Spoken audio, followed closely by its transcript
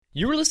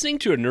You are listening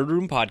to a Nerd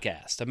Room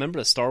podcast, a member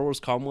of the Star Wars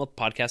Commonwealth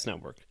Podcast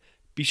Network.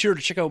 Be sure to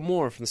check out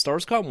more from the Star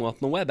Wars Commonwealth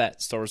on the web at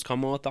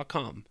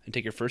starwarscommonwealth.com and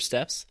take your first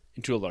steps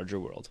into a larger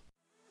world.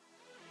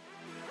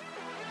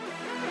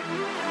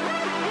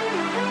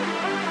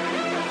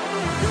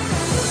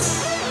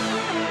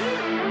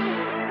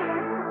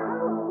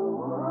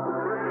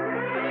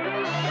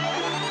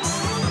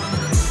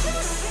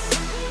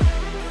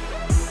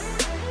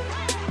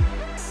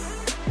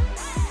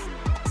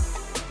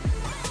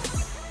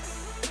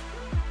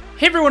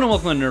 Hey everyone, and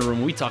welcome to Nerd Room,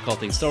 where we talk all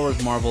things Star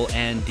Wars, Marvel,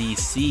 and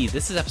DC.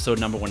 This is episode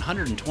number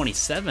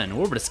 127,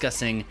 where we're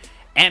discussing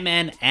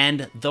Ant-Man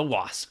and the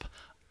Wasp.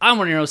 I'm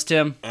one of your hosts,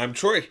 Tim. I'm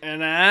Troy.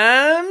 And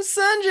I'm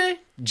Sanjay.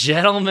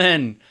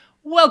 Gentlemen,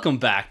 welcome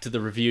back to the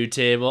review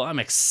table. I'm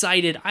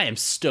excited. I am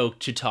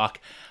stoked to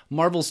talk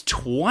Marvel's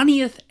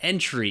 20th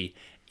entry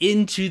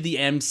into the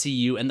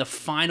MCU and the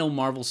final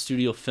Marvel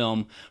Studio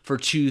film for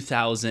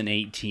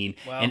 2018,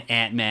 and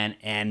Ant-Man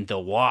and the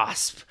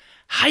Wasp.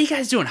 How you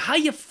guys doing? How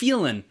you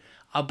feeling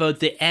about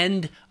the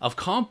end of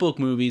comic book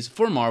movies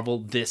for Marvel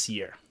this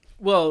year?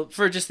 Well,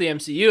 for just the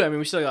MCU, I mean,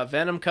 we still got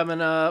Venom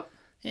coming up.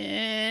 We'll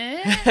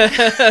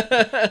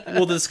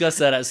discuss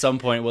that at some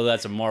point, whether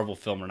that's a Marvel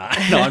film or not.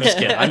 No, I'm just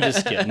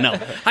kidding. No.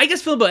 How you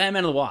guys feel about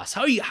Ant-Man and the Wasp?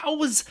 How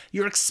was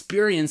your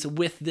experience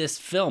with this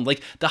film?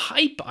 Like, the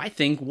hype, I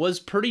think, was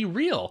pretty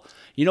real.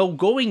 You know,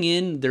 going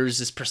in, there's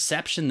this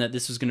perception that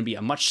this was going to be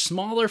a much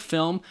smaller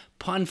film,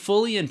 pun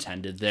fully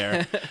intended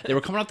there. They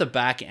were coming off the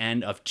back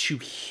end of two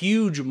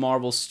huge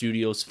Marvel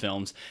Studios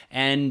films,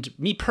 and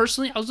me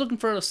personally, I was looking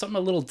for something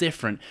a little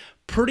different.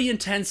 Pretty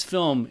intense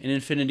film in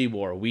Infinity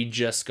War we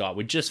just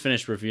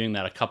finished reviewing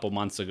that a couple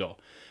months ago.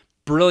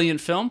 Brilliant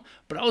film,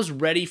 but I was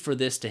ready for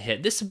this to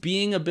hit. This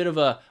being a bit of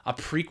a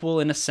prequel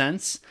in a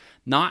sense,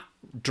 not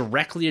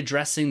directly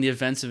addressing the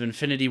events of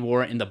Infinity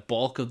War in the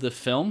bulk of the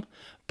film,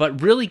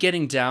 but really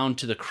getting down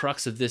to the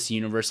crux of this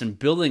universe and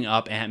building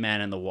up Ant-Man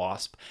and the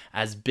Wasp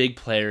as big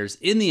players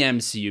in the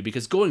MCU,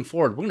 because going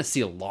forward, we're going to see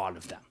a lot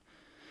of them.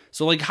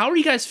 So, like, how are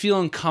you guys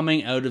feeling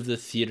coming out of the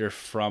theater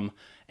from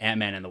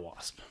Ant-Man and the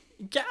Wasp?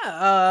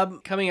 Yeah,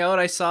 coming out,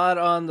 I saw it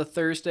on the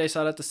Thursday. I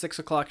saw it at the 6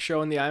 o'clock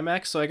show in the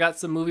IMAX, so I got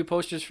some movie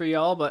posters for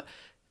y'all, but,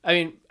 I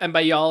mean, and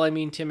by y'all, I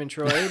mean Tim and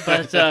Troy,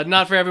 but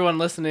not for everyone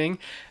listening,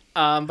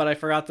 but I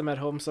forgot them at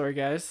home, sorry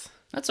guys.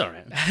 That's all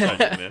right.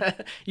 Man.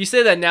 You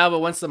say that now, but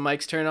once the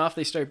mics turn off,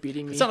 they start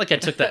beating me. It's not like I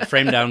took that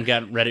frame down,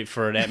 got ready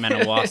for an Ant-Man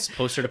and Wasp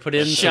poster to put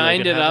in.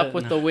 Shined so it up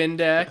with the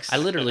Windex. I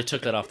literally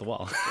took that off the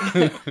wall.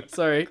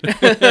 Sorry.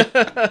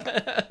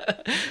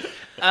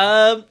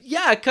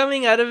 Yeah,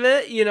 coming out of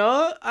it, you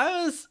know,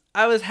 I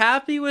was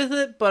happy with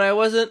it, but I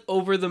wasn't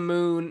over the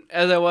moon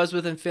as I was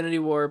with Infinity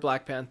War or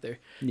Black Panther.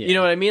 Yeah. You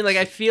know what I mean? Like,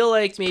 I feel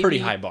like maybe... Pretty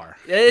high bar.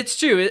 It's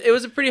true. It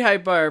was a pretty high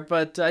bar,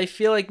 but I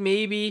feel like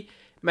maybe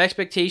my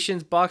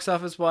expectations, box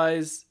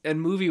office-wise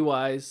and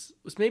movie-wise,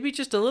 was maybe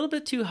just a little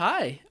bit too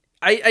high.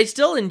 I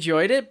still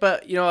enjoyed it,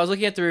 but, you know, I was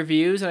looking at the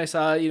reviews, and I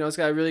saw, you know, it's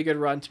got a really good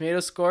Rotten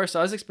Tomatoes score, so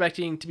I was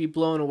expecting to be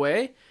blown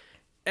away.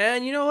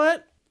 And you know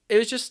what? It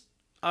was just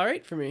all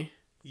right for me.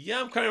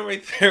 Yeah, I'm kind of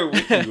right there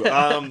with you.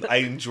 I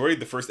enjoyed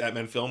the first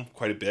Ant-Man film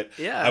quite a bit.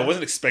 Yeah. I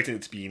wasn't expecting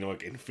it to be, you know,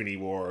 like Infinity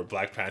War or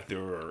Black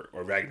Panther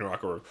or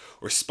Ragnarok or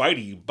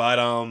Spidey, but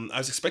I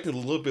was expecting a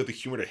little bit of the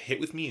humor to hit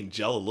with me and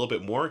gel a little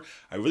bit more.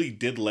 I really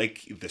did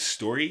like the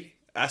story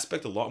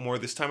aspect a lot more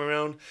this time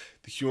around.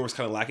 The humor was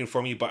kind of lacking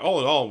for me, but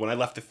all in all, when I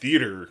left the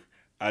theater,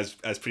 I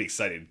was pretty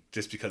excited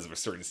just because of a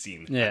certain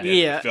scene at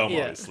the end of the film,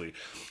 obviously.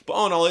 But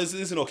all in all, it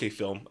is an okay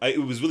film. It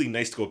was really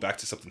nice to go back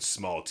to something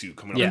small, too,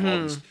 coming up with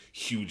all these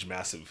huge,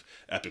 massive,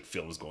 epic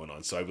films going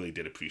on. So I really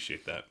did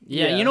appreciate that.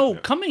 Yeah, you know,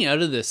 coming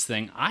out of this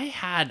thing, I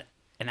had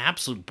an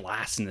absolute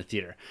blast in the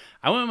theater.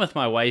 I went with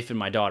my wife and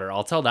my daughter.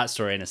 I'll tell that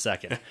story in a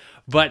second.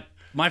 But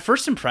my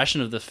first impression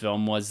of the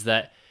film was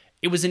that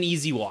it was an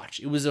easy watch.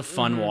 It was a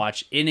fun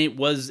watch, and it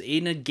was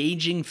an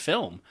engaging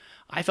film.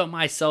 I felt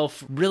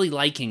myself really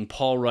liking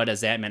Paul Rudd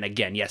as Ant-Man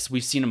again. Yes,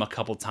 we've seen him a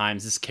couple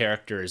times. This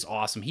character is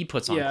awesome. He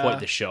puts on quite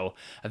the show.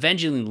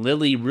 Evangeline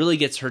Lilly really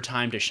gets her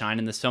time to shine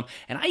in this film.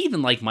 And I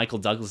even like Michael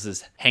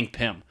Douglas's Hank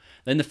Pym.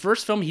 In the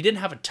first film, he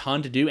didn't have a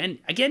ton to do. And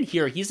again,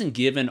 here, he isn't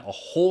given a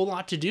whole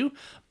lot to do.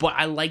 But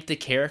I like the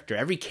character.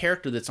 Every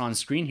character that's on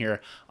screen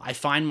here, I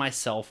find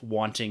myself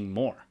wanting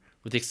more,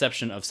 with the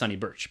exception of Sonny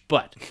Birch.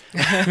 But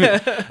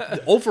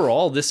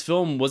overall, this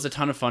film was a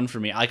ton of fun for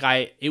me.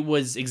 It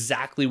was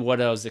exactly what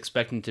I was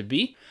expecting to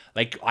be.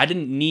 Like, I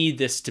didn't need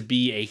this to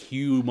be a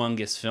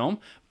humongous film,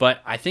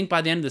 but I think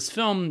by the end of this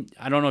film,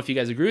 I don't know if you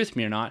guys agree with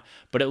me or not,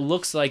 but it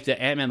looks like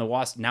the Ant-Man and the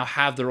Wasp now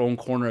have their own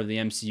corner of the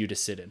MCU to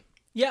sit in.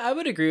 Yeah, I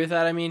would agree with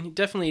that. I mean,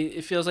 definitely,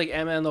 it feels like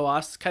Ant-Man and the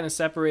Wasp kind of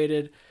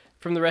separated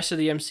from the rest of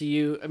the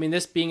MCU. I mean,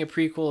 this being a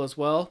prequel as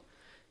well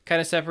kind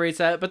of separates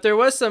that. But there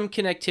was some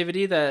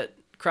connectivity that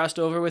crossed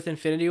over with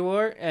Infinity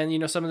War, and, you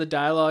know, some of the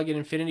dialogue in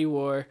Infinity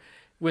War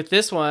with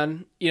this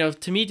one, you know,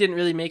 to me didn't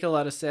really make a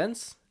lot of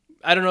sense.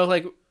 I don't know,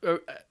 like,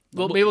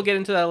 maybe we'll get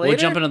into that later. We'll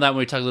jump into that when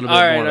we talk a little bit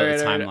more about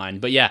the timeline.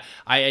 Right. But yeah,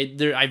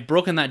 I've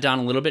broken that down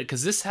a little bit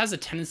because this has a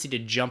tendency to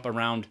jump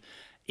around.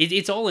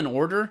 It's all in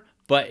order,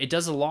 but it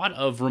does a lot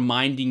of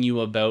reminding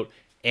you about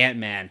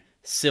Ant-Man,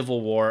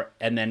 Civil War,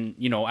 and then,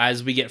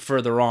 as we get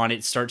further on,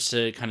 it starts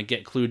to kind of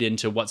get clued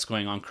into what's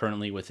going on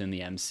currently within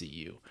the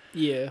MCU.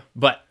 Yeah.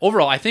 But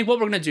overall, I think what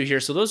we're going to do here,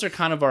 so those are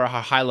kind of our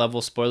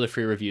high-level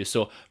spoiler-free reviews.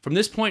 So from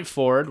this point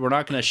forward, we're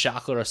not going to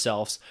shackle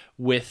ourselves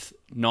with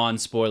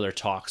non-spoiler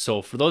talk.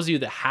 So for those of you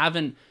that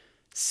haven't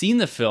seen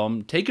the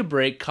film, take a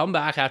break, come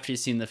back after you've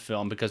seen the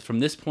film, because from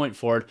this point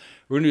forward,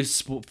 we're going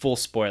to do full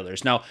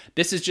spoilers. Now,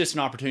 this is just an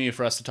opportunity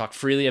for us to talk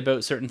freely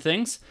about certain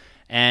things,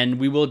 and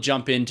we will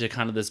jump into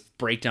kind of this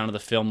breakdown of the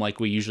film like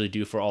we usually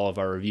do for all of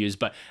our reviews.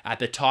 But at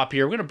the top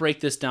here, we're going to break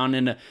this down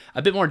in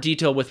a bit more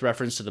detail with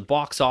reference to the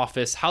box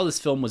office, how this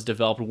film was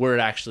developed, where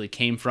it actually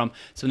came from,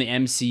 some of the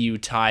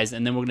MCU ties,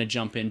 and then we're going to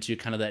jump into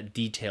kind of that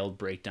detailed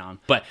breakdown.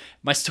 But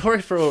my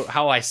story for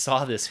how I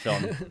saw this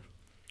film...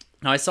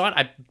 Now, I saw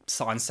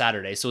on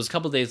Saturday, so it was a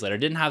couple of days later.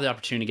 Didn't have the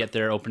opportunity to get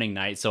there opening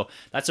night, so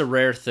that's a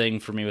rare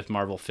thing for me with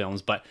Marvel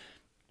films, but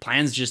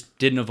plans just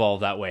didn't evolve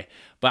that way.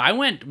 But I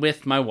went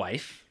with my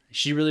wife.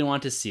 She really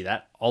wanted to see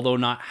that, although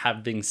not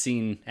having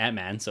seen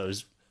Ant-Man, so it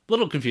was a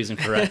little confusing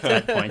for her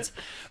at points.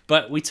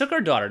 But we took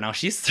our daughter. Now,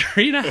 she's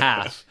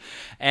 3.5,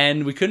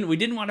 and we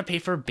didn't want to pay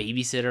for a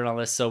babysitter and all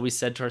this, so we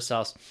said to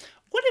ourselves,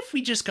 what if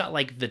we just got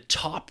like the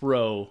top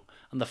row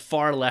on the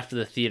far left of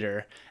the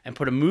theater and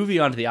put a movie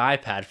onto the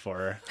iPad for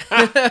her?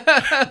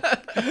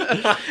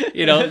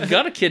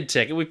 Got a kid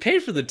ticket. We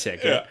paid for the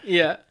ticket.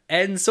 Yeah.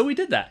 And so we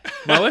did that.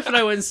 My wife and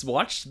I went and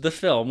watched the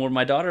film where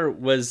my daughter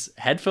was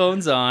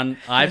headphones on,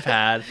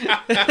 iPad,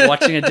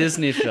 watching a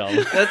Disney film.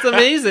 That's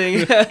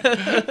amazing.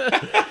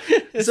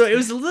 So it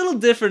was a little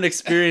different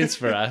experience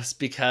for us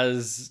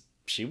because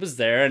she was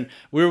there, and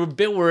we were a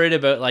bit worried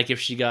about like if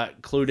she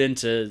got clued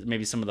into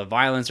maybe some of the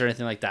violence or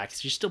anything like that,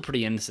 because she's still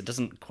pretty innocent,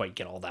 doesn't quite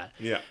get all that.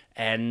 Yeah.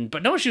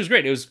 But no, she was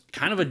great. It was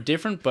kind of a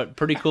different but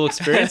pretty cool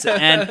experience,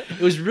 and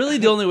it was really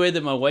the only way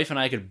that my wife and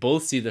I could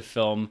both see the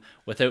film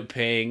without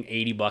paying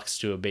 $80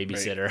 to a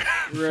babysitter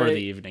for the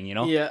evening.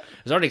 Yeah. It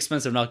was already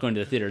expensive not going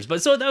to the theaters,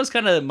 but so that was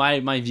kind of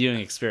my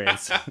viewing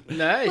experience.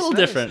 Nice. A little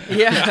different.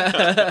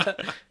 Yeah.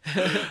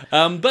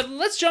 But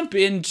let's jump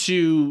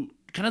into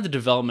kind of the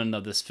development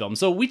of this film.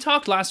 So we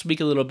talked last week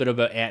a little bit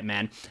about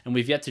Ant-Man, and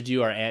we've yet to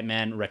do our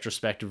Ant-Man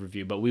retrospective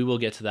review, but we will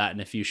get to that in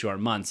a few short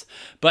months.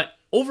 But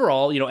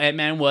overall,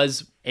 Ant-Man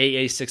was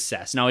a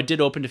success. Now, it did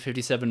open to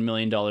 $57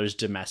 million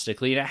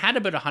domestically, and it had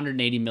about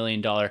 $180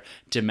 million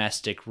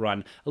domestic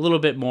run, a little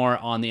bit more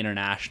on the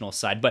international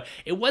side, but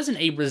it wasn't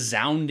a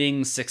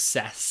resounding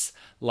success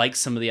like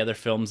some of the other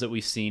films that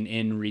we've seen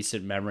in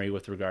recent memory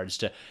with regards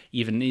to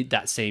even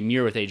that same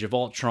year with Age of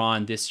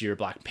Ultron, this year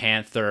Black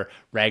Panther,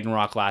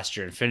 Ragnarok last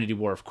year, Infinity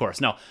War, of course.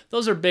 Now,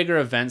 those are bigger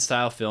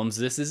event-style films.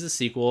 This is a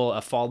sequel,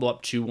 a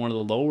follow-up to one of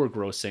the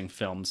lower-grossing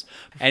films.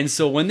 And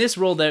so when this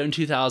rolled out in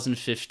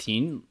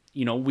 2015...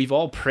 we've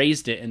all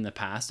praised it in the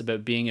past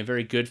about being a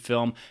very good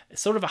film,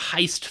 sort of a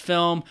heist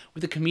film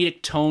with a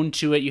comedic tone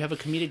to it. You have a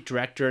comedic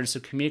director and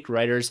some comedic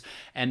writers,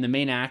 and the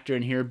main actor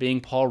in here being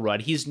Paul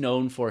Rudd. He's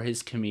known for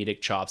his comedic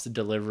chops, the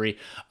delivery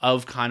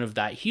of kind of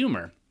that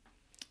humor.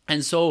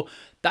 And so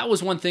that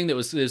was one thing that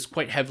was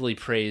quite heavily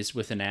praised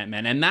within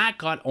Ant-Man, and that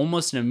got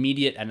almost an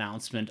immediate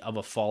announcement of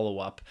a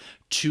follow-up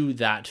to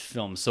that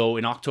film. So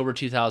in October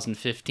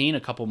 2015,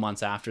 a couple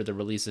months after the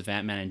release of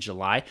Ant-Man in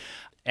July,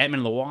 Ant-Man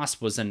and the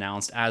Wasp was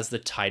announced as the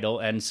title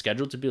and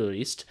scheduled to be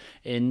released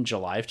in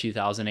July of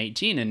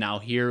 2018, and now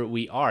here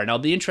we are. Now,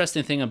 the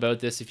interesting thing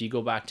about this, if you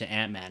go back to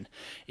Ant-Man,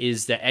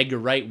 is that Edgar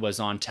Wright was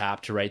on tap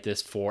to write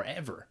this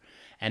forever.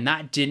 And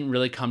that didn't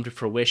really come to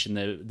fruition.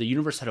 The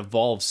universe had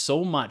evolved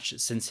so much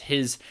since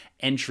his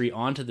entry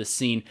onto the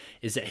scene,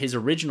 is that his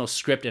original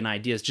script and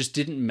ideas just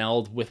didn't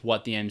meld with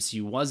what the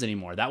MCU was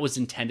anymore. That was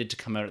intended to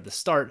come out at the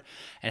start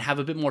and have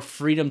a bit more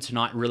freedom to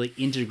not really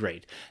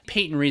integrate.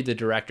 Peyton Reed, the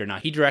director, now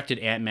he directed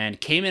Ant-Man,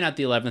 came in at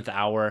the 11th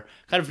hour,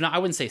 kind of, I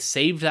wouldn't say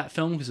saved that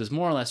film because it was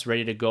more or less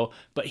ready to go,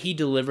 but he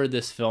delivered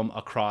this film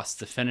across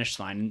the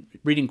finish line.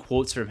 Reading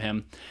quotes from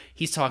him,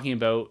 he's talking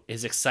about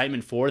his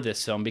excitement for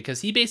this film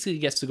because he basically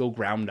gets to go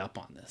ground up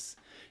on this.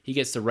 He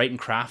gets to write and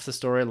craft the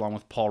story along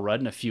with Paul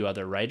Rudd and a few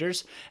other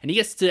writers, and he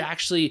gets to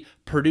actually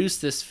produce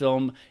this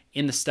film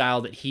in the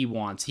style that he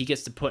wants. He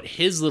gets to put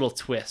his little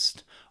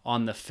twist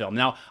on the film.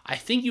 Now, I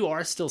think you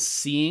are still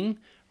seeing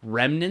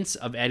remnants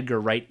of Edgar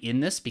Wright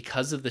in this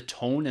because of the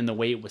tone and the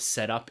way it was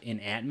set up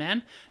in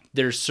Ant-Man.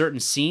 There's certain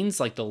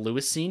scenes, like the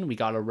Lewis scene, we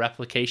got a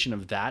replication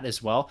of that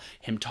as well,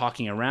 him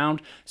talking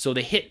around. So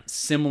they hit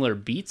similar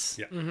beats,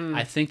 Yeah.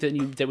 I think,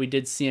 that we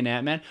did see in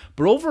Ant-Man.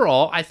 But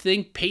overall, I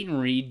think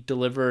Peyton Reed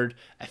delivered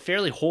a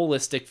fairly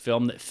holistic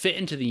film that fit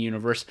into the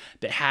universe,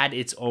 that had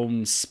its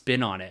own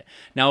spin on it.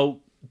 Now,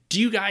 do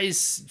you guys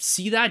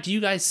see that? Do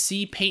you guys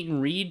see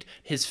Peyton Reed,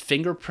 his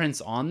fingerprints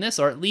on this,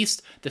 or at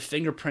least the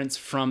fingerprints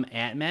from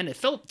Ant-Man? It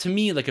felt to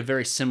me like a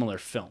very similar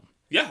film.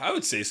 Yeah, I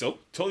would say so.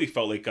 Totally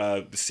felt like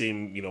the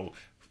same,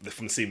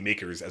 from the same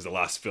makers as the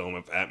last film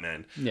of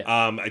Ant-Man. Yeah.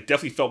 I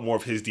definitely felt more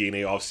of his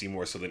DNA, obviously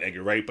more so than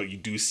Edgar Wright, but you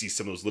do see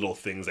some of those little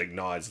things like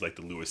nods, like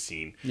the Lewis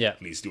scene. Yeah.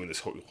 And he's doing this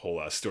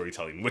whole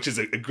storytelling, which is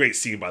a great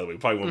scene, by the way,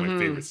 probably one of my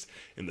favorites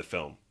in the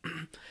film.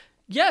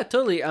 Yeah,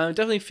 totally. It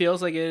definitely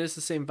feels like it is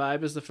the same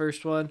vibe as the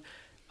first one.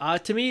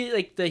 To me,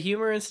 like the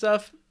humor and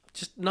stuff,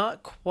 just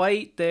not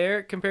quite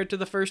there compared to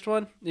the first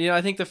one. You know,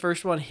 I think the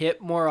first one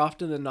hit more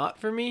often than not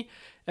for me.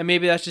 And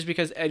maybe that's just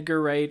because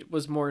Edgar Wright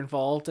was more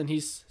involved, and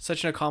he's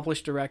such an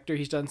accomplished director.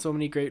 He's done so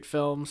many great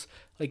films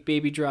like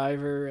Baby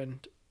Driver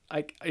and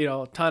a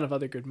ton of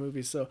other good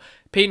movies. So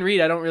Peyton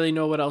Reed, I don't really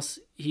know what else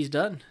he's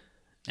done.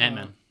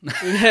 Ant-Man.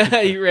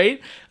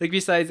 Right? Like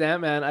besides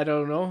Ant-Man, I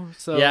don't know.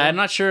 So Yeah, I'm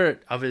not sure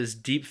of his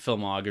deep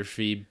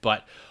filmography,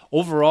 but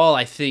overall,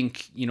 I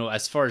think,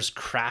 as far as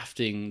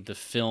crafting the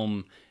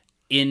film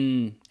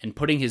in and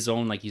putting his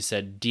own, like you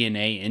said,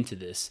 DNA into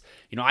this,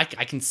 I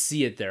can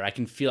see it there. I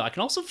can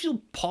also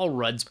feel Paul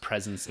Rudd's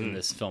presence in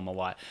this film a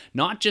lot,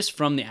 not just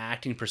from the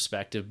acting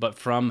perspective, but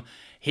from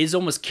his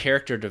almost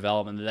character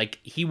development. Like,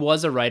 he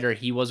was a writer,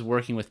 he was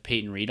working with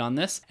Peyton Reed on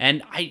this,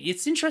 and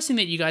it's interesting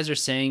that you guys are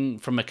saying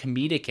from a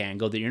comedic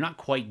angle that you're not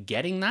quite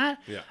getting that.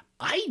 Yeah.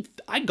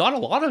 I got a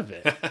lot of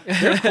it.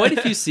 There are quite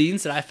a few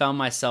scenes that I found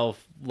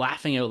myself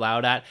laughing out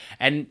loud at,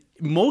 and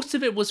most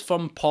of it was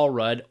from Paul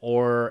Rudd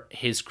or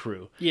his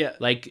crew. Yeah.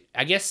 Like,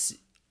 I guess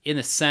in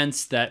the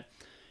sense that,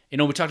 we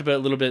talked about it a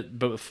little bit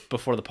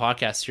before the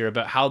podcast here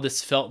about how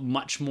this felt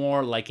much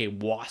more like a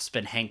Wasp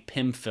and Hank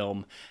Pym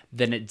film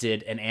than it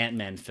did an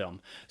Ant-Man film.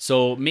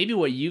 So maybe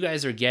what you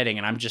guys are getting,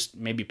 and I'm just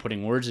maybe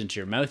putting words into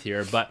your mouth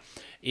here, but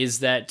is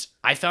that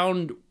I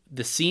found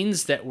the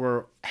scenes that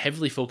were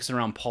heavily focused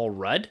around Paul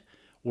Rudd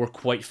were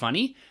quite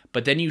funny,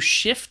 but then you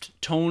shift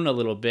tone a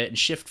little bit and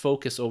shift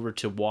focus over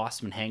to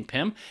Wasp and Hank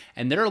Pym,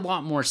 and they're a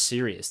lot more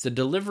serious. The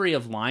delivery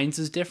of lines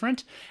is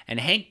different, and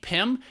Hank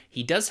Pym,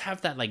 he does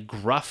have that like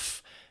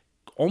gruff,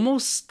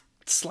 almost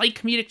slight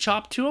comedic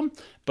chop to him,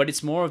 but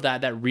it's more of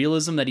that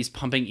realism that he's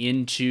pumping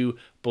into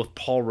both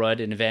Paul Rudd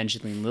and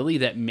Evangeline Lilly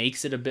that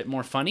makes it a bit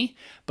more funny.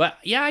 But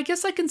yeah, I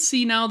guess I can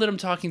see now that I'm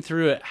talking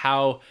through it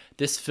how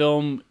this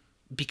film,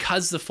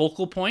 because the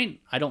focal point,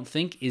 I don't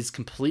think, is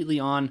completely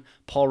on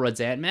Paul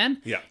Rudd's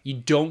Ant-Man, you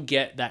don't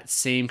get that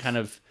same kind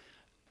of,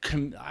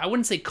 I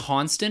wouldn't say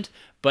constant,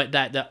 but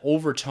that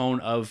overtone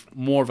of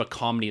more of a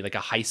comedy, like a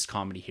heist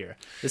comedy here.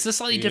 This is a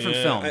slightly different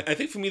film. I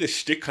think for me, the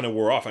shtick kind of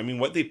wore off. I mean,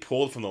 what they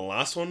pulled from the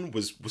last one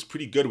was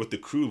pretty good with the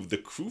crew. The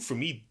crew, for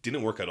me,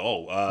 didn't work at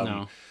all.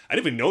 No. I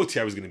didn't even know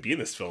T.I. was going to be in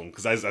this film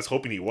because I was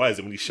hoping he was.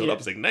 And when he showed up, I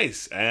was like,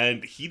 nice.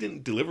 And he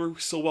didn't deliver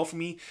so well for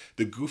me.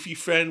 The goofy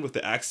friend with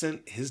the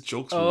accent, his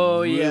jokes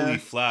were really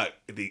flat.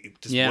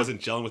 It just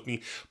wasn't gelling with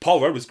me.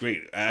 Paul Rudd was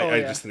great.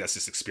 I just think that's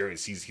just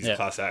experience. He's a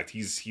class act.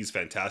 He's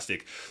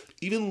fantastic.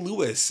 Even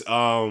Lewis,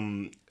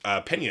 Pena.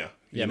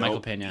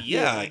 Michael Pena.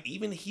 Yeah,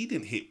 even he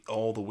didn't hit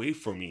all the way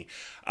for me.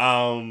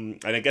 And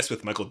I guess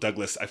with Michael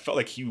Douglas, I felt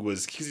like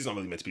because he's not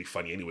really meant to be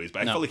funny anyways,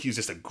 but I felt like he was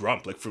just a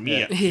grump. Like for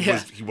me,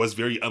 he was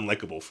very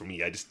unlikable for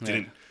me. I just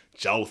didn't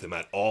gel with him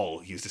at all.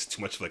 He was just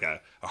too much of like a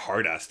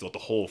hard ass throughout the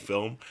whole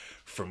film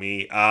for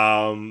me.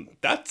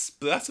 That's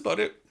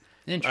about it.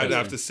 I'd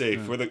have to say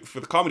for the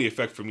comedy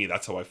effect for me,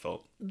 that's how I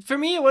felt. For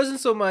me, it wasn't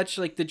so much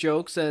like the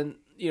jokes and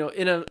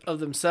in and of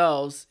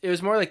themselves. It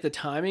was more like the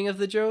timing of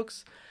the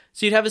jokes.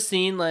 So you'd have a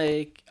scene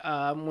like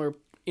where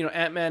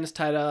Ant-Man is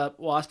tied up,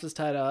 Wasp is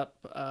tied up,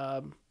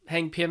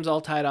 Hank Pym's all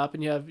tied up,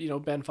 and you have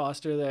Ben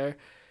Foster there,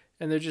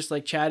 and they're just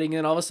like chatting,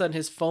 and all of a sudden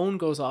his phone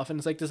goes off, and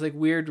it's like this like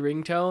weird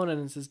ringtone,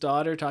 and it's his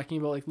daughter talking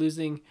about like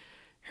losing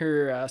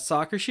her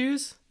soccer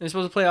shoes, and it's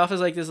supposed to play off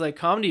as like this like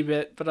comedy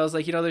bit, but I was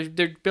like,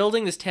 they're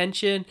building this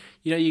tension.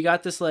 You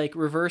got this like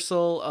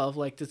reversal of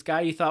like this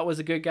guy you thought was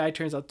a good guy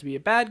turns out to be a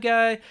bad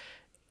guy,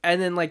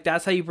 and then like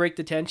that's how you break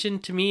the tension.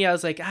 To me, I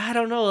was like, I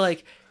don't know,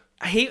 like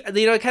I hate,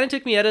 it kind of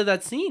took me out of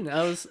that scene.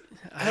 I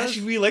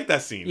actually really like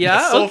that scene. Yeah,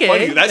 that's so okay.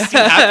 funny. That scene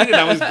happened,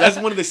 and that's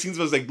one of the scenes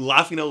where I was like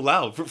laughing out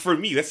loud. For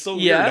me, that's so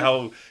weird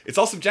how it's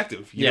all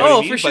subjective. You know what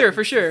I mean?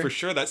 For sure. For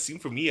sure, that scene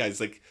for me, I was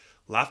like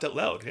laughed out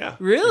loud. Yeah,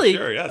 really? For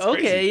sure. Yeah, it's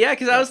okay, crazy. Yeah,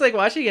 because I was like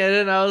watching it,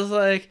 and I was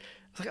like,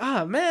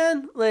 oh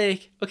man,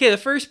 like okay, the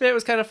first bit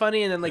was kind of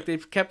funny, and then like they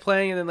kept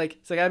playing, and then like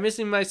it's like I'm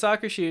missing my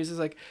soccer shoes. It's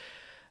like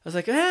I was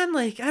like, man,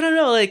 like I don't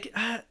know, like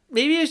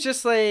maybe it's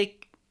just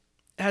like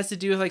it has to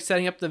do with like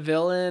setting up the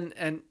villain,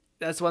 and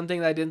that's one thing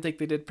that I didn't think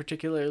they did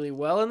particularly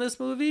well in this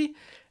movie.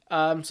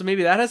 So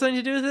maybe that has something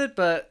to do with it.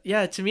 But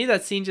yeah, to me,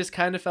 that scene just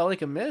kind of felt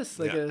like a miss.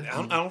 Like I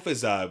don't know if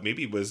it's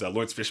maybe it was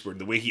Lawrence Fishburne,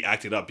 the way he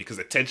acted up, because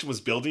the tension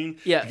was building.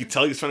 Yeah. You could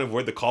tell he was trying to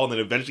avoid the call, and then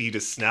eventually he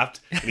just snapped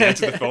and he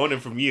answered the phone.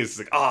 And for me, it's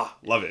like,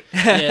 love it.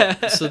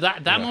 Yeah. So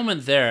that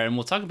moment there, and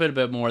we'll talk a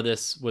bit more of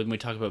this when we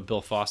talk about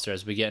Bill Foster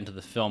as we get into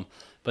the film.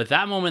 But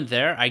that moment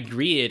there, I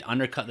agree, it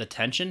undercut the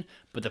tension.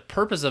 But the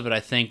purpose of it, I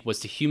think,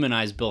 was to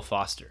humanize Bill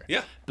Foster.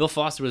 Yeah. Bill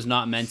Foster was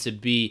not meant to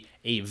be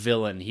a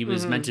villain. He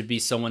was meant to be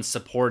someone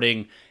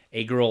supporting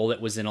a girl that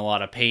was in a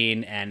lot of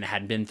pain and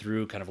had been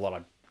through kind of a lot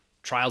of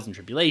trials and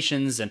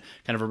tribulations and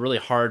kind of a really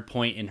hard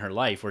point in her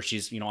life where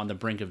she's, on the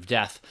brink of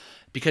death.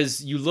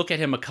 because you look at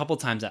him a couple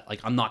times at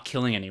like, I'm not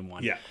killing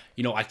anyone. Yeah.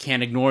 You know, I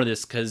can't ignore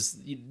this because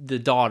the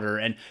daughter,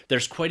 and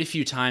there's quite a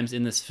few times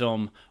in this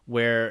film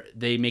where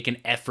they make an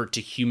effort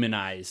to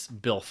humanize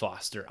Bill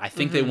Foster. I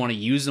think they want to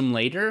use him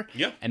later.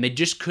 Yeah. And they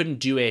just couldn't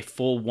do a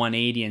full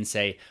 180 and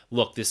say,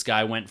 look, this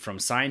guy went from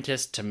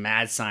scientist to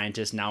mad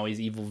scientist. Now he's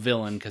evil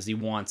villain because he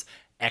wants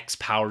X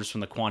powers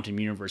from the quantum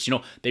universe. You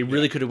know, they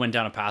really could have went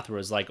down a path where it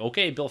was like,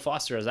 okay, Bill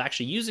Foster is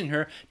actually using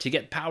her to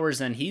get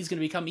powers and he's going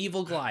to become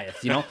evil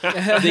Goliath. You know,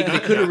 they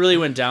could have really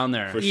went down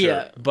there. For sure.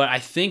 Yeah. But I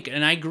think,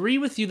 and I agree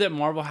with you that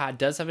Marvel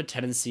does have a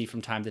tendency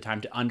from time to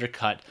time to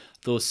undercut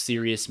those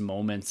serious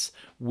moments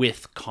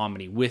with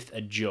comedy, with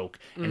a joke.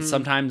 And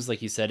sometimes,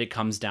 like you said, it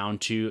comes down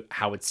to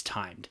how it's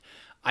timed.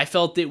 I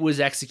felt it was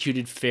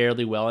executed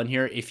fairly well in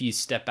here if you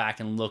step back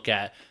and look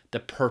at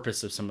the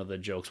purpose of some of the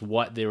jokes,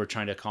 what they were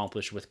trying to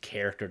accomplish with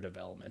character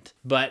development.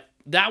 But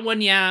that one,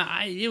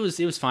 yeah, it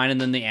was fine.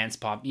 And then the ants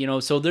pop, you know,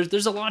 so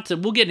there's a lot to,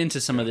 we'll get into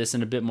some of this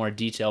in a bit more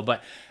detail,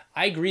 but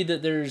I agree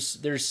that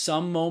there's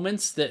some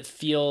moments that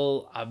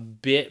feel a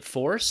bit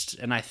forced,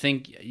 and I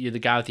think you're the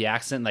guy with the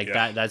accent, like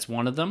that's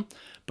one of them.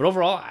 But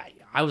overall,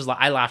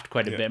 I laughed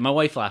quite a bit. My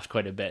wife laughed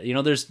quite a bit. You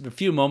know, there's a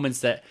few moments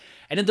that,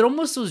 and they're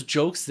almost those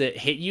jokes that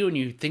hit you and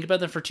you think about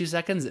them for 2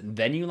 seconds and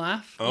then you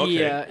laugh. Okay.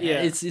 Yeah.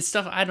 It's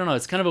stuff, I don't know.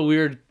 It's kind of a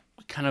weird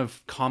kind of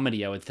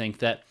comedy, I would think,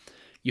 that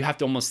you have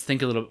to almost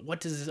think a little bit, what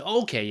does this,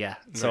 okay, yeah.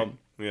 So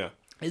Yeah.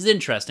 it's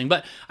interesting.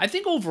 But I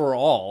think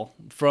overall,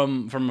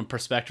 from a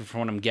perspective from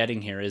what I'm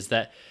getting here, is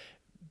that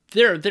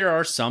there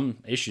are some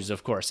issues,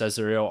 of course, as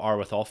there are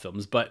with all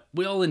films, but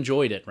we all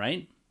enjoyed it,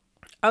 right?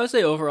 I would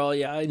say overall,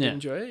 yeah, I did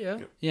enjoy it. Yeah.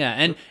 Yeah,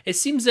 and it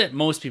seems that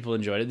most people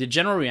enjoyed it. The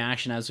general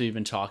reaction, as we've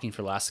been talking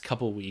for the last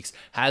couple of weeks,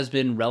 has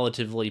been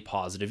relatively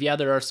positive. Yeah,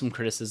 there are some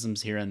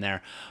criticisms here and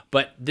there,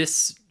 but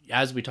this,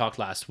 as we talked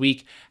last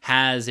week,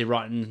 has a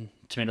Rotten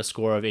Tomato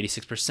score of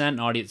 86%, an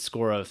audience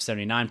score of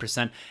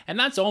 79%, and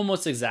that's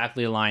almost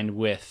exactly aligned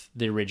with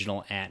the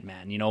original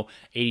Ant-Man. You know,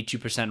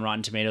 82%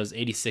 Rotten Tomatoes,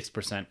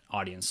 86%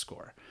 audience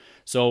score.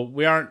 So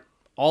we aren't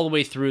all the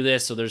way through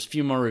this, so there's a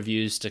few more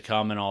reviews to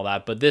come and all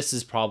that, but this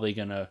is probably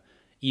going to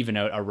even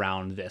out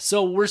around this.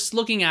 So we're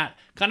looking at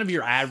kind of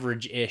your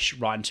average-ish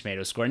Rotten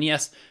Tomato score. And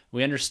yes,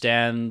 we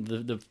understand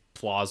the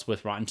flaws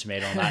with Rotten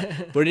Tomato and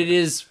that, but it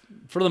is,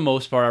 for the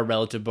most part, a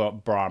relative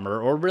barometer,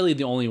 or really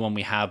the only one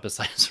we have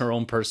besides our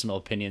own personal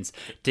opinions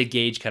to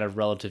gauge kind of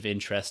relative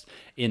interest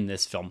in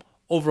this film.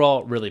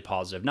 Overall, really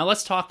positive. Now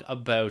let's talk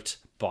about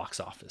box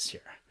office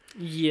here.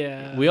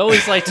 Yeah. We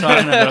always like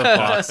talking about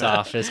box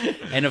office.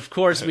 And of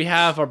course, we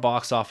have our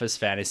box office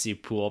fantasy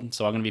pool.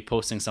 So I'm going to be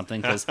posting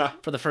something because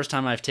for the first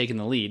time I've taken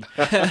the lead.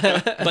 But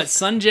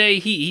Sanjay,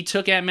 he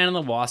took Ant-Man and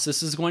the Wasp.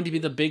 This is going to be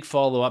the big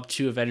follow-up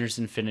to Avengers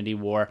Infinity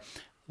War.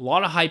 A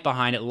lot of hype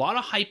behind it. A lot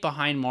of hype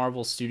behind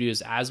Marvel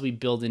Studios as we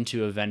build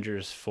into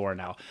Avengers 4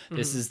 now.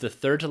 This is the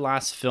third to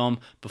last film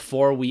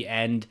before we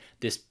end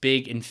this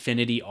big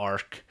Infinity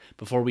arc,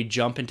 before we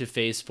jump into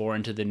Phase 4,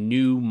 into the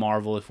new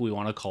Marvel, if we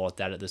want to call it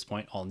that at this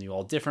point. All new,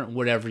 all different,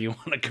 whatever you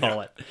want to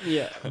call it.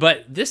 Yeah.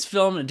 But this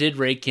film did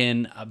rake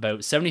in about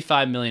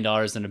 $75 million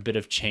and a bit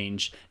of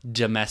change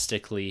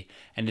domestically,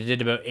 and it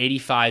did about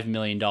 $85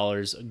 million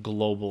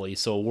globally,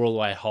 so a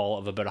worldwide haul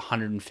of about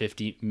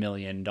 $150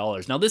 million.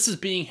 Now, this is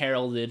being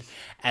heralded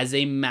as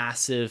a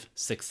massive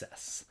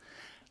success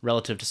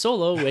relative to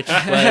Solo, which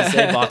was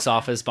a box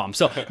office bomb.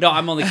 So, no,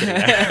 I'm only kidding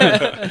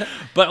there.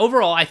 But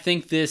overall, I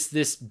think this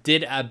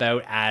did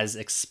about as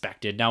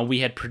expected. Now,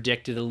 we had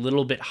predicted a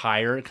little bit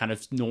higher, kind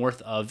of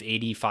north of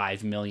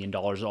 $85 million.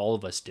 All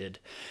of us did.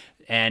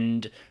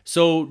 And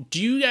so,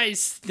 do you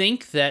guys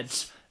think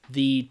that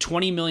the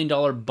 $20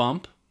 million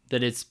bump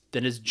that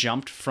has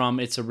jumped from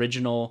its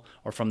original,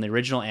 or from the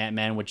original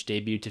Ant-Man, which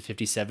debuted to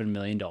 $57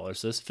 million.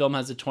 So this film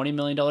has a $20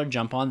 million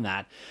jump on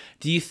that.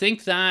 Do you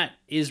think that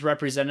is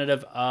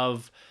representative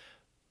of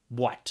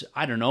what?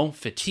 I don't know,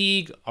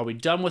 fatigue? Are we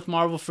done with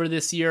Marvel for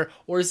this year?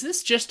 Or is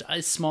this just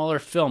a smaller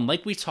film?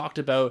 Like we talked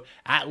about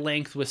at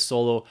length with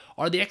Solo,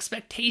 are the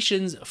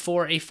expectations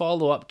for a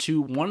follow-up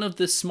to one of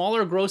the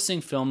smaller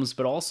grossing films,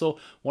 but also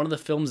one of the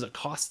films that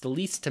cost the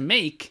least to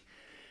make?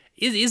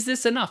 Is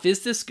this enough?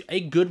 Is this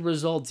a good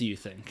result, do you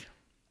think?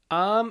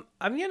 I'm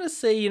going to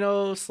say,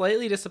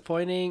 slightly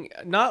disappointing.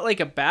 Not like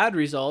a bad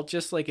result,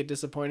 just like a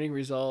disappointing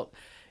result,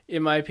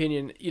 in my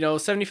opinion.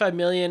 $75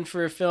 million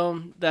for a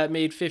film that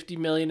made $50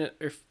 million,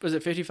 or was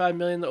it $55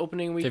 million the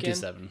opening weekend?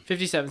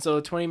 57. So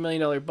a $20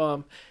 million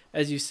bump,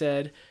 as you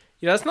said.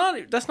 That's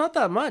not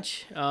that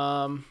much.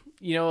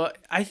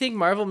 I think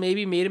Marvel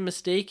maybe made a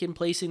mistake in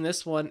placing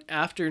this one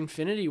after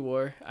Infinity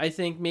War. I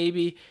think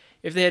maybe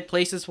if they had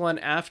placed this one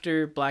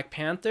after Black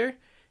Panther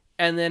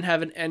and then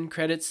have an end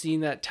credits scene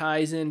that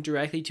ties in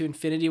directly to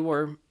Infinity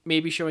War,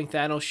 maybe showing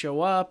Thanos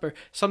show up or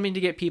something to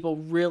get people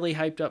really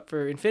hyped up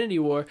for Infinity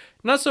War.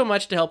 Not so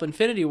much to help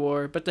Infinity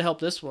War, but to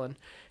help this one.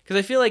 Because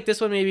I feel like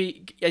this one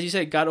maybe, as you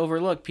said, got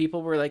overlooked.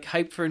 People were like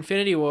hyped for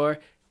Infinity War,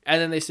 and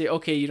then they say,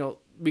 okay,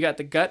 we got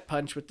the gut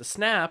punch with the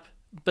snap,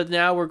 but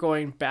now we're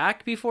going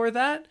back before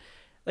that.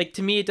 like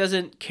to me it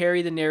doesn't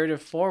carry the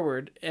narrative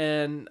forward,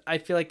 and I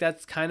feel like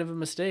that's kind of a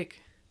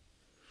mistake.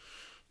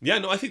 Yeah,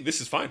 no, I think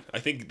this is fine. I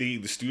think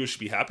the studio should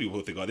be happy with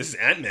what they got. This is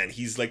Ant-Man.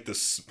 He's like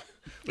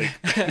like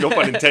no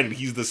pun intended.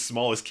 He's the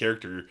smallest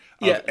character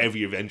of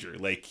every Avenger.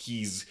 Like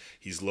he's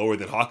lower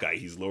than Hawkeye.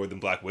 He's lower than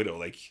Black Widow.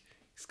 Like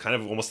he's kind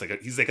of almost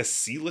like he's like a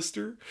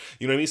C-lister.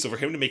 You know what I mean? So for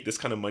him to make this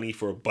kind of money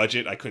for a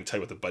budget, I couldn't tell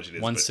you what the budget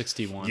is.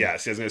 161. Yeah,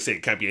 see, I was gonna say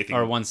it can't be anything,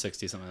 or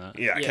 160, something like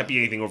that. Yeah, it can't be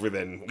anything over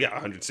than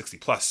 160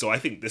 plus. So I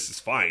think this is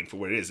fine for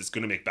what it is. It's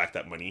gonna make back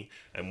that money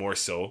and more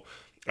so.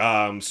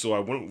 So I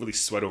wouldn't really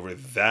sweat over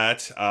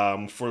that.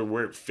 For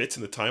where it fits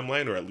in the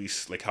timeline, or at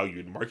least like how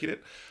you'd market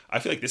it, I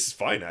feel like this is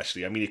fine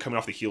actually. I mean, you're coming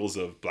off the heels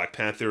of Black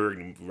Panther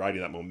and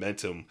riding that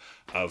momentum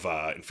of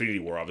Infinity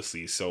War,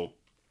 obviously. So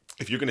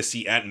if you're gonna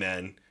see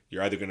Ant-Man,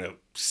 you're either gonna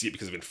see it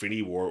because of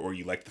Infinity War or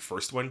you like the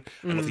first one.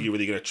 I don't think you're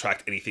really gonna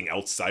attract anything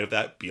outside of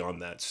that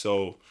beyond that.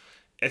 So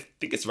I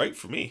think it's right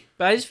for me.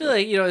 But I just feel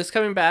like, it's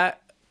coming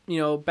back,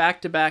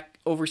 back to back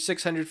over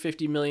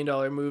 $650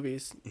 million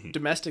movies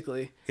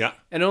domestically. Yeah.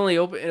 And it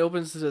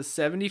opens to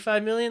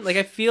 75 million. Like,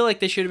 I feel like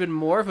they should have been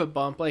more of a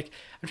bump. Like,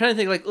 I'm trying to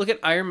think, like, look at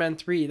Iron Man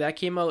 3. That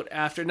came out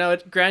after. Now,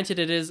 granted,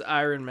 it is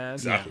Iron Man.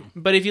 Exactly.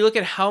 But if you look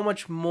at how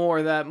much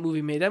more that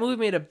movie made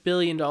 $1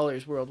 billion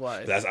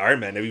worldwide. That's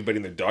Iron Man. Everybody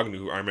and their dog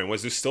knew who Iron Man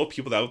was. There's still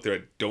people out there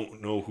that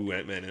don't know who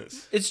Ant-Man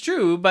is. It's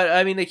true, but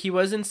I mean, like, he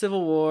was in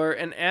Civil War,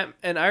 and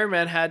Iron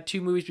Man had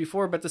 2 movies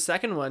before, but the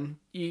second one,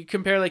 you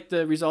compare, like,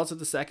 the results of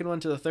the second one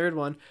to the third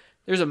one,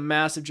 there's a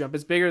massive jump.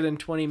 It's bigger than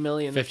 20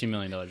 million. $50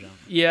 million jump.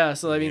 Yeah,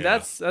 so I mean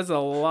that's a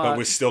lot. But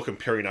we're still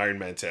comparing Iron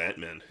Man to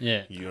Ant-Man.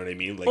 Yeah. You know what I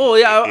mean? Like,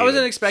 I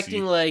wasn't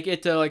expecting like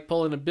it to like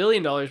pull in $1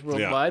 billion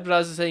worldwide, but I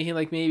was just thinking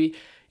like maybe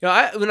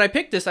when I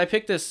picked this,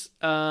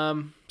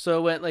 so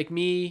it went like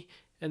me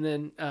and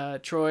then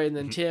Troy and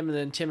then Tim and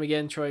then Tim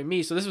again, Troy and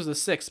me. So this was the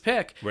 6th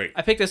pick. Right.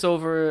 I picked this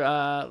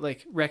over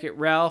like Wreck-It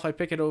Ralph. I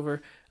picked it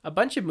over a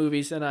bunch of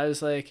movies, and I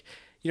was like,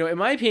 in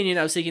my opinion,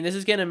 I was thinking this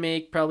is going to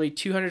make probably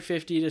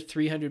 250 to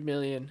 300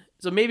 million.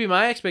 So maybe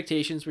my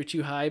expectations were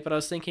too high, but I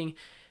was thinking,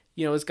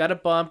 it's got a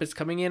bump. It's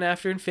coming in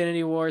after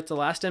Infinity War. It's the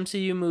last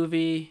MCU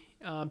movie.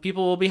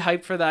 People will be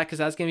hyped for that because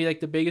that's going to be like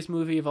the biggest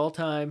movie of all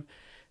time.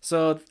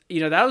 So,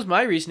 that was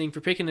my reasoning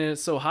for picking it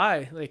so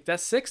high. Like that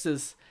 6th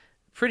is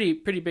pretty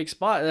big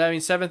spot. I mean,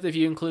 7th if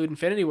you include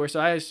Infinity War.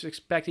 So I was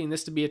expecting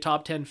this to be a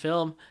top 10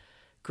 film.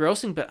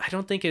 Grossing, but I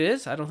don't think it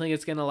is. I don't think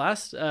it's going to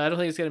last. I don't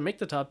think it's going to make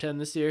the top 10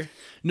 this year.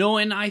 No,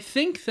 and I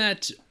think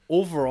that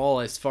overall,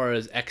 as far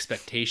as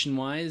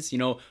expectation-wise,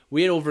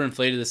 we had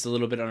overinflated this a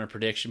little bit on our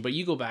prediction, but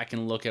you go back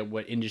and look at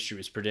what industry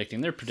was predicting.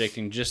 They're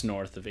predicting just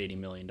north of $80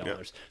 million.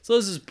 Yeah. So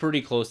this is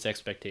pretty close to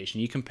expectation.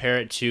 You compare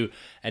it to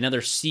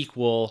another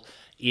sequel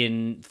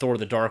in Thor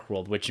the Dark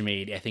World, which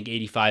made, I think,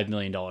 $85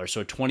 million. So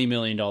a $20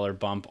 million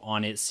bump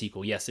on its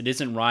sequel. Yes, it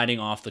isn't riding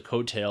off the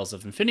coattails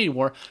of Infinity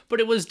War,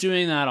 but it was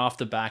doing that off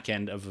the back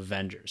end of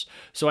Avengers.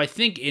 So I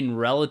think in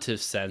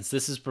relative sense,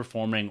 this is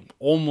performing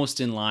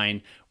almost in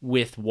line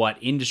with what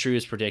industry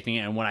is predicting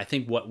and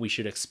what we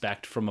should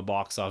expect from a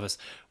box office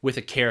with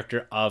a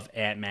character of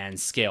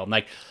Ant-Man's scale.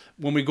 Like,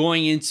 when we're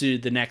going into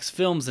the next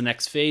films, the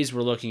next phase,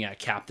 we're looking at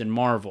Captain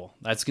Marvel.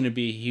 That's going to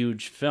be a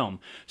huge film.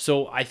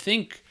 So I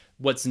think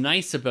what's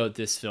nice about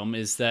this film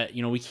is that,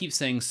 we keep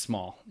saying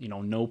small,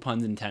 no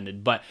puns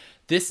intended, but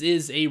this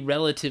is a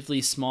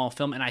relatively small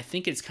film, and I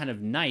think it's kind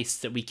of nice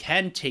that we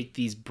can take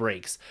these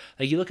breaks.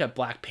 Like, you look at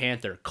Black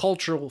Panther,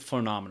 cultural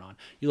phenomenon.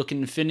 You look at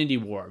Infinity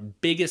War,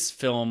 biggest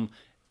film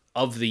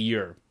of the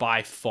year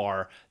by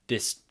far,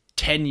 this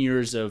 10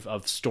 years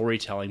of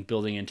storytelling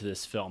building into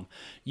this film.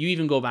 You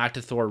even go back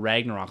to Thor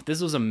Ragnarok.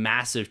 This was a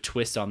massive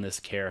twist on this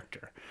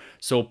character.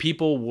 So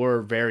people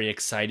were very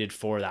excited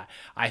for that.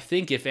 I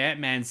think if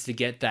Ant-Man's to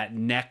get that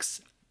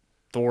next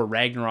Thor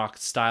Ragnarok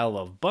style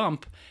of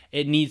bump,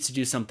 it needs to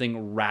do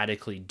something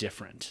radically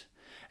different.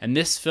 And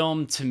this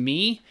film, to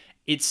me,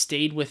 it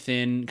stayed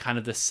within kind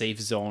of the safe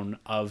zone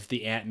of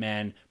the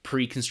Ant-Man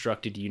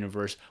pre-constructed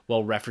universe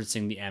while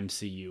referencing the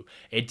MCU.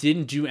 It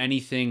didn't do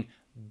anything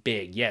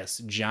big. Yes,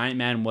 Giant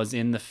Man was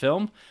in the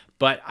film,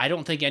 but I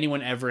don't think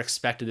anyone ever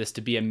expected this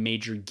to be a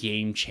major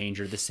game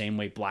changer the same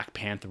way Black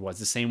Panther was,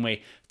 the same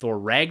way Thor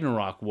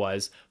Ragnarok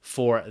was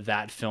for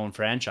that film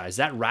franchise.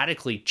 That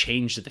radically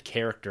changed the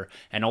character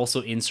and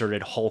also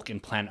inserted Hulk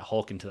and Planet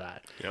Hulk into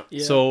that.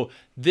 Yeah. So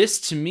this,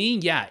 to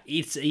me,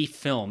 it's a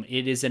film.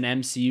 It is an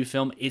MCU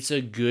film. It's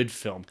a good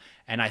film.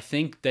 And I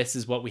think this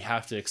is what we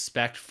have to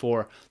expect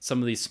for some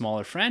of these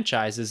smaller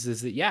franchises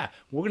is that,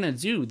 we're going to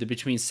do the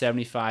between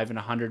 $75 and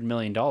 $100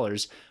 million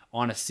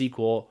on a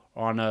sequel,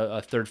 on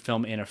a third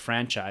film in a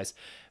franchise.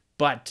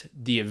 But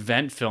the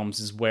event films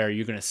is where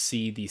you're going to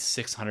see these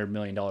 $600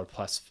 million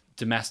plus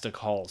domestic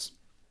hauls.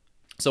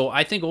 So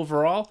I think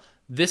overall,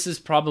 this is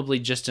probably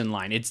just in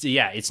line. It's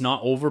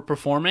not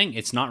overperforming.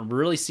 It's not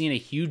really seeing a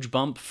huge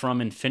bump from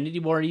Infinity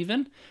War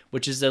even,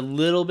 which is a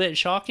little bit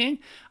shocking.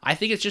 I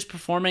think it's just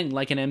performing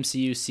like an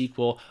MCU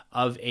sequel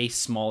of a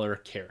smaller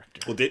character.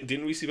 Well,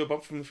 didn't we receive a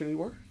bump from Infinity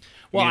War?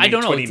 Well, I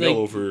don't know. 20 It's mil like,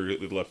 over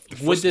the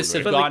first would this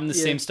one, have right? gotten the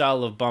yeah. same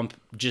style of bump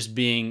just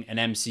being an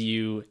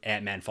MCU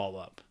Ant-Man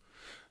follow-up?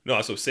 No,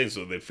 that's what I'm saying.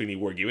 So the Infinity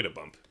War gave it a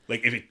bump.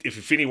 Like if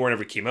Infinity War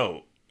never came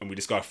out and we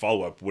just got a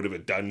follow up, would have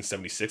it done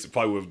 76? It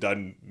probably would have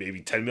done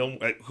maybe 10 mil.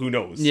 Who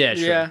knows? Yeah,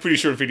 sure. Yeah. Pretty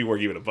sure Infinity War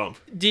gave it a bump.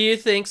 Do you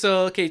think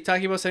so? Okay,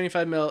 talking about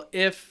 75 mil.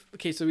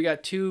 So we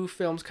got two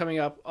films coming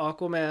up,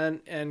 Aquaman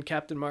and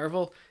Captain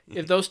Marvel.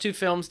 If those two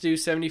films do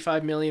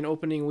 75 million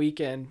opening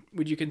weekend,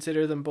 would you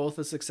consider them both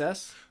a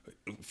success?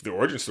 The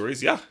origin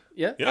stories, yeah.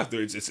 Yeah. Yeah,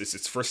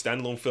 it's first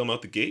standalone film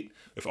out the gate.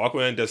 If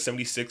Aquaman does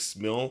 76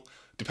 mil,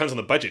 depends on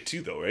the budget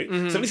too, though, right?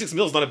 76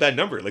 mil is not a bad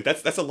number. Like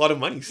that's a lot of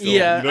money still.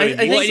 Yeah, you know what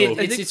I I mean?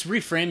 think So- It's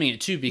reframing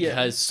it too,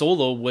 because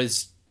Solo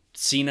was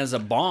seen as a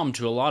bomb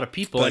to a lot of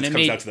people, but and it it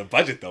comes made down to the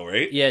budget, though,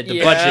 right? the Yeah,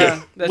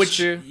 budget, that's which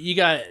true. you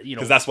got,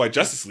 Because that's why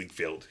Justice League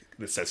failed.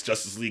 In a sense,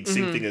 Justice League,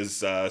 same thing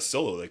as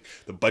Solo. Like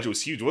the budget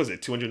was huge. What was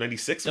it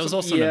 296? that was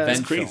also also Yeah. an That's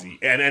event crazy,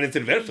 film. and it's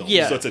an event film,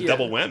 Yeah, so it's a yeah.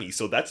 double whammy.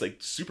 So that's like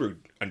super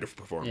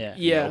underperformed. Yeah.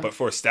 you Yeah. know? But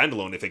for a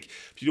standalone, if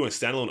you're doing a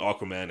standalone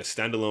Aquaman, a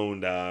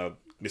standalone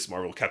Miss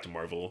Marvel, Captain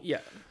Marvel, Yeah.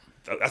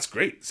 that's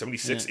great.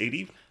 76,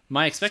 80.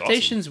 My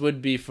expectations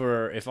would be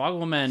for if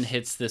Aquaman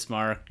hits this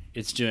mark,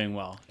 it's doing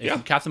well. If Yeah.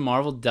 Captain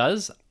Marvel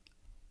does,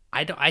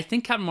 I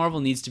think Captain Marvel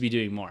needs to be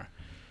doing more.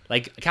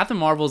 Like Captain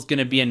Marvel is going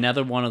to be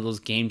another one of those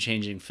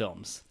game-changing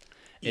films.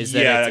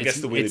 Yeah, I guess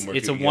the way they market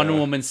it's a it, Wonder yeah.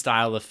 Woman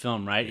style of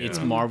film, right? It's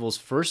Marvel's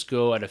first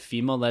go at a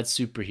female-led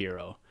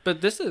superhero.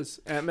 But this is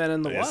Ant-Man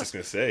and the I was just Wasp.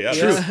 gonna say, yeah,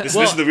 True. This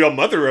Well- is the real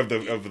mother of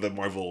the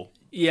Marvel.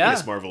 Yeah.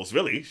 Miss Marvel's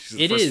really. She's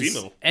the It first is,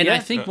 female. and Yeah. I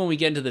think when we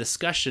get into the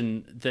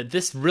discussion that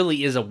this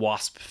really is a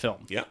Wasp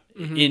film. Yeah,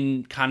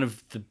 In kind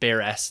of the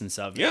bare essence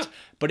of it. Yeah.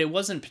 But it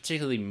wasn't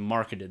particularly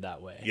marketed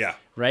that way. yeah.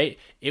 Right?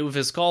 It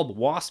was called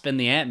Wasp and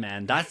the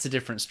Ant-Man. That's a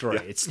different story.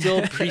 Yeah. It's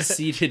still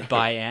preceded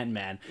by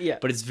Ant-Man. Yeah.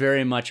 But it's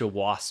very much a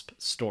Wasp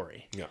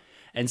story. Yeah.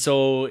 And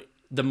so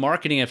the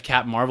marketing of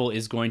Captain Marvel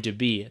is going to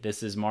be,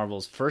 this is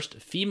Marvel's first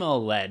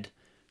female-led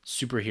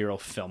superhero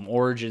film,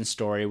 origin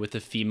story with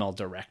a female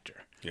director.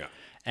 Yeah.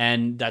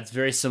 And that's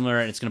very similar,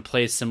 and it's going to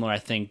play similar, I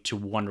think, to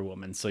Wonder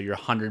Woman. So your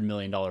 $100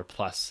 million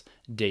plus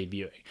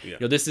debuting. Yeah. You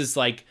know, this is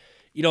like,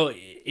 you know,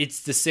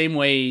 it's the same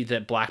way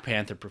that Black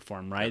Panther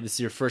performed, right? This is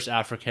your first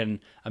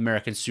African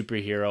American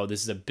superhero.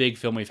 This is a big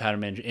film we've had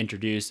him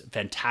introduce.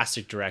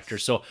 Fantastic director.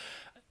 So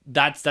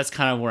that's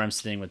kind of where I'm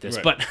sitting with this.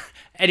 Right. But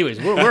anyways,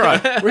 we're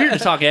here to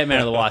talk Ant-Man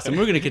and the Wasp, and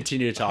we're going to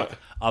continue to talk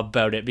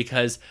about it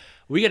because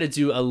we got to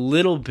do a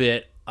little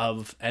bit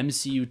of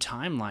MCU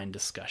timeline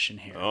discussion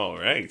here. All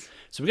right.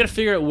 So we got to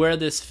figure out where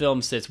this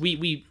film sits.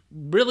 We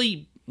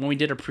really, when we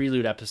did a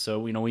prelude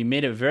episode, you know, we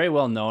made it very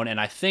well known, and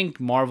I think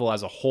Marvel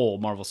as a whole,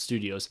 Marvel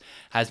Studios,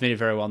 has made it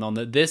very well known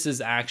that this is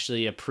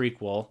actually a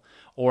prequel,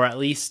 or at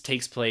least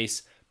takes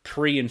place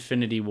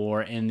pre-Infinity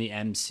War in the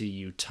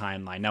MCU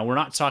timeline. Now, we're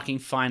not talking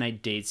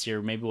finite dates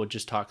here. Maybe we'll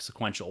just talk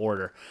sequential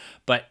order.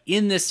 But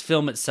in this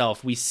film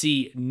itself, we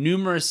see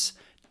numerous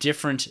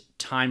different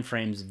time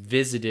frames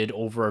visited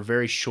over a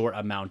very short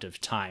amount of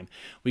time.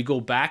 We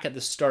go back at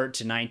the start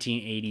to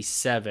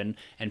 1987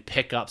 and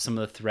pick up some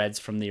of the threads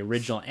from the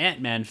original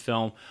Ant-Man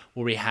film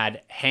where we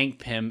had Hank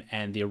Pym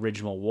and the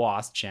original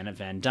Wasp, Janet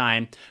Van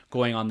Dyne,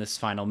 going on this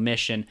final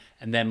mission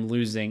and them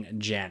losing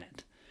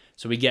Janet.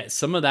 So we get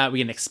some of that, we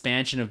get an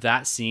expansion of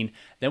that scene.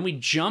 Then we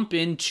jump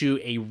into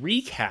a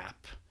recap,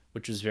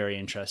 which was very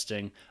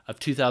interesting, of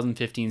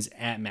 2015's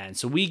Ant-Man.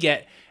 So we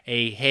get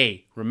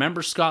hey,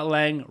 remember Scott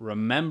Lang?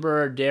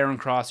 Remember Darren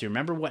Cross? You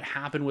remember what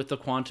happened with the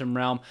Quantum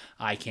Realm?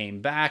 I came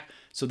back.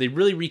 So they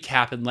really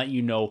recap and let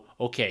you know,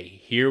 okay,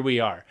 here we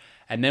are.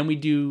 And then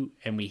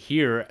we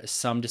hear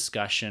some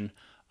discussion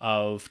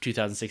of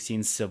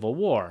 2016's Civil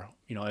War.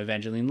 You know,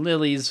 Evangeline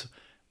Lilly's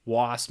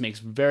Wasp makes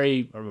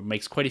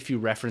quite a few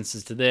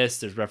references to this.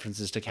 There's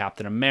references to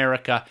Captain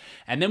America.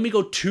 And then we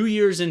go 2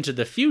 years into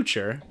the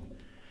future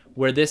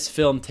where this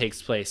film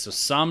takes place. So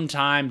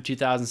sometime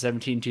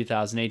 2017,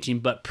 2018,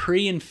 but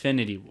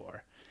pre-Infinity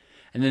War.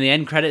 And then the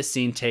end credit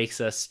scene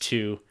takes us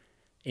to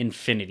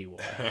Infinity War.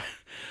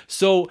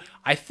 So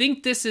I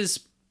think this is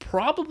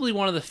probably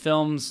one of the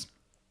films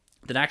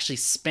that actually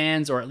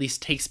spans or at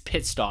least takes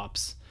pit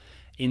stops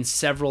in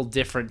several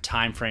different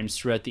time frames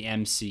throughout the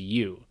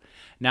MCU.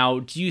 Now,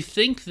 do you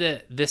think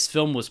that this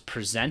film was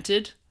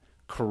presented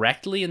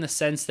correctly in the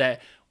sense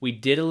that we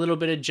did a little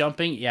bit of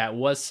jumping? Yeah, it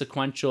was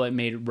sequential. It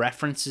made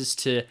references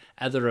to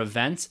other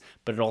events,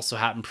 but it also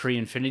happened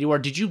pre-Infinity War.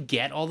 Did you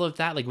get all of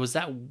that? Like, was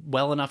that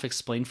well enough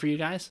explained for you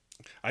guys?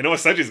 I know what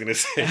Sanjay's going to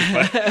say,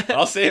 but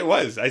I'll say it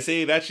was. I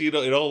say it actually,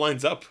 it all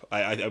lines up.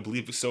 I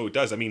believe so it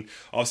does. I mean,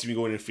 obviously we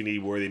go in Infinity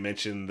War, they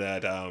mentioned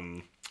that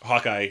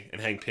Hawkeye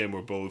and Hank Pym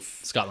were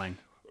both... Scott Lang.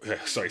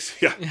 Sorry,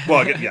 yeah.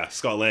 Well, again, yeah,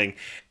 Scott Lang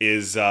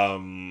is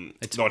on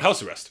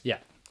house arrest. Yeah.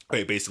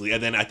 Right, basically.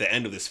 And then at the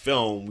end of this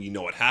film, we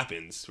know what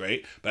happens,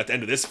 right? But at the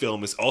end of this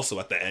film is also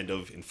at the end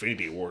of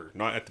Infinity War.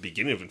 Not at the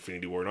beginning of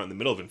Infinity War, not in the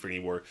middle of Infinity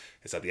War.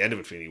 It's at the end of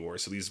Infinity War.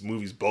 So these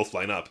movies both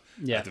line up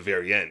at the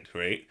very end,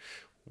 right?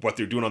 What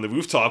they're doing on the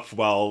rooftop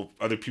while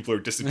other people are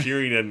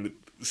disappearing and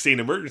staying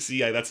emergency,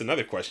 that's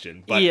another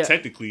question. But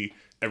technically,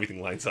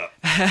 everything lines up.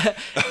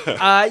 Talking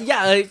about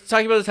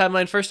the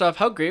timeline, first off,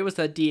 how great was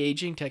that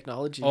de-aging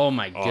technology? Oh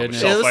my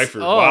goodness. Michelle Pfeiffer.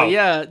 Wow.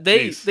 Yeah,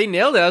 they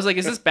nailed it. I was like,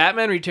 is this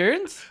Batman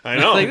Returns? I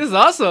know. Like, this is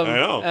awesome. I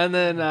know. And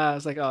then I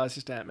was like, oh, it's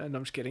just Ant-Man. No,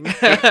 I'm just kidding.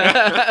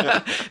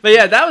 But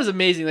yeah, that was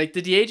amazing. Like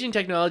the de-aging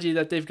technology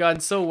that they've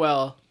gotten so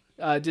well,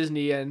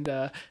 Disney and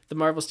the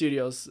Marvel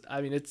Studios.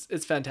 I mean,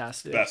 it's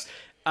fantastic. Best.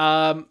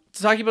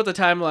 Talking about the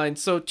timeline,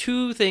 so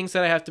two things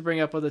that I have to bring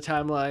up on the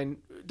timeline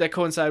that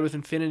coincide with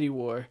Infinity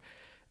War.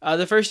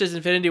 The first is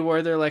Infinity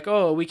War. They're like,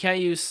 oh, we can't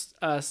use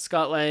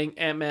Scott Lang,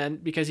 Ant-Man,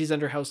 because he's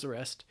under house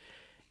arrest.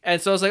 And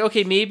so I was like,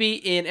 okay, maybe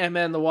in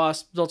Ant-Man and the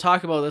Wasp, they'll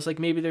talk about this. Like,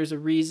 maybe there's a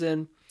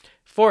reason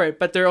for it.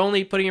 But they're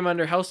only putting him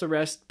under house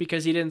arrest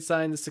because he didn't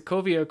sign the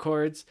Sokovia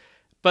Accords.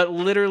 But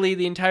literally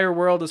the entire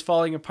world is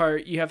falling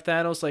apart. You have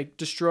Thanos, like,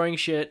 destroying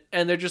shit.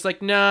 And they're just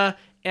like, nah,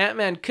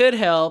 Ant-Man could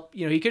help.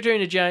 You know, he could turn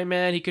into Giant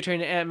Man. He could turn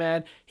into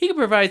Ant-Man. He could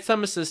provide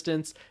some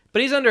assistance.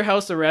 But he's under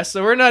house arrest,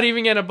 so we're not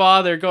even going to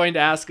bother going to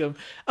ask him.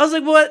 I was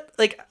like, what?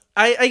 Like,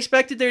 I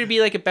expected there to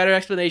be, like, a better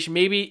explanation.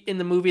 Maybe in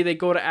the movie they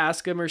go to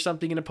ask him or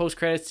something in a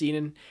post-credit scene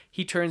and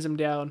he turns him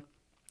down.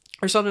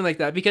 Or something like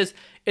that. Because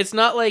it's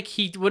not like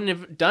he wouldn't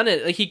have done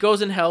it. Like, he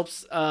goes and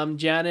helps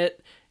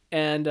Janet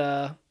and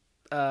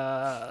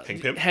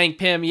Hank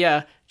Pym,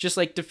 yeah. Just,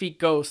 like, defeat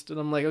Ghost. And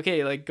I'm like,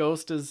 okay, like,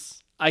 Ghost is...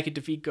 I could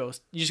defeat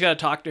Ghost. You just gotta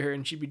talk to her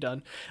and she'd be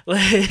done.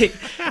 Like,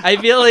 I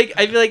feel like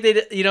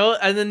they, you know,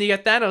 and then you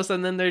got Thanos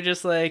and then they're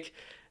just like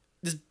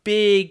this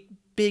big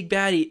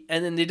baddie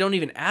and then they don't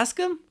even ask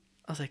him.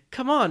 I was like,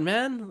 come on,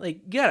 man. Like,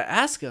 you gotta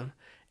ask him.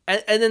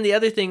 And then the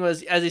other thing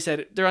was, as I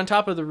said, they're on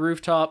top of the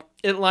rooftop.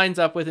 It lines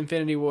up with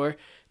Infinity War.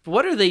 But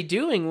what are they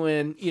doing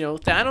when, you know,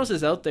 Thanos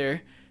is out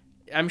there?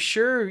 I'm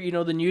sure, you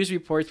know, the news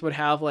reports would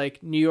have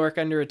like New York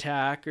under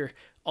attack or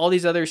all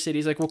these other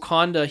cities, like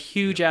Wakanda,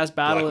 huge ass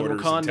battle in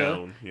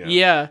Wakanda.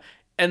 Yeah.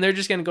 And they're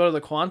just going to go to the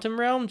quantum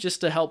realm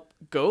just to help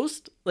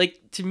Ghost. Like,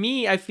 to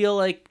me, I feel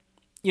like,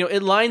 you know,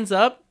 it lines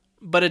up,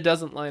 but it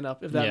doesn't line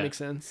up, if that makes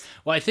sense.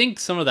 Well, I think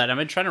some of that,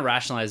 I'm trying to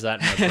rationalize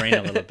that in my brain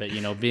a little bit,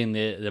 you know, being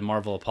the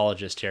Marvel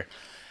apologist here.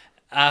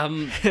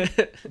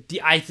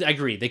 I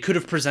agree. They could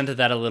have presented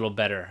that a little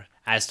better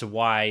as to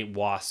why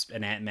Wasp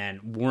and Ant-Man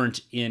weren't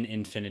in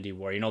Infinity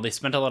War. You know, they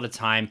spent a lot of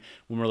time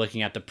when we're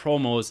looking at the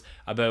promos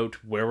about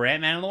where were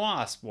Ant-Man and the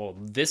Wasp. Well,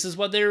 this is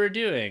what they were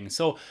doing.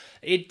 So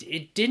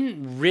it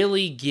didn't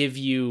really give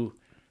you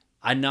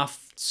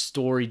enough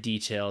story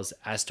details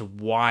as to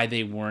why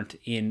they weren't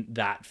in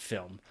that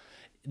film.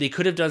 They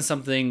could have done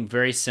something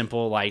very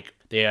simple, like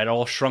they had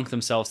all shrunk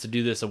themselves to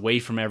do this away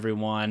from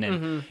everyone.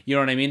 And you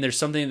know what I mean? There's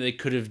something that they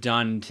could have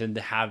done to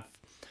have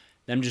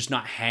them just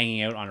not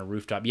hanging out on a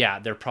rooftop. Yeah,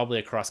 they're probably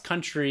across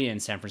country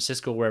in San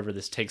Francisco, wherever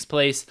this takes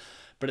place.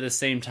 But at the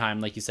same time,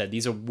 like you said,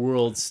 these are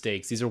world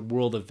stakes. These are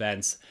world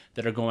events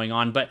that are going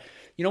on. But,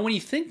 you know, when you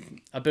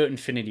think about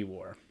Infinity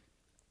War,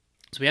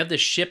 so we have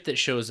this ship that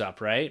shows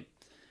up, right,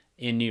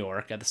 in New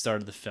York at the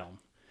start of the film.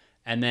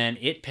 And then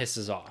it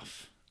pisses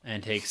off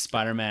and takes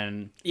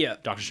Spider-Man,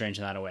 Doctor Strange,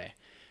 and that away.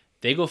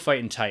 They go fight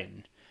in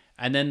Titan.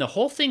 And then the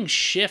whole thing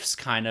shifts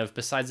kind of,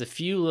 besides a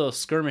few little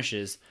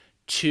skirmishes,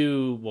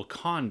 to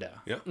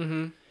Wakanda. Yeah.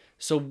 Mm-hmm.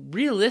 So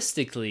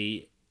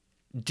realistically,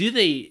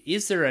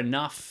 is there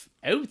enough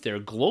out there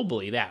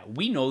globally that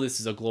we know this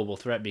is a global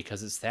threat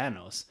because it's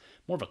Thanos?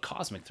 More of a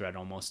cosmic threat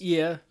almost.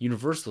 Yeah.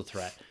 Universal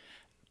threat.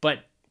 But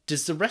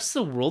does the rest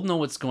of the world know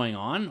what's going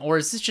on? Or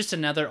is this just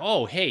another,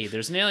 oh, hey,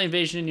 there's an alien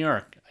invasion in New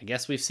York. I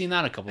guess we've seen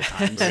that a couple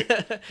times.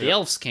 The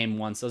elves came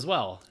once as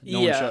well.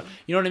 You know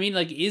what I mean?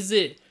 Like,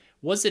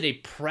 was it a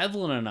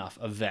prevalent enough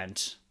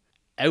event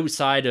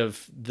outside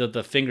of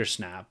the finger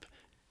snap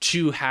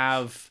to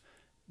have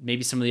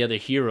maybe some of the other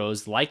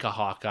heroes like a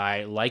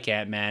Hawkeye, like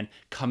Ant-Man,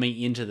 coming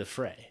into the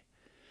fray?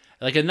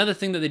 Like, another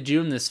thing that they do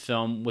in this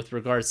film with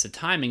regards to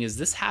timing is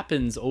this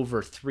happens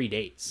over 3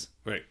 days.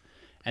 Right.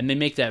 And they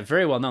make that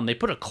very well known. They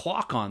put a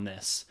clock on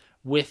this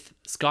with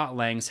Scott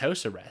Lang's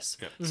house arrest.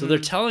 Yeah. So they're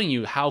telling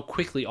you how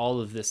quickly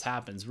all of this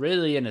happens,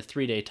 really in a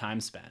 3-day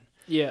time span.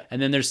 Yeah. And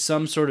then there's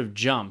some sort of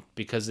jump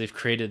because they've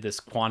created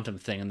this quantum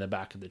thing in the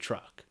back of the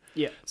truck.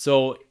 Yeah.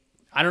 So,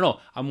 I don't know.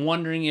 I'm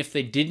wondering if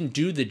they didn't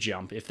do the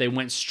jump, if they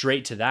went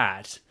straight to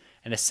that,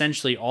 and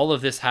essentially all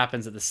of this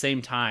happens at the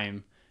same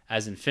time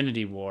as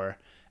Infinity War,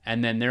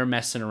 and then they're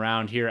messing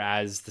around here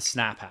as the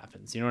snap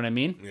happens. You know what I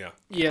mean? Yeah.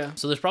 Yeah.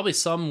 So there's probably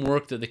some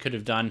work that they could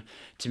have done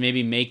to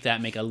maybe make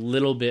that make a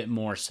little bit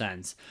more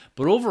sense.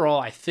 But overall,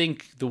 I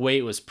think the way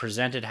it was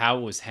presented, how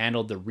it was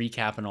handled, the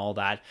recap and all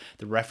that,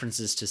 the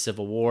references to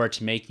Civil War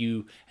to make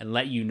you and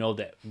let you know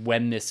that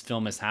when this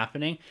film is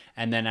happening,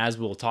 and then as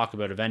we'll talk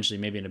about eventually,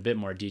 maybe in a bit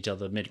more detail,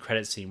 the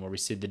mid-credit scene where we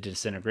see the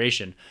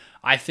disintegration,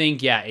 I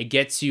think, yeah, it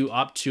gets you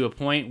up to a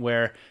point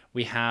where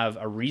We have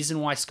a reason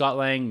why Scott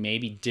Lang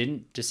maybe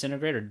didn't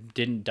disintegrate or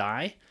didn't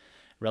die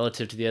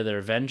relative to the other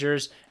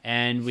Avengers,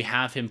 and we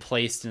have him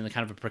placed in a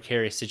kind of a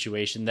precarious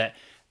situation that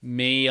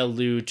may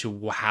allude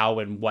to how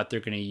and what they're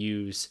going to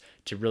use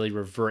to really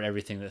revert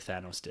everything that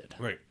Thanos did.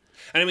 Right.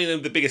 And I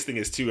mean, the biggest thing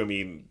is too, I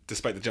mean,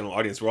 despite the general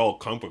audience, we're all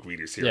comic book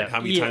readers here. Yeah. And how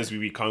many times we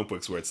read comic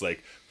books where it's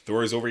like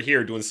Thor's over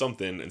here doing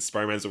something and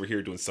Spider-Man's over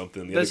here doing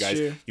something. The That's other guys,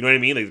 true. you know what I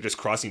mean? Like, they're just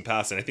crossing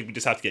paths. And I think we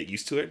just have to get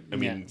used to it. I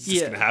mean, Yeah. it's just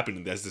Yeah. going to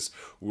happen. As this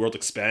world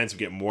expands, we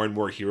get more and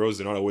more heroes.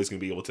 They're not always going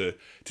to be able to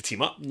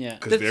team up. Yeah.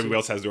 Because That's everybody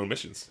else has their own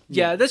missions.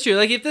 Yeah, that's true.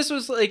 Like if this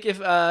was like if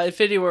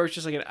Infinity War was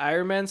just like an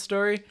Iron Man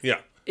story,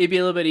 Yeah. it'd be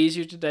a little bit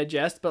easier to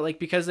digest. But like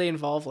because they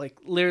involve like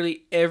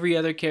literally every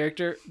other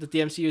character that the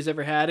MCU has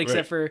ever had,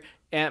 except for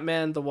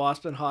Ant-Man, the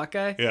Wasp, and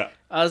Hawkeye. Yeah.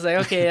 I was like,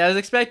 okay, I was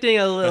expecting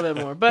a little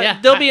bit more, but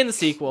Yeah, they'll be in the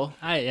sequel.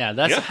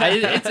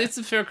 It's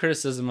a fair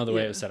criticism of the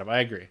way it was set up. I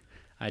agree.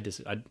 I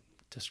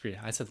disagree.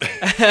 I said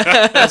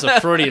that. That's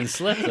a Freudian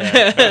slip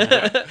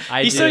there.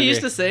 He's so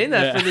used to saying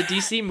that for the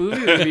DC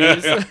movie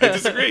reviews. I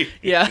disagree.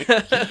 Yeah.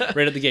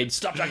 right at the gate.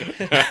 Stop talking.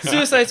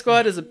 Suicide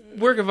Squad is a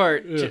work of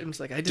art.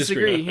 Jim's like, I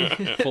disagree.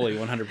 Fully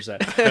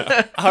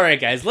 100%. All right,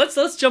 guys,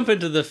 let's jump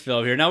into the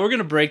film here. Now we're going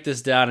to break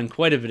this down in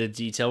quite a bit of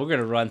detail. We're going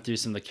to run through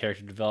some of the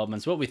character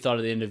developments, what we thought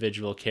of the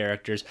individual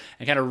characters,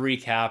 and kind of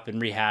recap and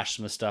rehash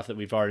some of the stuff that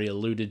we've already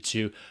alluded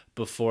to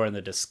before in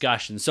the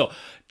discussion. So,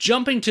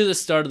 jumping to the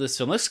start of this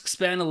film, let's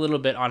expand a little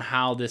bit on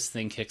how this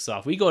thing kicks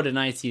off. We go to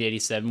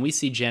 1987. We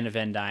see Janet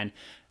Van Dyne,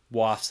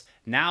 Wasp,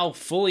 now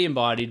fully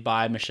embodied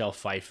by Michelle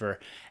Pfeiffer,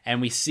 and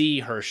we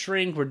see her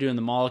shrink. We're doing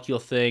the molecule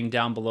thing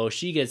down below.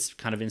 She gets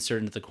kind of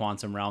inserted into the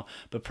quantum realm.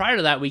 But prior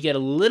to that, we get a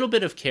little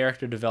bit of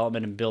character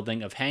development and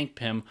building of Hank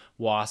Pym,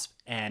 Wasp,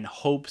 and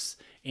Hope's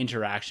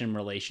interaction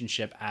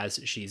relationship as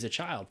she's a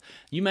child.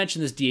 You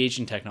mentioned this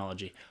de-aging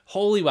technology.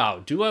 Holy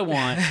wow, do I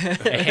want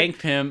a Hank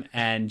Pym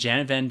and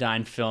Janet Van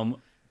Dyne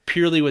film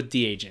purely with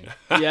de-aging?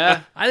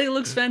 Yeah. I think it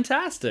looks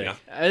fantastic.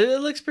 Yeah.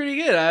 It looks pretty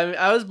good.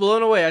 I was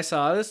blown away. I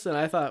saw this and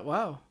I thought,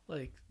 wow,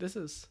 like this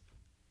is...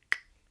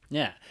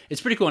 Yeah,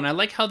 it's pretty cool. And I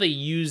like how they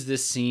use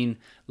this scene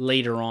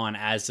later on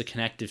as the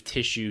connective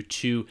tissue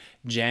to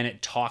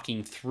Janet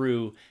talking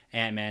through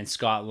Ant-Man,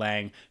 Scott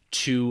Lang,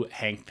 to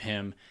Hank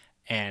Pym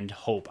and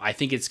Hope. I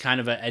think it's kind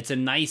of a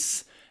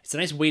nice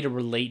way to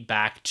relate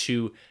back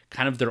to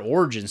kind of their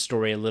origin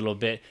story a little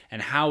bit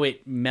and how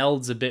it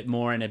melds a bit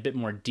more and a bit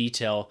more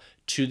detail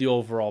to the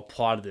overall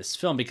plot of this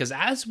film. Because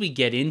as we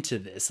get into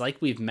this, like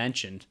we've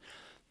mentioned,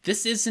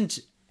 this isn't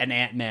an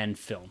Ant-Man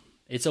film.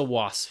 It's a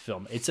Wasp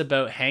film. It's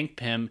about Hank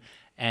Pym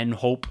and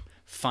Hope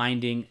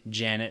finding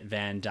Janet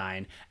Van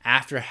Dyne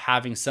after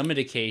having some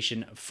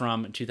indication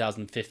from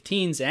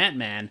 2015's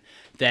Ant-Man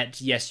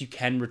that, yes, you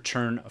can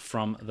return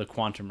from the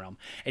quantum realm.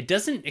 It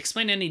doesn't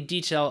explain any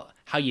detail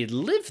how you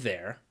live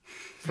there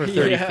for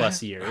 30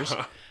 plus years,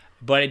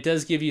 but it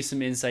does give you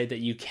some insight that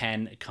you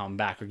can come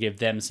back, or give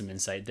them some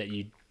insight that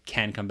you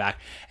can come back.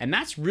 And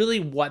that's really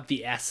what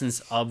the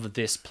essence of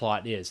this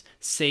plot is.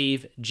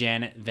 Save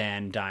Janet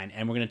Van Dyne.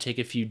 And we're going to take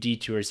a few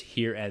detours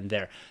here and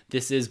there.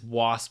 This is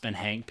Wasp and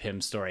Hank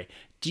Pym's story.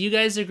 Do you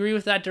guys agree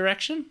with that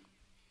direction?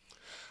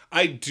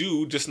 I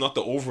do, just not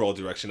the overall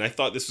direction. I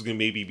thought this was going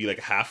to maybe be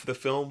like half of the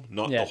film,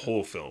 not the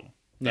whole film.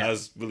 That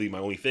was really my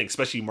only thing.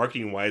 Especially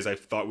marketing-wise, I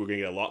thought we were going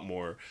to get a lot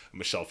more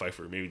Michelle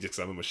Pfeiffer. Maybe just because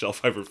I'm a Michelle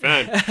Pfeiffer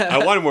fan.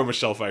 I wanted more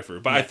Michelle Pfeiffer.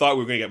 But I thought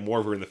we were going to get more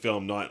of her in the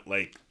film, not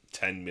like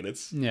 10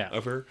 minutes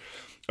of her.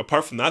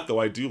 Apart from that, though,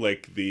 I do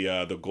like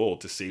the goal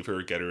to save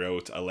her, get her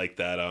out. I like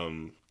that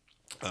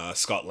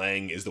Scott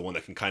Lang is the one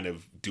that can kind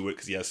of do it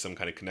because he has some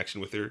kind of connection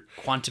with her.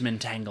 Quantum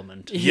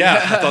entanglement. Yeah,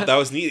 I thought that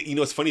was neat. You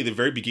know, it's funny, the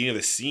very beginning of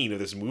the scene of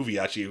this movie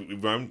actually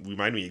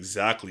reminded me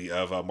exactly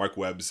of Mark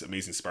Webb's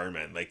Amazing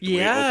Spider-Man. Like, the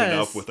way it opened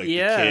up with, like,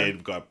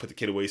 the kid, put the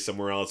kid away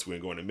somewhere else, we're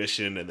going to go on a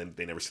mission, and then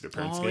they never see their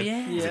parents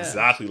again. Yeah. It's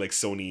exactly like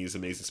Sony's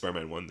Amazing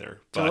Spider-Man 1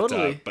 there. But,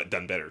 Totally. But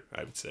done better,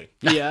 I would say.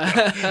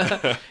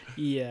 Yeah.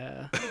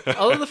 Yeah.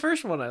 Although the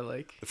first one I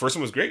like. The first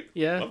one was great.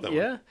 Yeah. Love that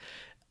Yeah. one.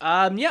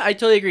 Yeah, I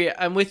totally agree.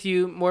 I'm with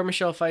you. More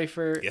Michelle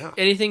Pfeiffer. Yeah.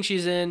 Anything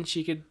she's in,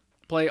 she could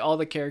play all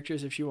the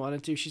characters if she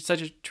wanted to. She's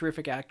such a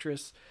terrific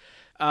actress.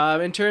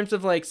 In terms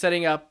of like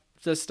setting up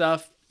the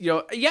stuff, you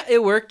know, yeah,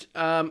 it worked.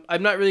 I'm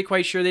not really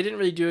quite sure. They didn't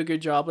really do a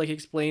good job like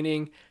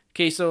explaining.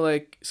 Okay, so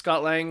like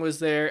Scott Lang was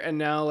there, and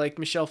now like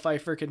Michelle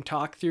Pfeiffer can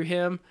talk through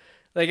him.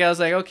 Like I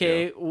was like,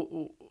 okay,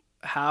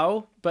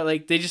 how? But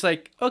like they just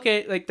like,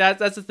 okay, like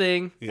that's the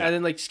thing, and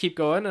then like just keep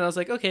going. And I was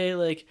like, okay,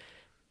 like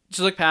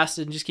just look past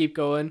it and just keep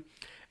going.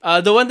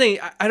 The one thing,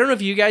 I don't know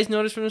if you guys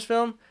noticed from this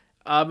film,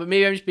 but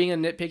maybe I'm just being a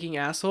nitpicking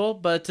asshole,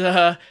 but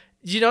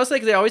you notice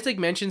like they always like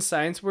mention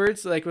science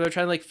words, like when they're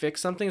trying to like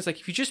fix something. It's like,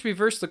 if you just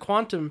reverse the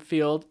quantum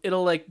field,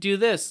 it'll like do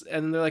this.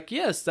 And they're like,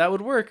 yes, that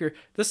would work. Or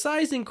the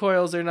sizing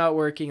coils are not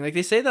working. Like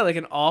they say that like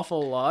an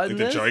awful lot. Like in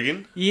the this.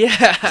 jargon?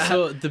 Yeah.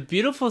 So the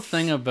beautiful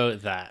thing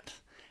about that,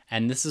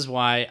 and this is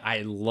why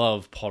I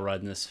love Paul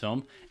Rudd in this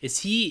film, is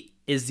he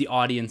is the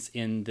audience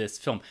in this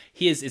film.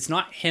 It's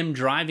not him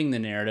driving the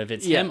narrative,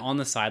 it's him on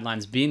the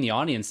sidelines being the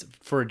audience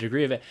for a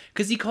degree of it,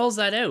 because he calls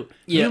that out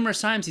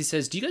numerous times. He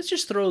says, do you guys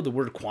just throw the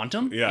word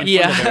quantum in front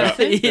of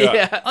everything?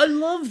 I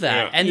love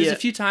that. And there's a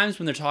few times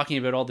when they're talking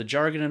about all the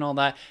jargon and all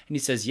that, and he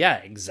says, yeah,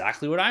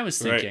 exactly what I was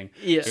thinking.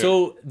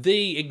 So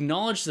they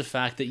acknowledge the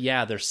fact that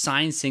they're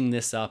sciencing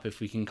this up, if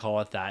we can call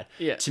it that,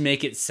 to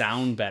make it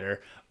sound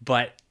better,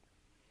 but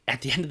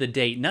at the end of the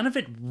day, none of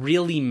it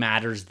really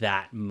matters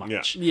that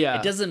much.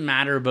 It doesn't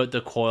matter about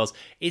the coils.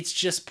 It's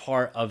just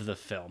part of the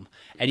film.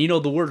 And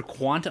the word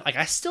quantum, like,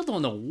 I still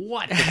don't know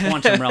what the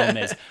quantum realm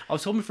is. I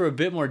was hoping for a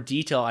bit more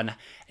detail and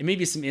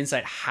maybe some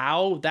insight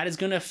how that is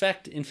going to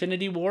affect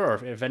Infinity War or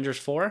Avengers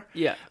 4.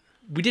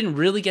 We didn't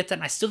really get that,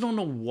 and I still don't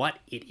know what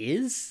it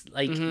is.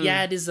 Like,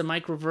 it is a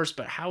microverse,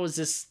 but how is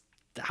this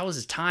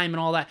time and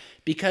all that?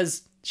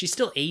 Because she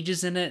still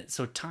ages in it,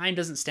 so time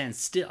doesn't stand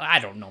still. I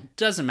don't know.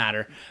 Doesn't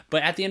matter.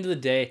 But at the end of the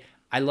day,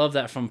 I love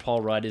that from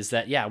Paul Rudd is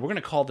that, we're going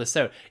to call this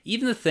out.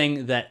 Even the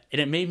thing that, and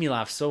it made me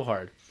laugh so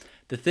hard,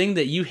 the thing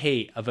that you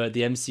hate about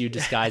the MCU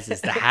disguises,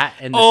 the hat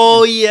and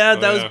the...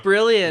 that was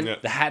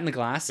brilliant. The hat and the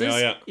glasses.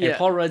 Yeah. And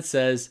Paul Rudd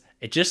says,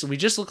 we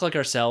just look like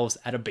ourselves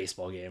at a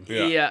baseball game.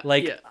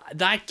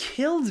 That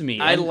killed me.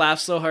 I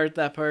laughed so hard at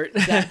that part.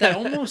 that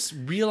almost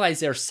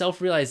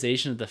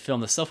self-realization of the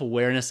film, the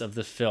self-awareness of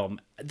the film,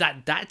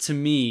 that to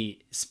me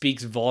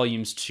speaks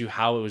volumes to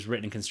how it was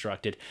written and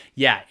constructed.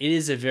 It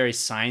is a very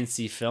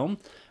sciencey film,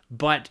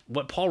 but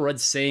what Paul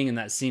Rudd's saying in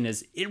that scene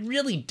is it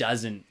really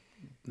doesn't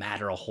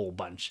matter a whole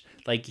bunch.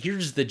 Like,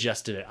 here's the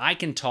gist of it. I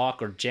can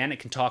talk, or Janet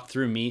can talk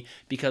through me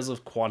because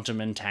of quantum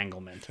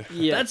entanglement.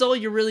 That's all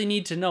you really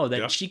need to know,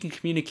 that she can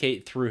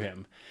communicate through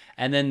him.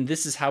 And then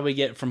this is how we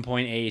get from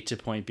point A to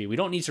point B. We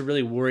don't need to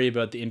really worry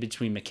about the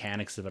in-between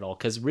mechanics of it all,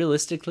 because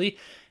realistically,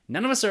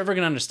 none of us are ever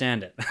going to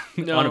understand it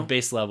on a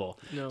base level.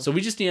 So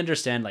we just need to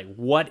understand, like,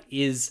 what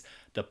is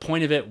the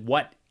point of it,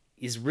 what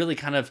is really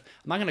kind of,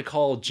 I'm not going to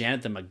call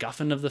Janet the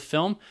MacGuffin of the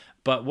film,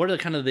 but what are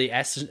kind of the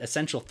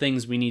essential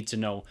things we need to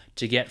know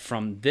to get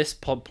from this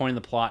point of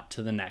the plot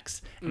to the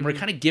next? And we're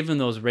kind of given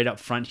those right up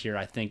front here,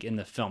 I think, in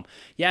the film.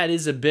 It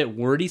is a bit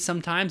wordy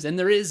sometimes, and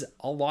there is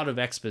a lot of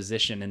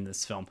exposition in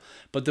this film.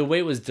 But the way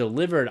it was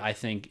delivered, I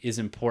think, is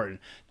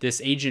important.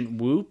 This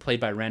Agent Wu, played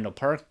by Randall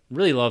Park,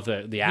 really love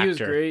the actor. He was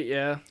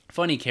great,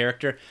 Funny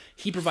character.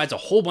 He provides a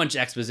whole bunch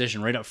of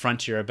exposition right up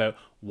front here about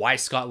why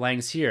Scott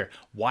Lang's here,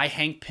 why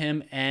Hank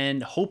Pym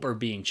and Hope are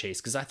being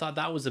chased, because I thought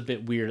that was a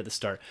bit weird at the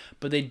start.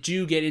 But they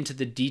do get into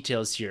the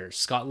details here.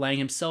 Scott Lang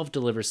himself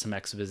delivers some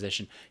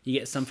exposition. You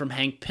get some from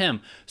Hank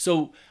Pym.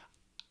 So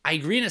I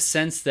agree in a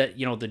sense that,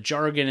 the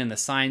jargon and the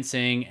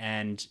sciencing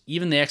and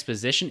even the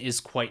exposition is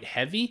quite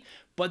heavy,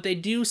 but they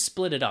do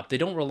split it up. They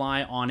don't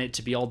rely on it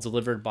to be all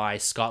delivered by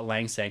Scott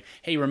Lang saying,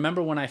 hey,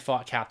 remember when I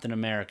fought Captain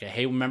America?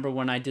 Hey, remember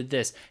when I did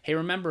this? Hey,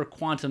 remember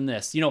Quantum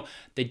this?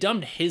 They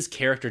dumbed his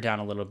character down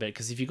a little bit,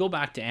 because if you go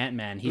back to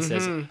Ant-Man, he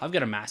says, I've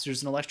got a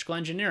master's in electrical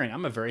engineering.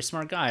 I'm a very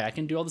smart guy. I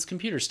can do all this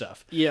computer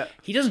stuff.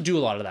 He doesn't do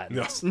a lot of that in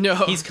this. No.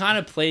 He's kind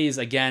of plays,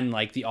 again,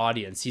 like the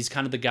audience. He's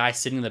kind of the guy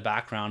sitting in the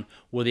background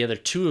where the other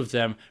two of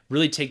them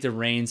really take the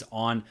reins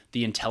on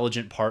the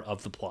intelligent part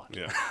of the plot.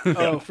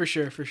 Oh, for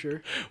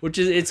sure. Which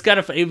is, it's kind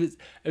of, it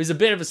was a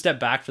bit of a step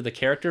back for the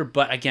character,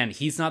 but again,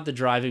 he's not the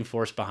driving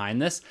force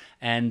behind this,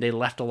 and they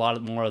left a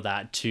lot more of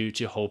that to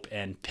Hope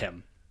and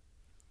Pym,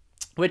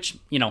 which,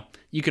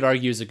 you could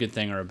argue is a good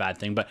thing or a bad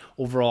thing, but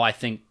overall, I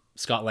think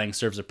Scott Lang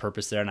serves a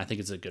purpose there, and I think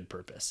it's a good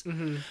purpose.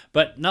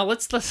 But now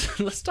let's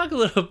talk a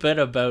little bit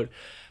about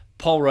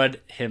Paul Rudd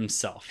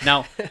himself.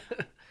 Now,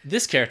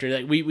 this character,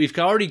 like we've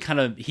already kind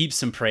of heaped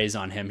some praise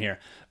on him here,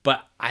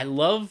 but I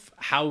love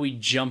how we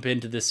jump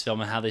into this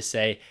film and how they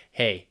say,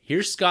 hey,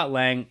 here's Scott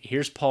Lang,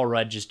 here's Paul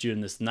Rudd just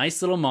doing this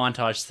nice little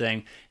montage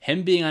thing,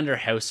 him being under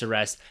house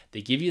arrest.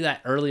 They give you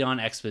that early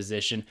on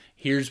exposition.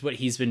 Here's what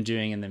he's been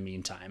doing in the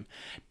meantime.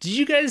 Did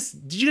you guys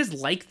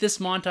like this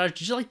montage?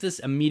 Did you like this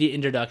immediate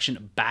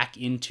introduction back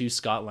into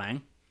Scott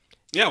Lang?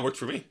 Yeah, it worked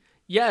for me.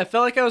 Yeah, I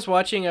felt like I was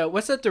watching,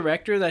 what's that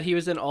director that he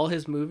was in all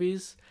his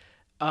movies?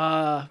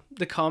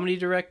 The comedy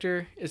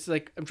director. It's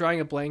like, I'm drawing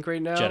a blank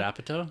right now. Judd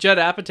Apatow? Judd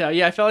Apatow.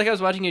 Yeah, I felt like I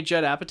was watching a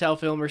Judd Apatow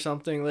film or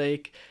something,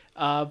 like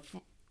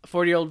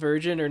 40-Year-Old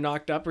Virgin or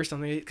Knocked Up or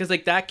something. Because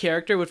like that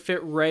character would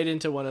fit right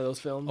into one of those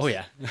films. Oh,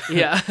 yeah.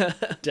 Yeah.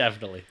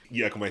 Definitely.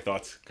 You echo my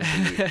thoughts.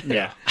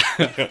 Yeah.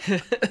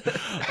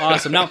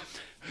 Awesome. Now,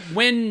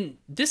 when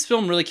this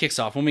film really kicks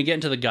off, when we get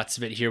into the guts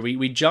of it here,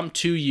 we jump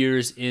 2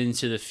 years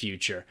into the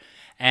future.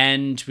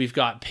 And we've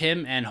got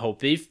Pym and Hope.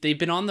 They've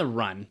been on the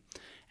run.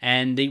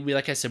 And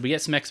like I said, we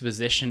get some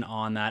exposition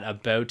on that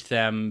about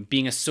them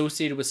being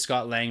associated with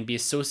Scott Lang, be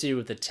associated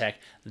with the tech.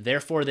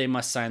 Therefore, they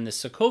must sign the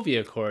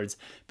Sokovia Accords.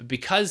 But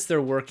because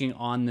they're working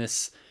on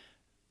this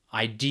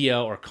idea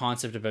or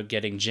concept about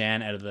getting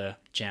Jan out of the...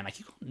 Did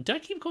I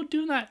keep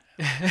doing that?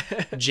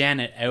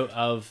 Janet out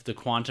of the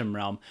quantum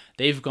realm.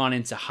 They've gone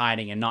into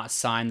hiding and not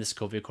signed the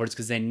Sokovia Accords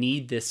because they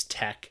need this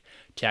tech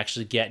to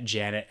actually get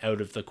Janet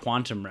out of the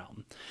quantum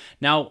realm.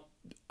 Now,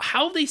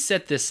 how they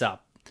set this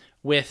up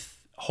with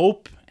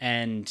Hope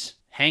and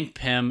Hank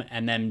Pym,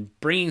 and then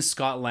bringing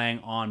Scott Lang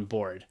on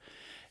board.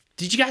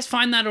 Did you guys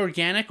find that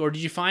organic, or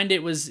did you find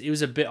it was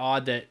a bit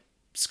odd that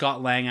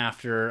Scott Lang,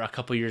 after a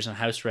couple years on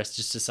house arrest,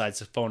 just decides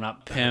to phone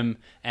up Pym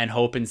and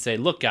Hope and say,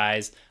 look,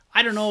 guys,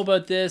 I don't know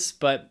about this,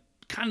 but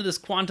kind of this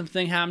quantum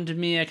thing happened to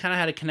me. I kind of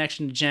had a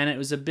connection to Janet. It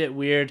was a bit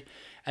weird.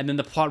 And then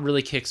the plot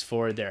really kicks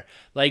forward there.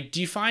 Like,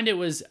 do you find it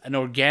was an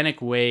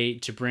organic way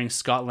to bring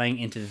Scott Lang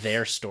into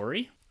their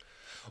story?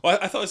 Well,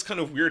 I thought it was kind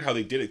of weird how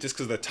they did it, just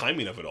because of the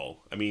timing of it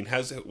all. I mean,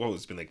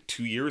 it's been like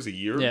 2 years, a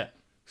year? Yeah.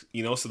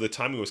 You know, so the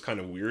timing was kind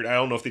of weird. I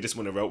don't know if they just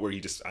went a route where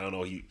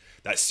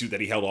that suit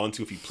that he held on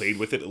to, if he played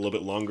with it a little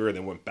bit longer and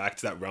then went back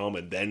to that realm,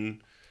 and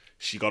then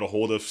she got a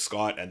hold of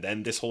Scott, and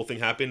then this whole thing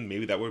happened.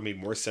 Maybe that would have made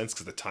more sense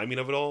because of the timing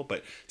of it all.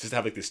 But just to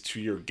have like this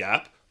 2-year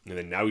gap, and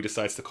then now he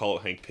decides to call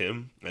out Hank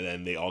Pym, and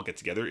then they all get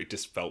together, it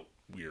just felt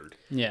weird.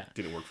 Yeah. It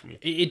didn't work for me.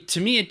 To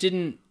me, it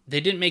didn't.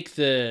 They didn't make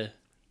the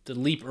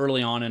leap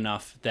early on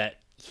enough that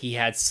he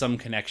had some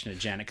connection to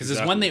Janet, because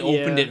it's when they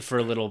opened it for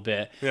a little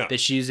bit that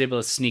she was able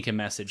to sneak a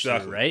message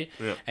through, right?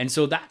 Yeah. And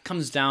so that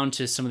comes down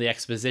to some of the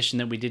exposition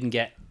that we didn't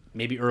get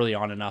maybe early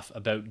on enough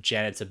about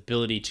Janet's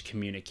ability to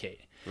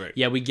communicate. Right.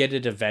 Yeah, we get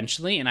it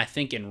eventually, and I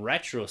think in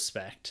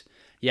retrospect,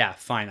 yeah,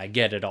 fine, I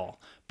get it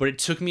all. But it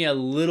took me a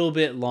little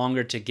bit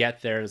longer to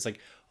get there. It's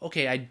like,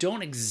 okay, I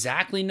don't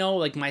exactly know.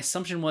 Like, my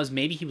assumption was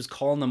maybe he was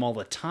calling them all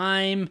the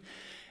time.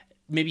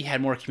 Maybe he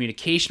had more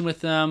communication with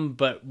them.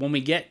 But when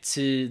we get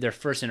to their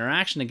first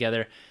interaction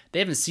together, they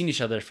haven't seen each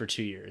other for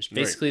 2 years.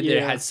 Basically, they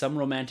had some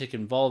romantic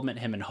involvement,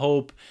 him and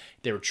Hope.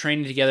 They were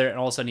training together, and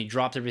all of a sudden he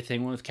dropped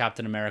everything, went with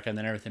Captain America, and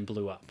then everything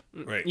blew up.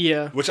 Right.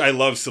 Yeah. Which I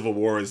love. Civil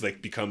War has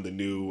like become the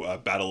new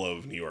Battle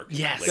of New York.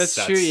 Yes. Like,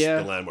 That's true,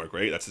 yeah. the landmark,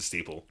 right? That's the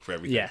staple for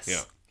everything. Yes.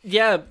 Yeah.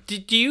 Yeah,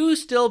 do you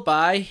still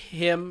buy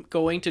him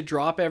going to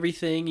drop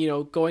everything,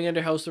 going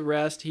under house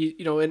arrest? He,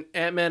 in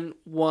Ant-Man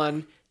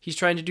 1, he's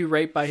trying to do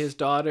right by his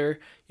daughter.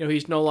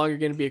 He's no longer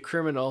going to be a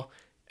criminal.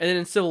 And then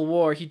in Civil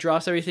War, he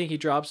drops everything. He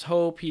drops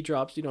Hope. He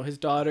drops, his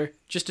daughter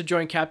just to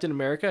join Captain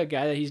America, a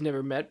guy that he's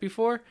never met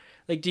before.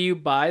 Like, do you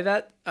buy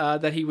that,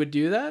 that he would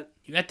do that?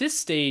 At this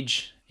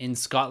stage in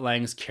Scott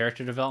Lang's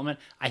character development,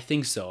 I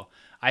think so.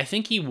 I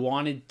think he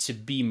wanted to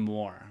be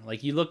more.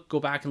 Like, go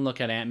back and look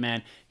at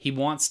Ant-Man. He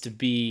wants to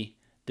be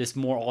this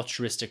more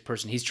altruistic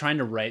person. He's trying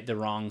to right the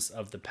wrongs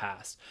of the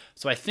past.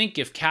 So I think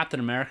if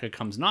Captain America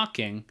comes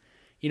knocking,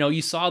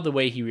 you saw the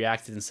way he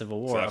reacted in Civil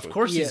War. Exactly. Of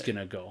course he's going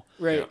to go.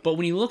 Right. Yeah. But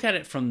when you look at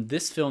it from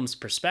this film's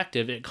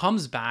perspective, it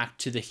comes back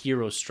to the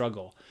hero's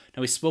struggle.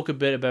 Now, we spoke a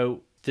bit about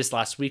this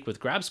last week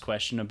with Grab's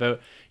question about,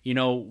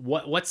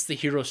 what's the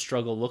hero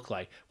struggle look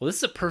like? Well, this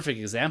is a perfect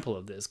example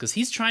of this, because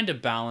he's trying to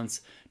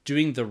balance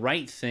doing the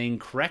right thing,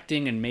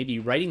 correcting and maybe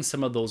righting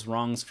some of those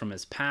wrongs from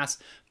his past,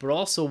 but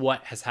also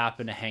what has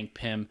happened to Hank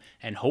Pym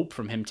and Hope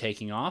from him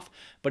taking off.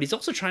 But he's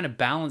also trying to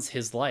balance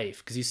his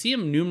life, because you see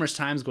him numerous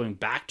times going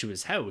back to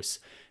his house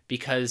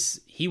because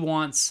he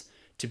wants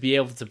to be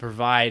able to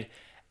provide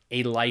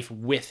a life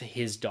with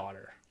his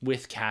daughter,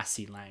 with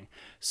Cassie Lang.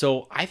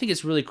 So I think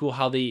it's really cool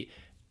how they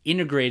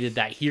integrated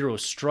that hero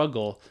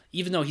struggle,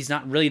 even though he's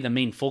not really the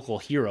main focal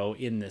hero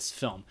in this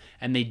film.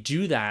 And they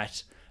do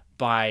that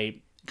by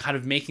kind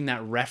of making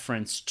that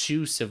reference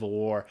to Civil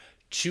War,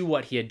 to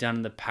what he had done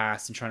in the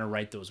past, and trying to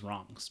right those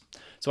wrongs.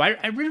 So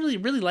I really,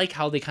 really like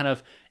how they kind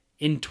of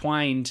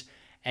entwined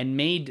and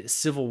made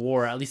Civil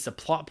War, at least the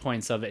plot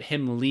points of it,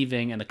 him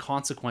leaving and the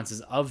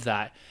consequences of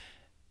that,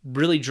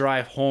 really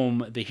drive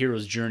home the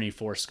hero's journey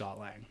for Scott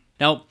Lang.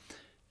 Now,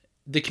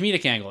 the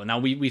comedic angle. Now,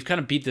 we've kind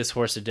of beat this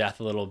horse to death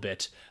a little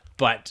bit,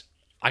 but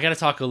I got to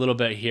talk a little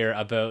bit here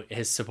about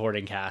his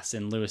supporting cast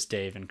in Lewis,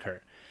 Dave, and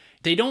Kurt.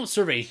 They don't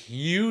serve a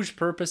huge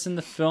purpose in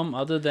the film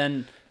other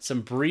than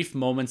some brief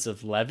moments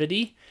of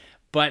levity,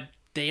 but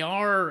they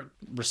are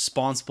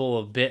responsible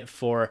a bit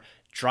for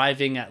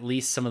driving at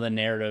least some of the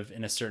narrative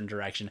in a certain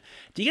direction.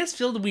 Do you guys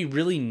feel that we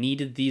really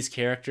needed these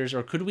characters,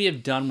 or could we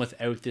have done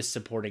without this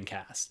supporting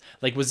cast?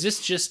 Like, was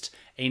this just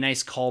a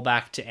nice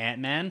callback to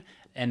Ant-Man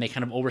and they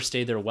kind of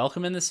overstayed their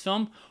welcome in this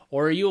film?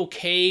 Or are you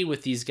okay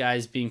with these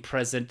guys being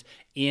present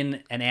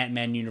in an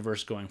Ant-Man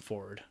universe going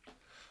forward?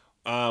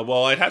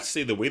 Well, I'd have to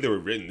say the way they were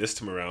written this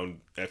time around,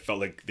 I felt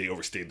like they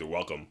overstayed their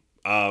welcome.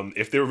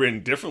 If they were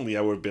written differently,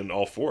 I would have been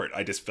all for it.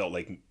 I just felt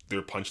like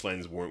their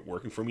punchlines weren't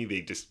working for me.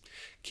 They just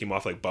came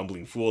off like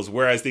bumbling fools,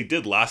 whereas they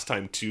did last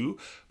time too.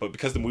 But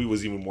because the movie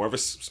was even more of a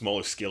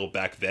smaller scale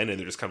back then, and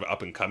they're just kind of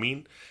up and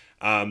coming,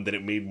 then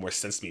it made more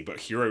sense to me.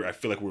 But here, I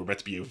feel like we were meant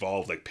to be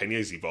evolved. Like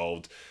Penya's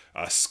evolved,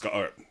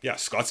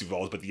 Scott's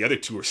evolved, but the other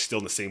two are still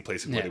in the same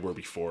place where they were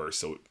before.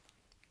 So,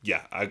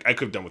 yeah, I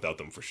could have done without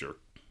them for sure.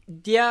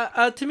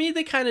 Yeah, to me,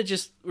 they kind of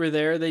just were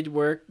there. They'd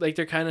work. Like,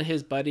 they're kind of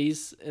his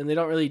buddies, and they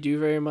don't really do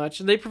very much.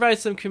 And they provide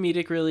some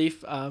comedic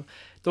relief. The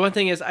one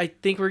thing is, I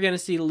think we're going to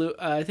see,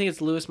 I think it's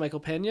Louis Michael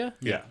Pena.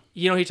 Yeah.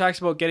 He talks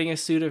about getting a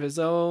suit of his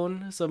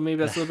own. So maybe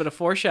that's a little bit of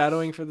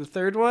foreshadowing for the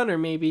third one, or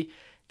maybe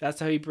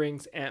that's how he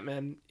brings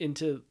Ant-Man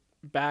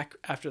back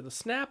after the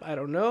snap. I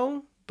don't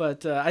know.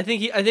 But I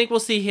think we'll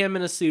see him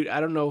in a suit. I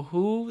don't know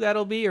who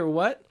that'll be or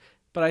what,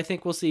 but I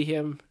think we'll see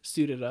him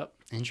suited up.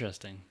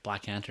 Interesting.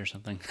 Black Ant or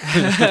something.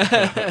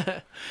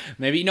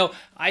 Maybe. No,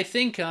 I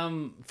think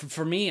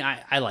for me,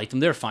 I liked them.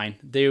 They're fine.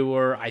 They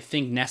were, I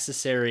think,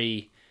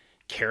 necessary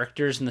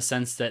characters in the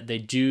sense that they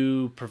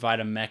do provide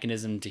a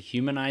mechanism to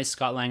humanize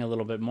Scott Lang a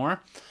little bit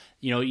more.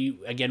 You know,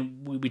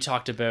 we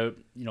talked about,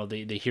 you know,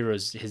 the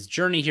hero's, his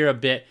journey here a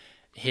bit,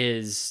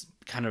 his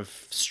kind of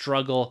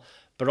struggle,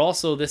 but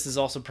also this is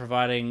also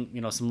providing, you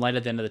know, some light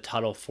at the end of the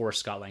tunnel for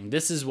Scott Lang.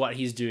 This is what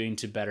he's doing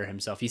to better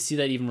himself. You see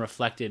that even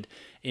reflected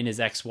in his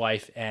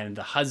ex-wife and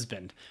the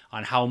husband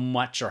on how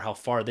much or how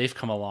far they've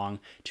come along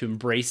to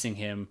embracing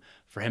him,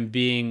 for him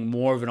being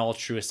more of an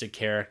altruistic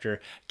character,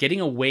 getting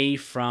away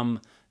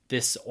from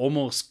this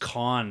almost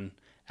con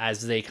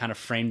as they kind of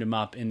framed him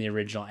up in the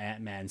original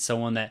Ant-Man.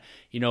 Someone that,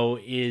 you know,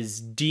 is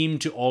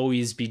deemed to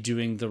always be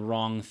doing the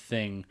wrong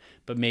thing,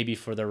 but maybe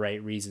for the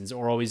right reasons,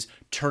 or always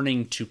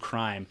turning to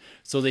crime.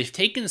 So they've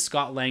taken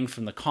Scott Lang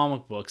from the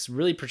comic books,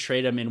 really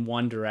portrayed him in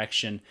one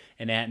direction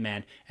in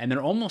Ant-Man, and they're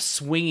almost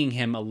swinging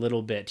him a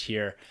little bit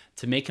here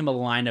to make him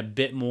align a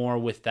bit more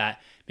with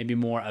that maybe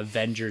more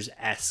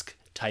Avengers-esque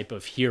type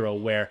of hero,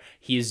 where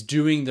he is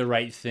doing the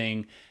right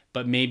thing,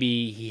 but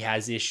maybe he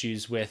has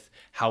issues with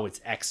how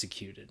it's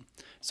executed.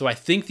 So I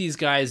think these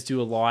guys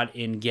do a lot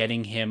in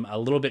getting him a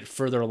little bit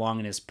further along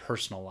in his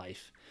personal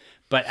life.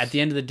 But at the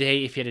end of the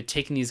day, if you had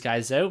taken these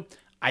guys out,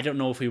 I don't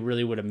know if we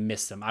really would have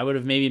missed them. I would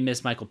have maybe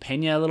missed Michael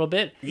Pena a little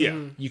bit. Yeah.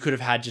 You could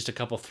have had just a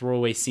couple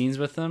throwaway scenes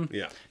with them.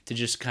 Yeah. To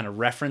just kind of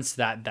reference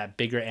that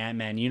bigger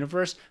Ant-Man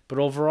universe. But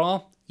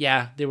overall,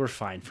 yeah, they were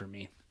fine for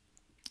me.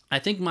 I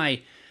think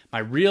my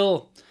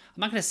real,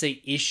 I'm not going to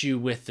say issue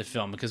with the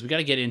film, because we got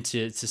to get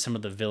into some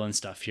of the villain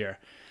stuff here.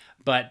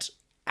 But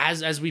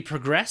as we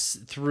progress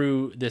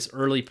through this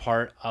early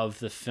part of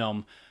the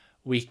film,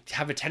 we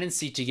have a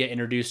tendency to get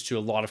introduced to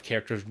a lot of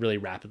characters really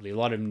rapidly, a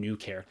lot of new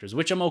characters,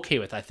 which I'm okay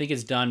with. I think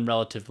it's done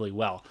relatively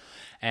well.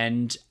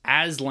 And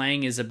as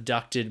Lang is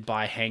abducted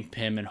by Hank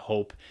Pym and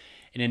Hope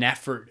in an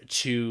effort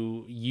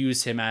to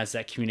use him as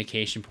that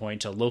communication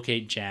point to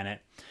locate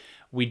Janet,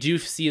 we do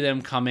see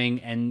them coming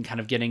and kind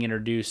of getting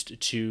introduced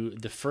to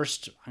the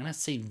first, I'm going to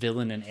say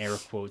villain in air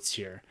quotes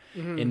here,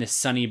 in the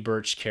Sonny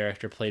Birch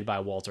character played by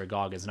Walter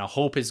Goggins. Now,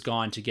 Hope has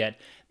gone to get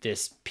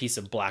this piece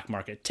of black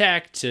market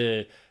tech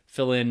to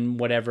fill in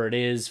whatever it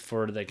is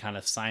for the kind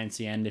of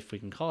sciencey end, if we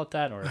can call it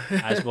that, or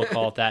as we'll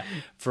call it that,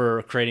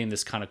 for creating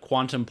this kind of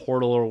quantum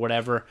portal or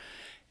whatever.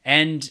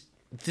 And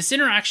this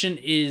interaction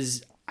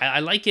is, I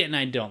like it and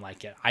I don't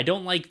like it. I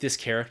don't like this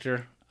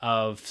character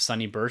of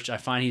Sonny Birch. I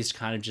find he's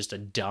kind of just a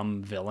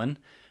dumb villain.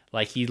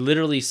 Like, he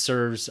literally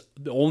serves,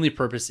 the only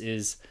purpose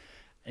is,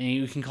 and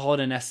you can call it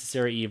a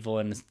necessary evil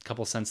in a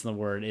couple sense of the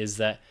word, is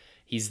that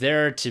he's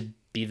there to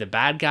be the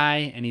bad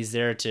guy, and he's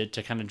there to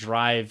kind of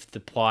drive the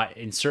plot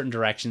in certain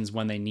directions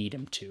when they need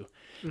him to.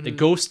 Mm-hmm. The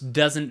Ghost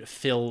doesn't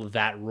fill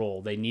that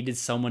role. They needed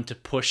someone to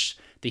push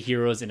the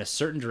heroes in a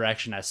certain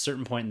direction at a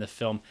certain point in the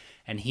film,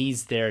 and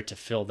he's there to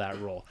fill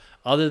that role.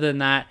 Other than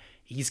that,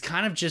 he's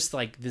kind of just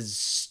like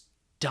this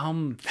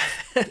dumb,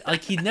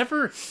 like, he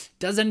never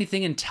does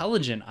anything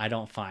intelligent, I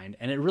don't find,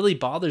 and it really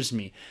bothers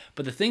me.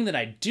 But the thing that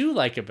I do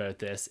like about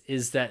this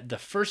is that the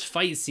first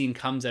fight scene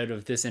comes out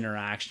of this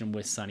interaction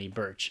with Sonny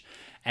Birch,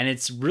 and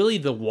it's really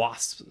the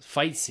Wasp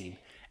fight scene.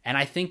 And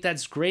I think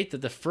that's great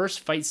that the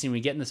first fight scene we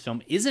get in this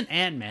film isn't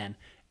Ant-Man,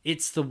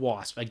 it's the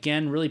Wasp.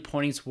 Again, really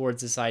pointing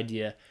towards this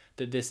idea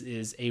that this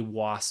is a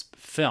Wasp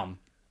film.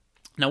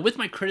 Now, with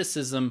my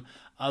criticism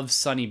of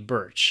Sonny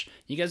Birch,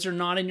 you guys are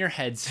nodding your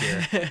heads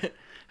here.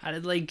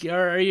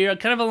 Are you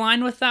kind of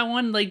aligned with that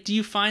one? Like, do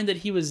you find that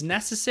he was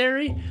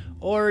necessary,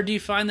 or do you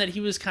find that he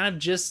was kind of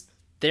just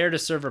there to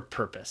serve a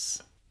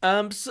purpose?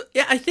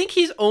 Yeah, I think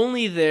he's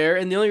only there,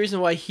 and the only reason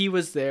why he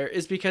was there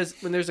is because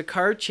when there's a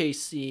car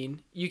chase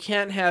scene, you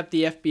can't have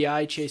the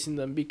FBI chasing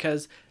them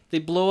because they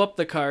blow up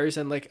the cars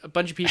and like a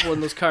bunch of people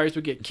in those cars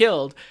would get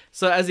killed.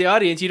 So as the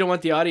audience, you don't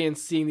want the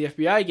audience seeing the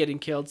FBI getting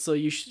killed, so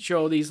you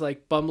show these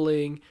like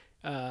bumbling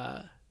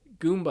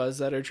Goombas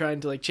that are trying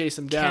to like chase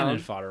them down. Cannon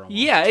fodder almost.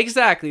 Yeah,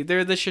 exactly.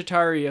 They're the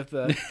Shatari of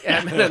the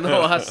Ant-Man and the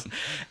Wasp.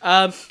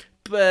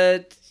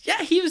 But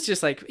yeah, he was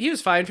just like, he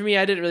was fine for me.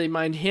 I didn't really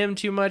mind him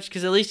too much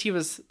because at least he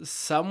was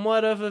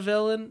somewhat of a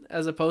villain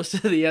as opposed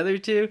to the other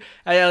two.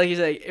 I like he's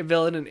like a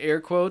villain in air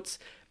quotes.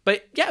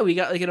 But yeah, we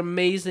got like an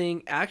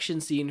amazing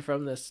action scene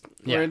from this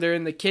where they're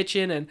in the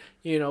kitchen and,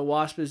 you know,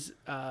 Wasp is,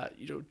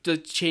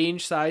 the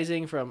change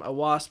sizing from a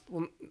wasp.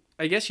 Well,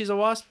 I guess she's a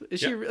wasp. Is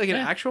she like an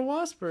actual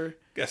wasp or?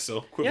 Guess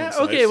so. Yeah.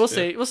 Okay.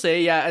 Size. We'll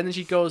say. Yeah. And then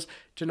she goes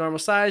to normal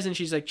size and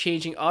she's like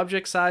changing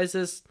object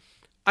sizes.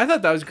 I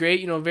thought that was great.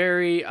 You know,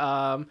 very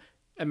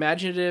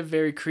imaginative,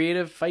 very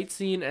creative fight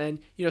scene. And,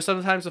 you know,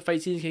 sometimes the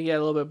fight scenes can get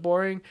a little bit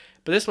boring,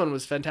 but this one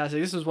was fantastic.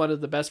 This was one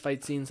of the best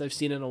fight scenes I've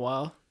seen in a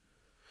while.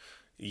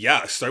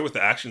 Yeah, start with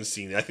the action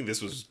scene. I think this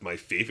was my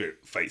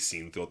favorite fight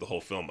scene throughout the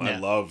whole film.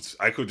 Yeah.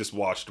 I could just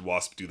watch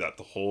Wasp do that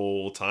the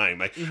whole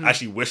time. I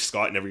actually wish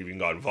Scott never even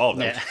got involved.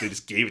 They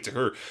just gave it to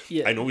her.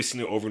 Yeah. I know we've seen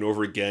it over and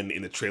over again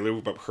in the trailer,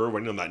 but her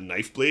running on that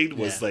knife blade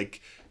was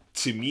like,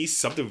 to me,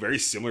 something very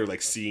similar,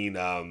 like seeing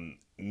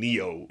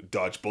Neo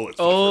dodge bullets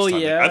for Oh, the first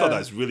time. yeah. Like, I thought that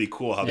was really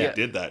cool how Yeah. they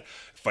did that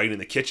fighting in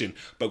the kitchen.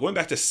 But going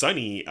back to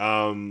Sunny,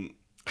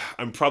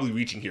 I'm probably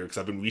reaching here because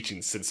I've been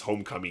reaching since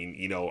Homecoming.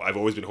 You know, I've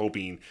always been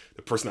hoping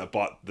the person that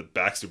bought the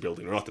Baxter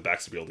building, or not the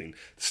Baxter building,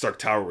 the Stark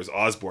Tower, was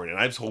Osborn, and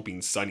I was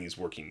hoping Sunny's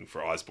working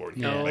for Osborn.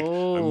 Yeah. Like,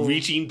 Oh. I'm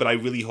reaching, but I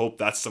really hope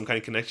that's some kind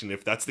of connection.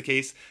 If that's the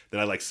case,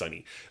 then I like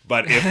Sunny.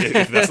 But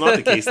if that's not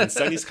the case, then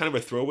Sunny's kind of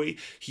a throwaway.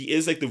 He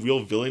is like the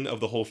real villain of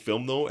the whole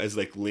film, though, as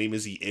like lame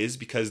as he is,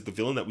 because the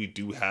villain that we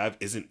do have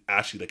isn't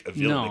actually like a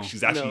villain. No. Like,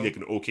 she's actually No. like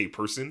an okay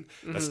person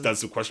that's done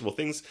some questionable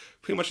things,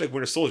 pretty much like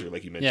Winter Soldier,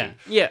 like you mentioned.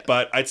 Yeah.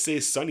 But I'd say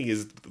Sunny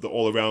is the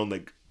all-around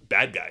like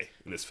bad guy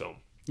in this film.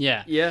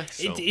 Yeah. Yeah.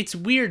 So- It's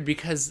weird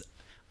because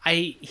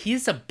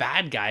he's a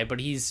bad guy, but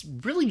he's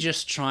really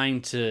just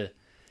trying to,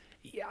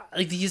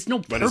 like, he has no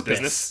purpose. Run his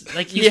business?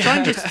 Like, he's Yeah.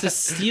 trying just to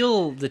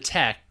steal the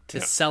tech to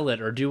Yeah. sell it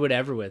or do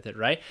whatever with it,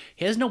 right?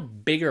 He has no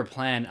bigger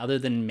plan other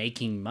than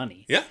making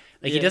money. Yeah.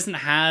 Like, he Yeah. doesn't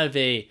have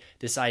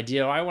this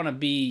idea, I want to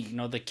be,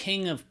 the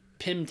king of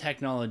PIM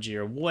technology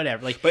or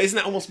whatever. Like, But isn't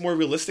that almost more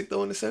realistic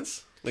though, in a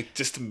sense? Like,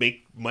 just to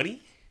make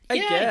money? I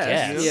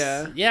guess.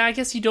 Yeah. Yeah. I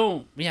guess you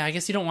don't. Yeah, I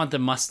guess you don't want the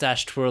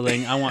mustache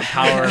twirling. I want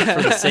power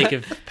for the sake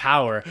of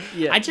power.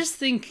 Yeah. I just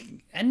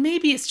think, and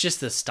maybe it's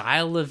just the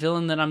style of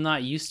villain that I'm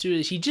not used to.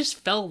 He just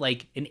felt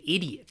like an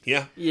idiot.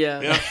 Yeah.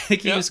 Yeah. Yeah.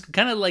 Like he Yeah. was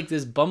kind of like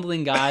this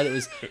bumbling guy that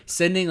was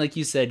sending, like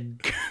you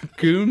said,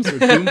 goons or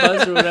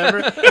goombas or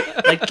whatever.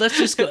 Like, let's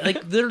just go.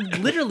 Like, they're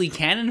literally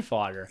cannon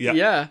fodder. Yeah.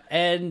 Yeah.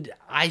 And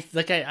I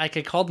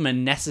called him a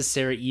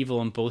necessary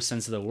evil in both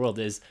sense of the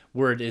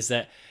is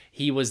that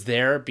he was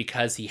there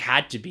because he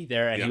had to be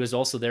there, and Yeah. he was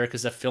also there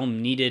because the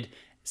film needed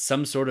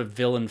some sort of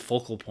villain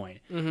focal point.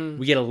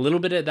 We get a little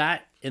bit of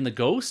that in the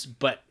Ghost,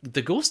 but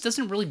the Ghost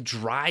doesn't really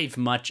drive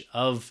much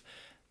of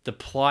the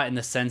plot in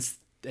the sense,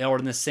 or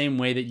in the same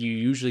way that you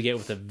usually get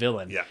with a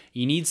villain. Yeah.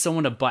 You need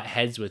someone to butt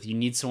heads with. You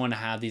need someone to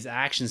have these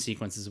action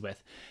sequences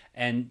with.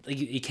 And like,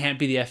 it can't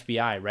be the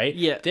FBI, right?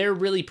 Yeah. They're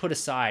really put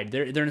aside.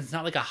 It's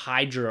not like a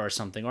Hydra or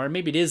something, or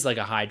maybe it is like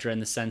a Hydra in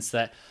the sense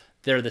that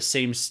they're the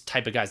same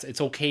type of guys.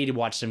 It's okay to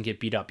watch them get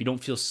beat up. You don't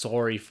feel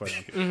sorry for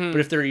them. But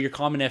if they're your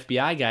common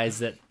FBI guys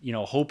that,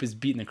 Hope is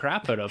beating the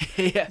crap out of,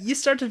 Yeah. you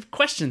start to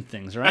question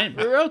things, right?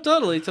 Oh,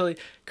 totally. Can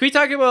we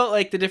talk about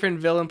like the different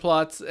villain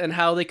plots and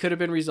how they could have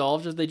been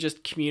resolved if they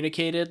just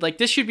communicated? Like,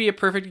 this should be a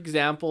perfect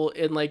example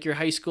in like your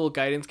high school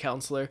guidance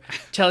counselor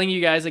telling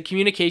you guys that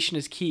communication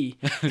is key.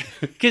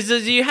 Because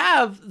as you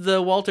have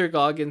the Walter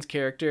Goggins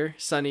character,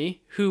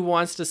 Sonny, who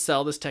wants to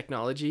sell this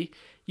technology.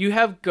 You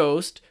have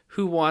Ghost,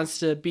 who wants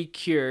to be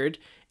cured,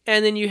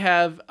 and then you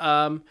have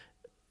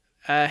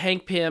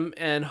Hank Pym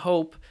and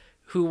Hope,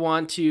 who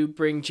want to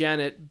bring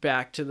Janet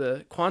back to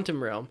the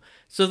quantum realm.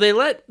 So they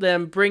let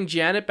them bring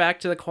Janet back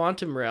to the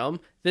quantum realm,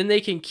 then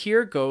they can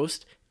cure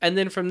Ghost, and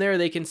then from there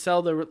they can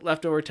sell the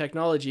leftover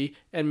technology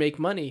and make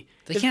money.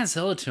 They can't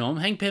sell it to him.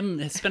 Hank Pym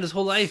has spent his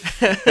whole life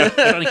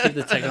trying to keep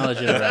the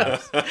technology around.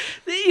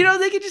 They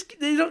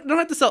don't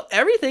have to sell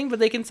everything, but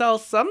they can sell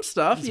some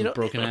stuff. Some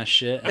broken ass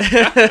shit.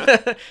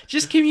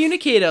 Just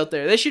communicate out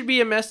there. There should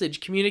be a message.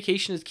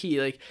 Communication is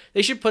key. Like,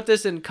 they should put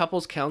this in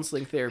couples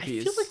counseling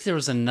therapies. I feel like there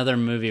was another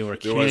movie where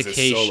There was a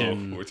Solo.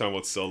 communication We're talking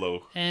about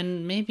Solo.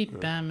 and maybe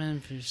Batman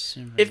vs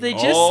Superman. If they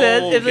just Oh,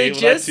 said, okay,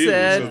 well, that too.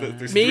 So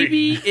there's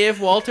maybe three. if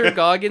Walter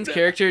Goggins'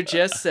 character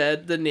just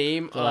said the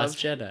name The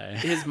Last of Jedi.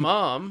 his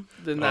mom,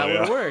 then that Oh, would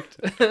have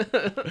yeah.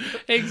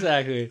 worked.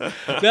 Exactly.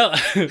 No.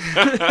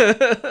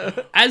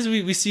 As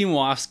we see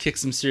Wasp kick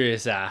some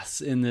serious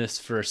ass in this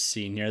first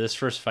scene here, this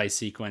first fight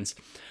sequence.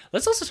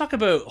 Let's also talk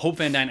about Hope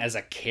Van Dyne as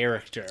a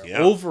character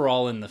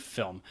overall in the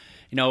film.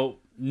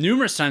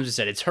 Numerous times we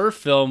said it's her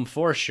film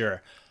for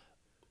sure.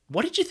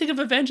 What did you think of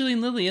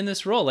Evangeline Lilly in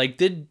this role? Like,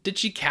 did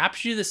she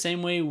capture you the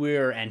same way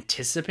we're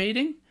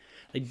anticipating?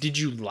 Like, did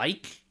you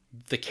like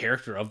the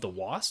character of the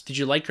Wasp? Did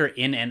you like her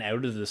in and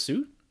out of the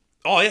suit?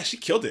 Oh yeah, she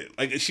killed it.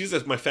 Like,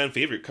 she's my fan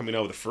favorite coming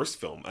out of the first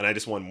film, and I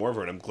just want more of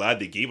her, and I'm glad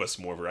they gave us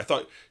more of her. I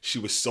thought she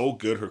was so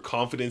good. Her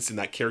confidence in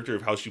that character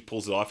of how she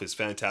pulls it off is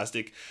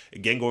fantastic.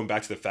 Again, going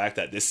back to the fact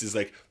that this is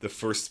like the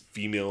first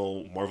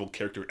female Marvel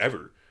character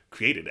ever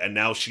created, and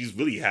now she's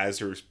really has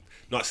her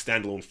not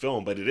standalone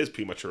film, but it is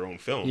pretty much her own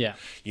film. Yeah.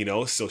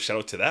 So shout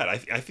out to that. I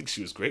think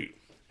she was great.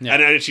 Yeah.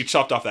 And she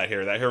chopped off that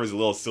hair. That hair was a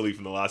little silly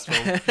from the last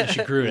film.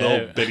 She grew A it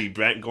little out. Betty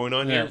Brant going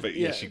on Yeah. here, but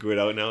Yeah. she grew it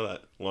out now,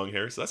 that long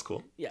hair, so that's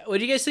cool. Yeah. What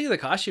do you guys think of the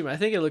costume? I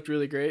think it looked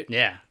really great.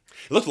 Yeah.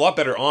 It looked a lot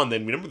better on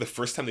than, remember the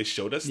first time they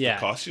showed us Yeah. the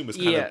costume was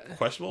kind Yeah. of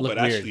questionable, Looked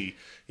but weird. actually,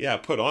 yeah,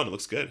 put on, it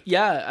looks good.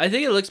 Yeah, I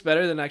think it looks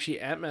better than actually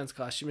Ant-Man's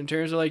costume in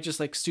terms of like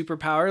just like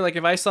superpower. Like,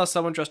 if I saw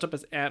someone dressed up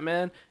as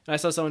Ant-Man and I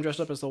saw someone dressed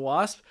up as the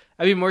Wasp,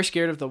 I'd be more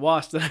scared of the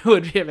Wasp than I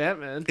would be of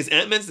Ant-Man. Is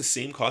Ant-Man's the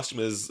same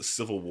costume as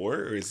Civil War,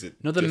 or is it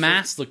No, the different?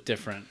 masks look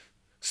different.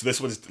 So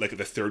this one's like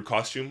the third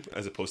costume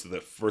as opposed to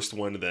the first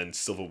one, and then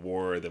Civil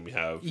War, and then we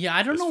have Yeah,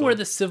 I don't this know film. where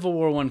the Civil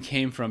War one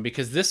came from,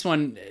 because this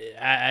one,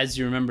 as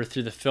you remember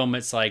through the film,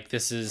 it's like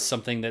this is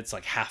something that's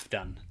like half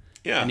done.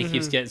 Yeah. And he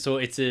keeps getting, so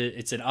it's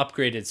an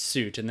upgraded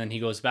suit, and then he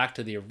goes back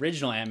to the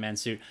original Ant-Man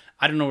suit.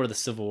 I don't know where the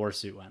Civil War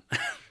suit went.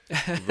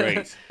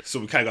 Right. So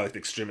we kind of got like the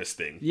extremist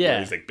thing. Yeah. Where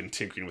he's like been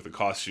tinkering with the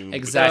costume. but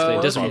Exactly. It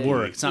Oh, doesn't okay.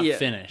 work. It's not Yeah.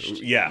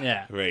 finished. Yeah.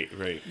 Yeah. Right.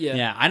 Right. Yeah.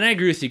 Yeah, and I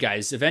agree with you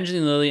guys.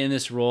 Evangeline Lilly in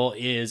this role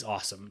is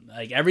awesome.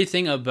 Like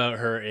everything about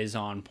her is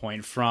on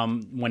point.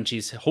 From when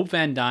she's Hope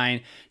Van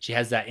Dyne, she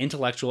has that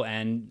intellectual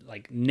end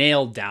like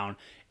nailed down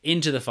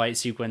into the fight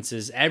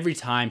sequences. Every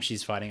time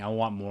she's fighting, I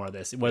want more of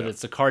this. Whether Yeah.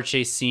 it's the car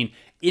chase scene,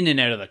 in and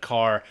out of the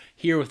car,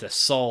 here with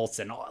assaults,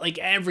 and all, like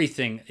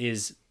everything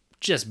is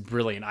just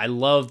brilliant. I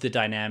love the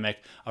dynamic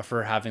of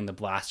her having the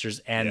blasters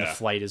and the Yeah.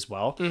 flight as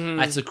well.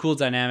 That's a cool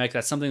dynamic.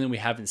 That's something that we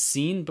haven't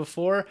seen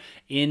before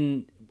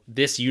in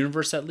this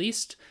universe, at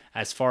least,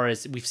 as far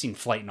as we've seen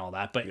flight and all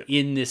that. But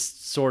in this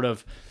sort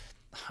of,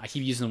 I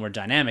keep using the word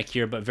dynamic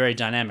here, but very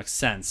dynamic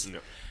sense. Yeah.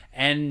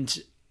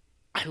 And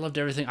I loved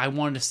everything. I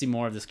wanted to see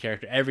more of this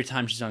character. Every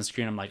time she's on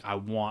screen, I'm like, I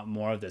want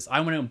more of this. I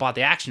went out and bought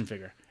the action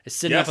figure. It's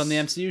sitting up Yes. on the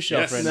MCU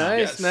shelf Yes. right now.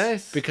 Nice,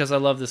 nice. Because I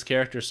love this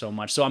character so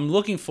much. So I'm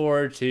looking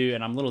forward to,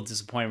 and I'm a little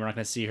disappointed we're not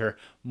going to see her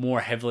more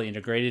heavily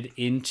integrated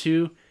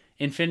into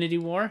Infinity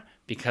War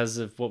because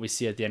of what we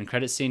see at the end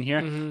credit scene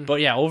here.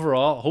 But yeah,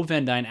 overall, Hope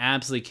Van Dyne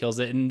absolutely kills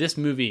it. In this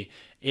movie,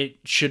 it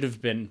should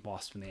have been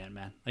Wasp and the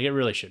Ant-Man. Like, it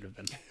really should have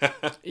been.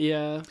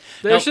 Yeah.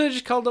 They Now- should have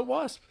just called it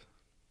Wasp.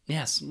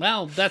 Yes.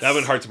 Well, that's... That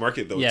would been hard to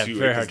market though, Yeah, too.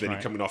 very Because hard to then you're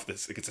market. coming off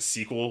this, like it's a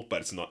sequel, but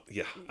it's not.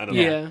 Yeah, I don't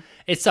know. Yeah.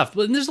 It's tough,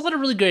 but there's a lot of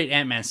really great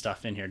Ant-Man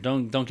stuff in here.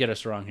 Don't get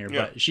us wrong here,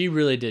 Yeah. but she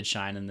really did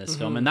shine in this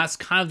film, and that's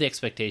kind of the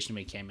expectation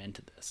we came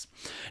into this.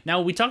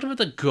 Now, we talked about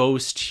the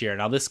ghost here.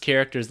 Now, this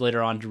character is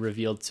later on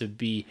revealed to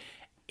be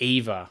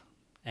Ava,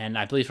 and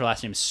I believe her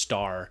last name is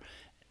Starr,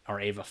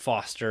 or Ava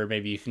Foster.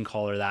 Maybe you can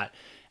call her that,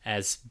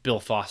 as Bill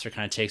Foster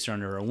kind of takes her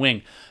under her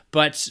wing.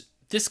 But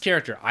this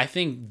character, I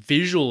think,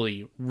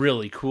 visually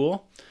really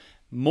cool.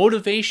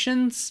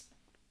 Motivations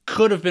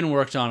could have been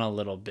worked on a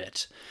little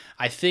bit.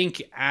 I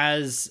think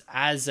as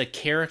a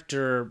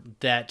character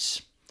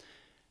that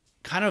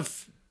kind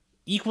of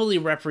equally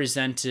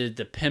represented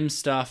the Pym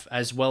stuff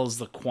as well as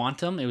the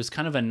Quantum, it was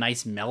kind of a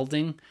nice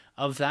melding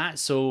of that.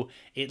 So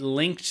it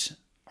linked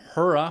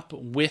her up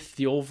with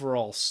the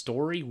overall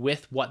story,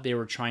 with what they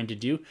were trying to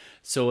do.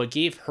 So it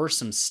gave her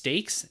some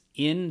stakes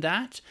in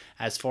that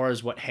as far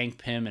as what Hank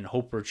Pym and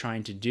Hope were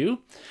trying to do.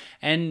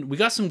 And we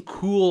got some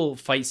cool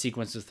fight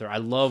sequences with her. I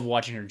love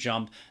watching her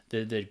jump.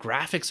 The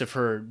graphics of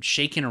her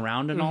shaking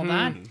around and all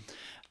that,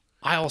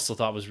 I also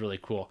thought was really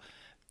cool.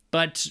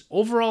 But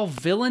overall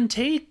villain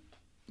take,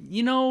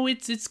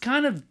 it's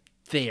kind of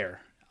there.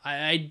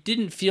 I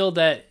didn't feel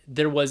that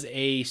there was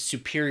a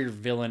superior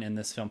villain in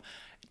this film.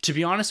 To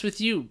be honest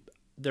with you,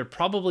 they're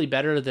probably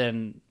better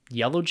than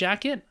Yellow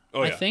Jacket,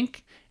 I yeah.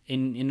 think,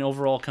 in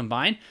overall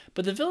combined.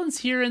 But the villains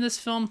here in this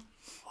film,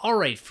 all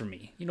right for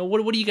me.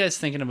 What are you guys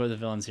thinking about the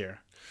villains here?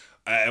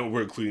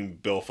 We're including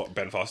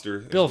Ben Foster.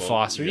 as Bill well.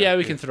 Foster. Yeah,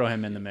 we can throw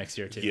him in the mix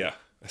here too. Yeah,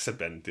 I said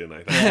Ben,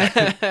 didn't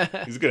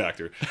I? He's a good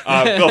actor.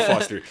 Bill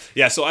Foster.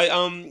 Yeah, so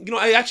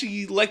I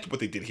actually liked what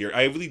they did here.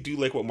 I really do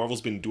like what Marvel's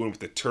been doing with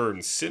the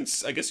turns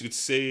since, I guess you could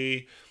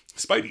say,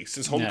 Spidey,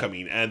 since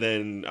Homecoming, and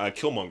then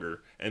Killmonger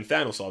and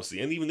Thanos, obviously,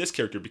 and even this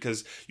character,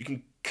 because you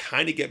can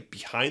kind of get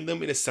behind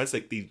them in a sense,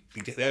 like they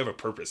have a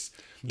purpose.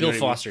 You know Bill what I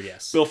mean? Foster,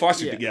 yes. Bill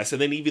Foster, Yeah. yes, and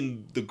then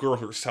even the girl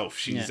herself,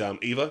 she's Yeah.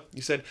 Ava.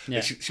 You said, Yeah.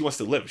 Like, she wants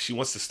to live. She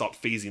wants to stop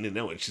phasing in and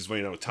out, and she's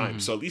running out of time.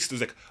 So at least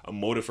there's like a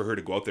motive for her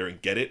to go out there and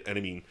get it. And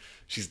I mean,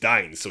 she's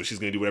dying, so she's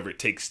gonna do whatever it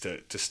takes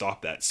to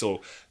stop that.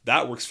 So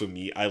that works for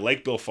me. I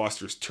like Bill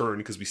Foster's turn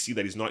because we see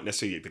that he's not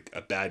necessarily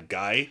a bad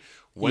guy.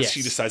 Once she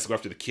Yes. decides to go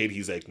after the kid,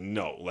 he's like,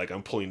 no, like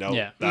I'm pulling out.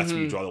 Yeah. That's where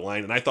you draw the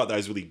line. And I thought that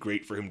was really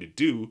great for him to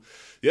do.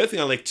 The other thing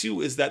I like too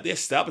is that they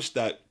established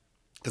that,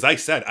 because I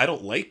said I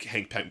don't like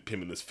Hank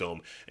Pym in this film,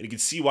 and you can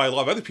see why a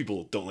lot of other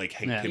people don't like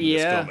Hank Pym in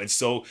this Yeah. film. And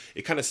so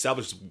it kind of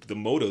established the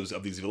motives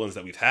of these villains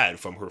that we've had,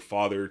 from her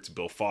father to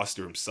Bill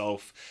Foster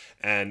himself,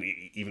 and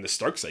even the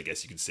Starks, I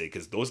guess you could say,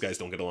 because those guys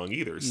don't get along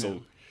either.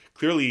 So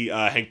clearly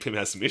Hank Pym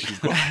has some issues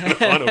going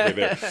on over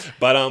there.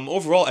 But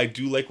overall, I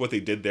do like what they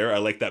did there. I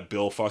like that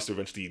Bill Foster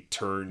eventually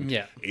turned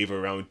Ava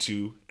around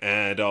too,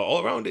 and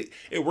all around it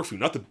worked for me.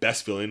 Not the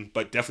best villain,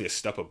 but definitely a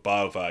step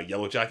above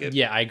Yellow Jacket.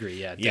 Yeah, I agree.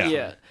 Yeah,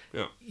 definitely.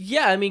 Yeah.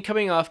 Yeah, I mean,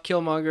 coming off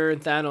Killmonger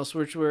and Thanos,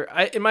 which were,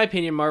 in my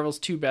opinion, Marvel's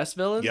two best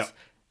villains. Yeah.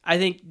 I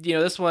think,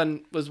 this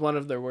one was one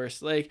of their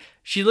worst. Like,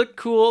 she looked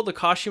cool, the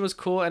costume was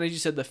cool, and as you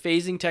said, the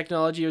phasing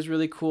technology was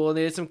really cool, and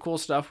they did some cool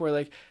stuff where,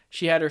 like,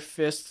 she had her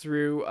fist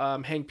through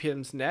Hank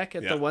Pym's neck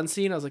at the one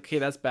scene. I was like, okay,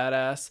 that's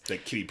badass.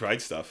 Like Kitty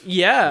Pryde stuff.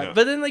 Yeah,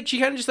 but then, like, she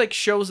kind of just, like,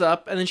 shows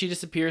up, and then she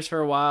disappears for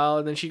a while,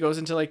 and then she goes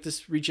into, like,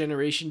 this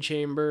regeneration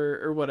chamber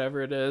or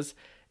whatever it is,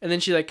 and then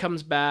she, like,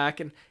 comes back,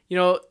 and,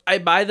 I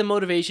buy the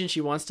motivation.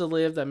 She wants to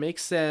live. That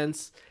makes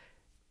sense.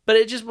 But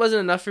it just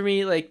wasn't enough for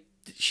me. Like,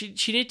 she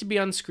needed to be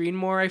on screen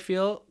more, I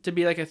feel, to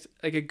be, like,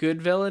 a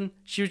good villain.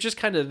 She was just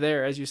kind of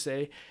there, as you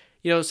say.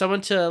 Someone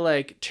to,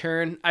 like,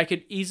 turn. I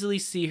could easily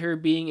see her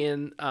being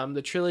in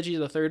the trilogy,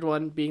 the third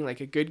one, being,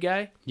 like, a good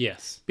guy.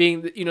 Yes.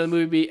 Being, the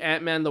movie be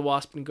Ant-Man, the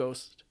Wasp, and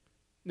Ghost.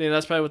 Yeah,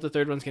 that's probably what the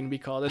third one's going to be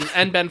called.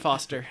 And Ben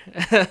Foster.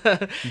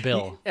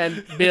 Bill.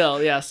 And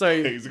Bill, yeah,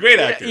 sorry. He's a great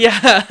actor.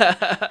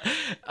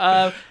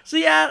 Yeah. So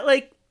yeah,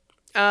 like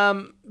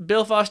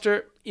Bill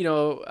Foster,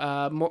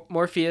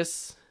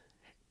 Morpheus,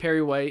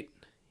 Perry White.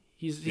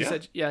 He's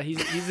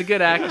a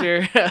good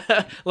actor.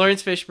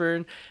 Lawrence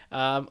Fishburne,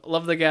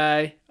 love the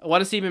guy. I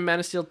want to see him in Man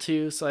of Steel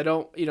 2, so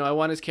I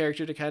want his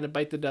character to kind of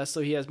bite the dust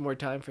so he has more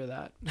time for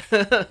that.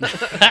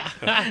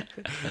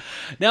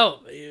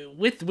 Now,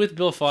 with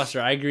Bill Foster,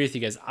 I agree with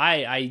you guys.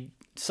 I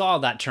saw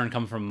that turn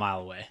come from a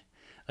mile away.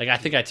 Like, I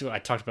think I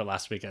talked about it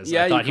last week. I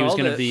thought he was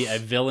going to be a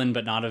villain,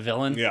 but not a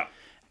villain. Yeah.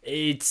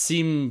 It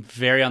seemed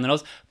very on the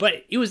nose,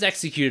 but it was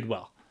executed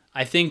well.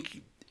 I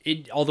think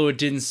although it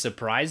didn't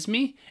surprise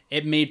me,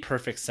 it made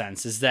perfect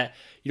sense. Is that,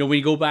 when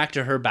you go back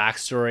to her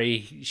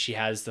backstory, she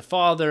has the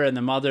father and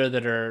the mother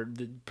that are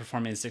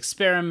performing this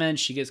experiment.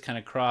 She gets kind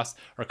of caught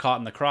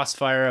in the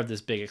crossfire of this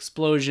big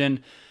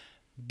explosion.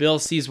 Bill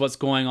sees what's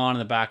going on in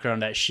the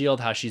background at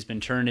S.H.I.E.L.D., how she's been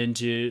turned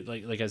into,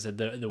 like I said,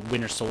 the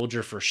Winter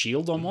Soldier for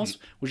S.H.I.E.L.D. almost,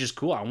 which is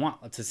cool. I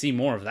want to see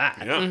more of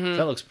that. Yeah.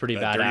 That looks pretty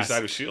That badass. dirty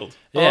side of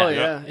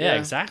S.H.I.E.L.D. Yeah,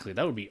 exactly.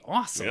 That would be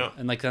awesome. Yeah.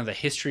 And like kind of the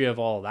history of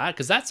all of that,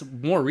 because that's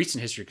more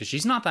recent history, because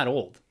she's not that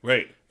old.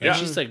 Right. Like, Yeah.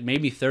 she's like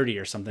maybe 30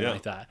 or something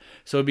like that.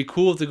 So it'd be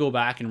cool to go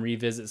back and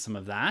revisit some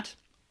of that.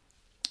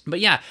 But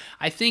yeah,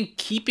 I think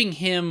keeping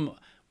him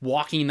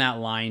walking that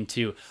line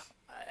too,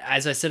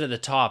 as I said at the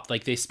top,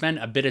 like they spend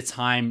a bit of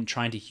time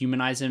trying to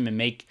humanize him and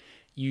make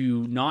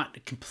you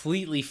not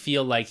completely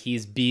feel like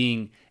he's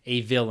being a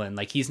villain.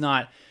 Like he's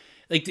not,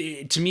 like,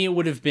 to me it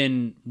would have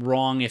been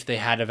wrong if they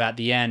had at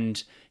the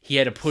end, he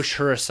had to push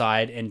her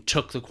aside and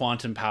took the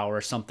quantum power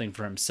or something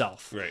for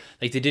himself. Right.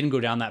 Like they didn't go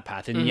down that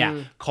path.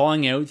 And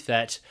calling out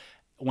that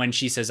when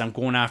she says, I'm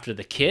going after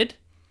the kid,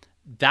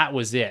 that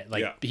was it.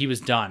 Like he was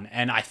done.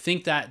 And I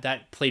think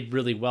that played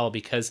really well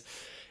because,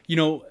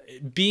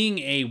 being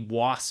a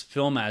Wasp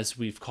film, as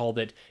we've called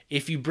it,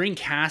 if you bring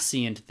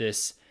Cassie into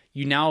this,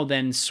 you now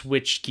then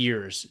switch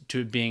gears to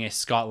it being a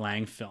Scott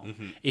Lang film.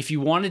 Mm-hmm. If you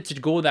wanted to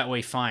go that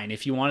way, fine.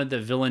 If you wanted the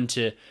villain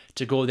to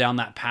go down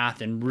that path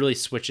and really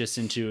switch us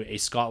into a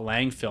Scott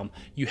Lang film,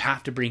 you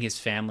have to bring his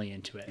family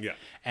into it. Yeah.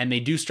 And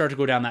they do start to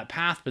go down that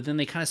path, but then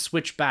they kind of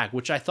switch back,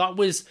 which I thought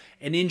was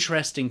an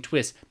interesting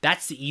twist.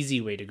 That's the easy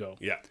way to go.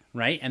 Yeah.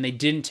 Right? And they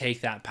didn't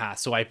take that path.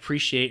 So I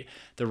appreciate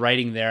the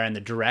writing there and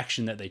the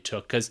direction that they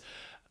took, because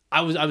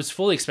I was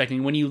fully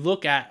expecting, when you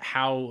look at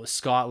how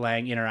Scott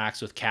Lang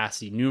interacts with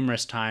Cassie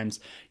numerous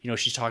times,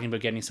 she's talking about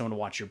getting someone to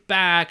watch your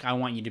back. I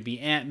want you to be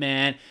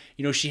Ant-Man.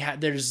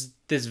 There's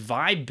this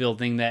vibe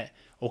building that,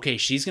 okay,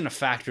 she's going to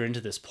factor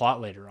into this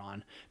plot later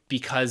on,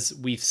 because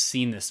we've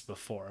seen this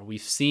before.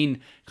 We've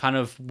seen kind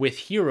of with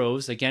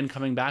heroes, again,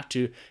 coming back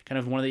to kind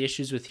of one of the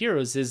issues with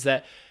heroes is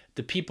that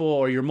the people,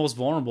 or you're most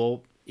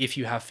vulnerable if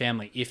you have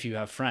family, if you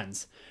have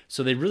friends.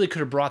 So they really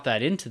could have brought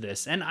that into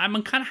this. And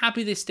I'm kind of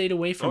happy they stayed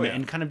away from it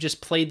and kind of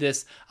just played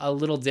this a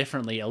little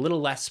differently, a little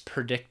less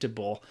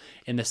predictable,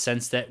 in the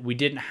sense that we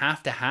didn't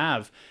have to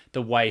have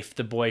the wife,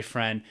 the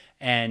boyfriend,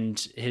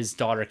 and his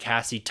daughter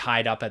Cassie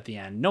tied up at the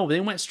end. No, they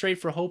went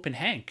straight for Hope and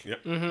Hank,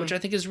 which I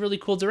think is really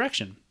cool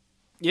direction.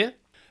 Yeah.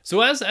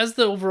 So as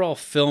the overall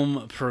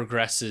film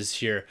progresses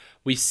here,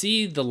 we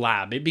see the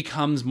lab. It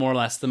becomes more or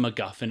less the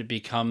MacGuffin. It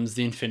becomes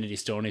the Infinity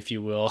Stone, if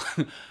you will,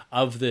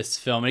 of this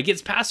film. And it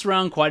gets passed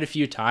around quite a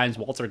few times.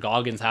 Walter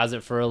Goggins has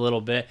it for a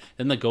little bit.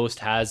 Then the Ghost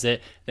has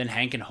it. Then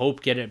Hank and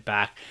Hope get it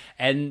back.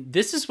 And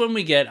this is when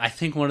we get, I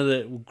think, one of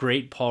the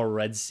great Paul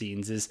Rudd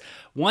scenes is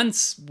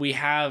once we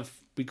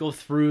go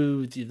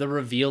through the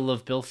reveal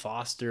of Bill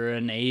Foster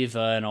and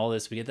Ava and all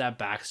this. We get that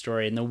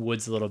backstory in the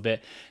woods a little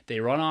bit. They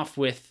run off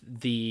with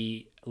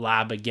the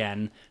lab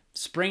again,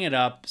 spring it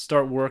up,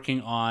 start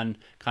working on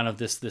kind of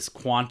this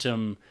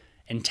quantum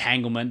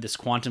entanglement, this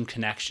quantum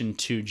connection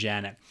to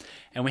Janet.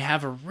 And we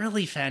have a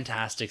really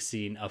fantastic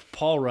scene of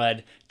Paul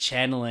Rudd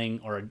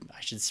channeling, or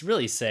I should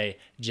really say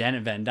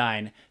Janet Van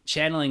Dyne,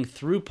 channeling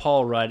through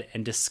Paul Rudd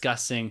and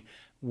discussing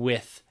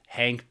with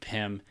Hank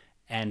Pym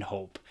and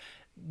Hope.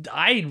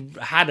 I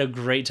had a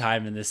great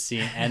time in this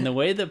scene, and the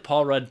way that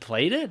Paul Rudd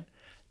played it,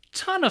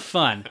 ton of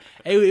fun.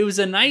 It was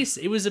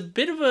a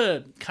bit of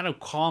a kind of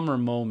calmer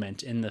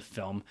moment in the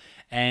film,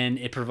 and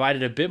it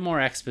provided a bit more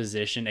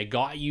exposition. It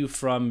got you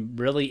from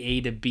really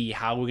A to B,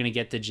 how we're going to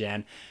get to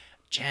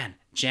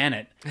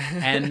Janet.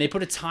 And they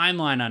put a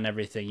timeline on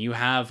everything. You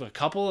have a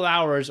couple of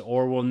hours,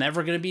 or we're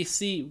never going to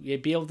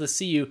be able to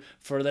see you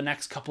for the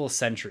next couple of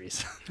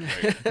centuries.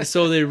 Right.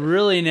 So they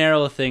really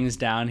narrow things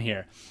down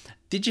here.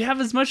 Did you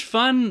have as much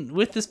fun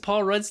with this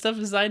Paul Rudd stuff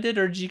as I did,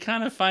 or did you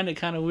kind of find it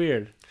kind of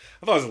weird?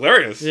 I thought it was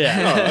hilarious.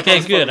 Yeah.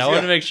 Okay, good. I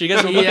want to make sure you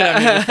guys were looking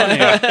at me.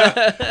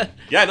 Funny.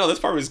 Yeah, no, this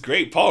part was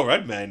great. Paul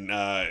Rudd, man,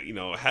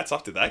 hats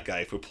off to that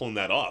guy for pulling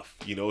that off.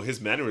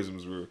 His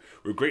mannerisms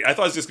were great. I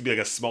thought it was just going to be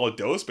like a small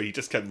dose, but he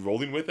just kept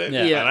rolling with it.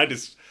 Yeah. And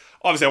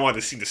obviously I wanted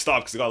the scene to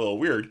stop because it got a little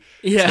weird.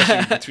 Yeah.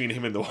 Especially between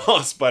him and the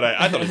Wasp, but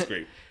I thought it was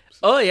great.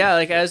 Oh, yeah,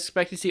 like I was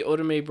expecting to see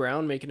Oda Mae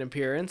Brown make an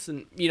appearance,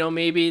 and,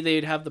 maybe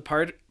they'd have the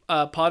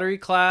pottery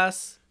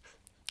class.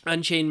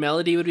 Unchained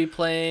Melody would be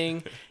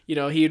playing. You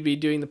know, he would be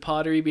doing the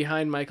pottery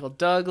behind Michael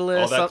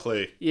Douglas. All that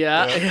clay.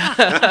 Yeah.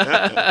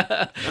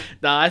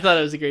 No, I thought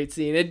it was a great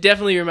scene. It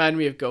definitely reminded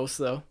me of Ghost,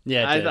 though.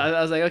 Yeah, it did.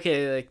 I was like,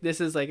 okay, like this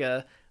is like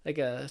a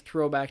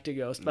throwback to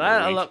Ghost. But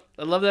Right.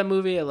 I love that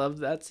movie. I love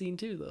that scene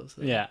too, though.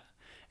 So. Yeah,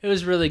 it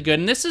was really good.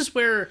 And this is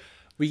where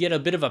we get a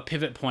bit of a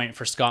pivot point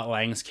for Scott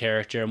Lang's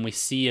character, and we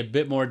see a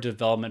bit more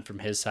development from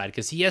his side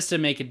because he has to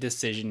make a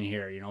decision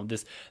here. You know,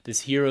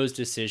 this hero's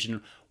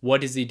decision.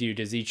 What does he do?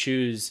 Does he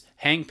choose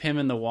Hank Pym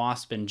and the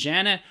Wasp and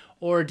Janet,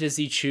 or does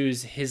he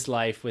choose his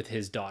life with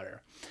his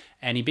daughter?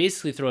 And he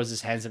basically throws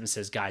his hands up and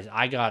says, guys,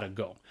 I gotta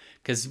go.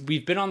 Because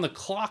we've been on the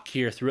clock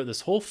here throughout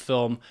this whole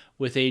film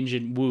with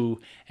Agent Wu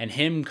and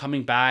him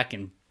coming back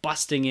and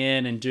busting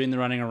in and doing the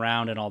running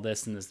around and all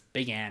this and this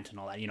big ant and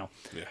all that, you know.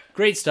 Yeah.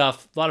 Great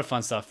stuff. A lot of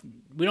fun stuff.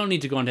 We don't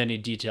need to go into any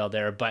detail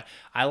there, but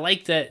I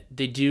like that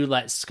they do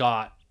let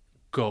Scott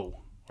go,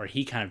 or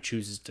he kind of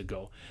chooses to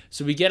go.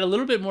 So we get a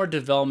little bit more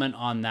development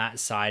on that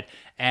side,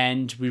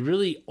 and we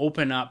really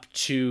open up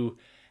to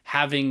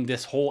having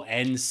this whole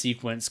end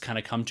sequence kind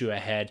of come to a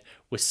head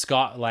with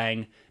Scott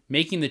Lang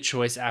making the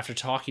choice after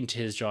talking to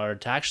his daughter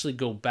to actually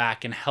go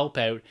back and help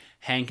out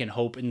Hank and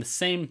Hope in the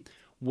same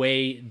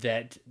way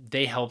that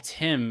they helped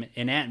him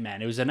in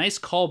Ant-Man. It was a nice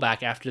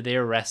callback after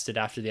they're arrested,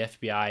 after the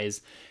FBI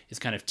is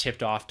kind of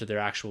tipped off to their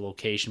actual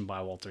location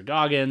by Walter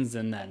Goggins,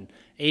 and then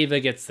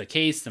Ava gets the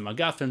case, the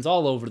MacGuffin's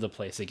all over the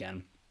place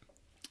again.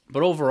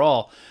 But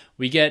overall,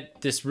 we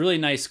get this really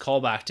nice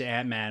callback to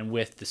Ant-Man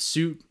with the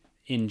suit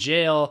in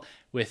jail,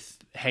 with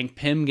Hank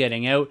Pym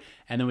getting out,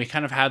 and then we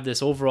kind of have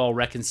this overall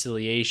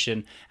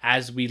reconciliation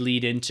as we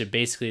lead into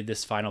basically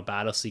this final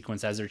battle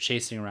sequence as they're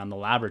chasing around the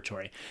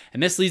laboratory.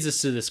 And this leads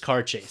us to this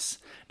car chase.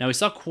 Now, we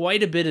saw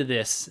quite a bit of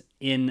this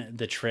in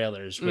the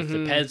trailers with the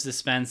Pez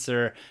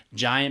dispenser,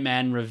 Giant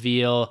Man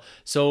reveal.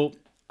 So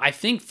I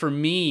think for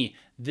me,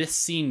 this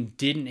scene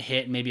didn't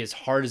hit maybe as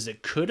hard as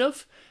it could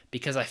have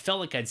because I felt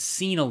like I'd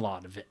seen a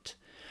lot of it.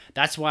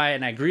 That's why,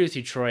 and I agree with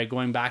you, Troy,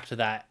 going back to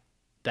that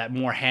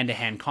more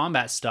hand-to-hand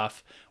combat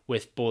stuff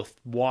with both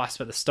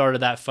Wasp at the start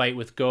of that fight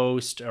with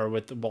Ghost, or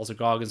with the Walter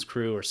Goggins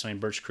crew, or Sonny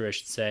Burch crew, I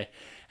should say,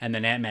 and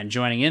then Ant-Man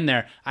joining in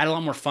there. I had a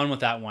lot more fun with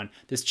that one.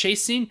 This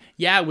chase scene,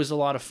 yeah, it was a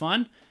lot of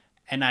fun,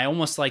 and I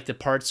almost like the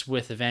parts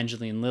with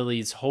Evangeline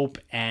Lilly's Hope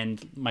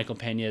and Michael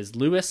Pena's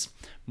Lewis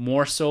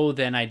more so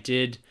than I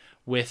did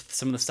with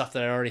some of the stuff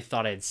that I already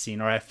thought I'd seen,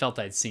 or I felt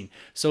I'd seen.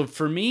 So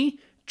for me,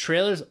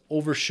 trailers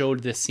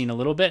overshowed this scene a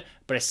little bit,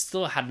 but I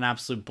still had an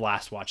absolute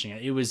blast watching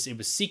it. It was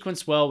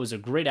sequenced well. It was a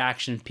great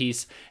action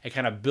piece. It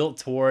kind of built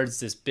towards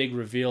this big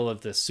reveal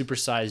of the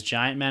supersized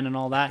Giant Man and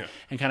all that,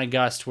 and kind of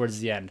got us towards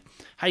the end.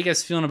 How you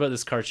guys feeling about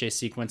this car chase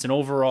sequence, and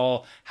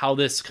overall how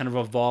this kind of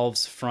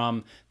evolves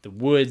from the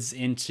woods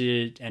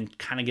into and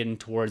kind of getting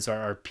towards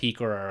our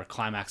peak or our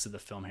climax of the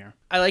film here?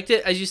 I liked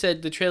it. As you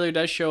said, the trailer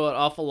does show an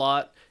awful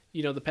lot.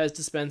 You know, the Pez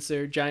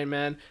dispenser, Giant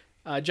Man.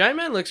 Giant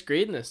Man looks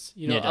great in this.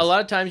 You know, Yeah, a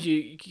lot of times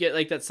you get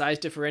like that size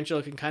differential.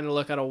 It can kind of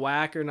look out of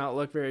whack or not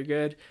look very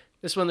good.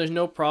 This one, there's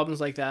no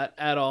problems like that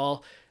at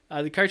all.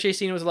 The car chase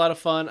scene was a lot of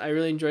fun. I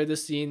really enjoyed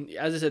this scene.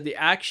 As I said, the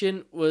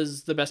action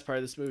was the best part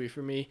of this movie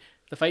for me.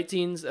 The fight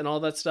scenes and all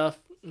that stuff.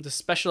 The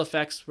special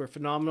effects were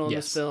phenomenal in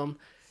this film.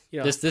 You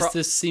know,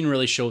 this scene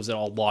really shows it a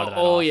lot of that.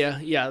 Oh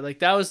off. yeah. Like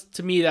that was,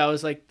 to me, that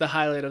was like the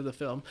highlight of the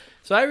film.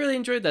 So I really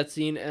enjoyed that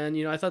scene, and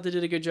you know, I thought they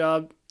did a good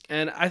job.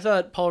 And I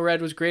thought Paul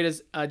Rudd was great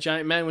as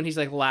Giant Man when he's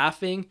like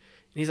laughing and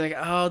he's like,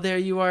 "Oh, there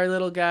you are,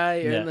 little guy,"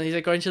 and then he's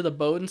like going to the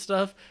boat and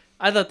stuff.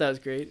 I thought that was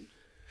great.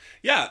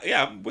 Yeah,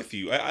 I'm with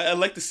you. I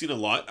like the scene a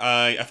lot.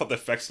 I thought the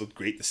effects looked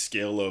great. The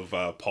scale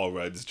of Paul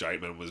Rudd's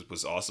Giant Man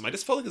was awesome. I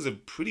just felt like it was a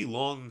pretty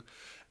long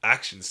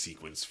action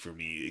sequence for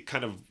me. It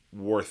kind of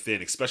wore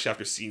thin, especially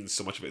after seeing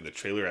so much of it in the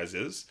trailer as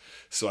is.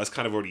 So I was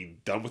kind of already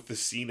done with the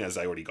scene as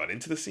I already got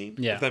into the scene,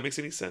 if that makes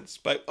any sense.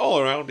 But all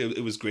around,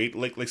 it was great.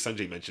 Like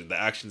Sanjay mentioned,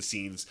 the action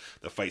scenes,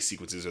 the fight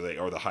sequences are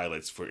the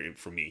highlights for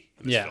me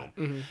in this film.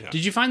 Mm-hmm. Yeah.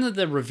 Did you find that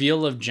the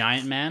reveal of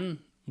Giant Man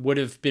would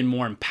have been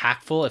more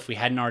impactful if we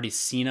hadn't already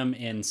seen him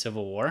in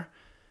Civil War?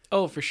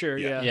 Oh, for sure,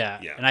 Yeah. yeah.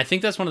 Yeah. And I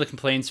think that's one of the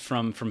complaints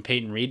from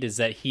Peyton Reed is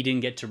that he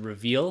didn't get to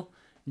reveal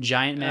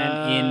Giant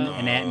Man in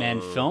an Ant-Man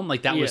film.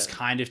 Like that was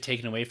kind of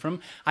taken away from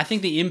him. I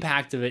think the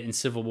impact of it in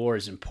Civil War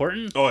is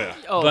important. Oh yeah.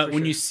 But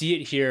when you see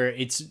it here,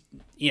 it's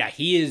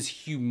he is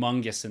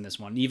humongous in this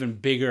one, even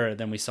bigger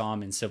than we saw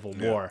him in Civil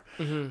War.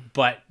 Mm-hmm.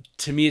 But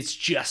to me, it's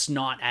just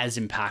not as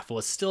impactful.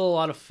 It's still a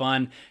lot of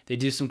fun. They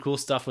do some cool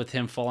stuff with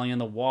him falling in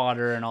the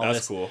water and all That's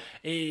this. cool.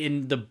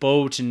 In the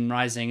boat and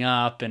rising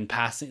up and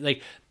passing.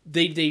 Like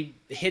they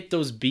hit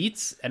those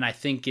beats, and I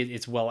think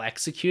it's well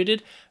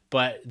executed.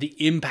 But the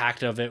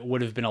impact of it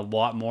would have been a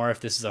lot more if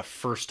this is the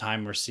first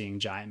time we're seeing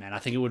Giant Man. I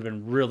think it would have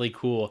been really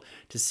cool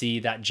to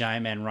see that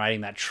Giant Man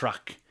riding that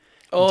truck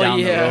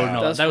down the road.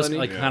 No, that was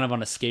like kind of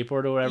on a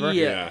skateboard or whatever.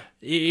 Yeah.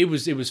 It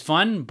was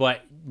fun,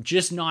 but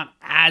just not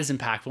as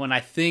impactful. And I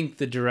think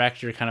the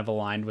director kind of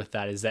aligned with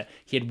that, is that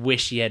he had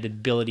wished he had the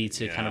ability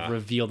to kind of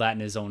reveal that in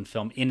his own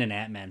film, in an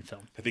Ant-Man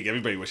film. I think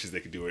everybody wishes they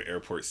could do an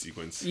airport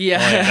sequence. Yeah.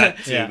 That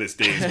to this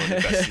day is one of the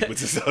best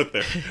sequences out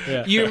there.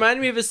 Yeah. You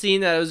reminded me of a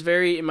scene that was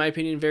very, in my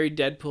opinion, very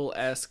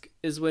Deadpool-esque,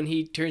 is when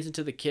he turns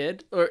into the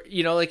kid, or,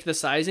 you know, like the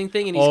sizing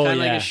thing, and he's kind of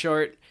like a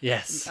short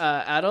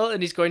adult,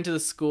 and he's going to the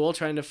school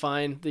trying to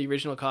find the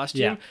original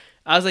costume. Yeah.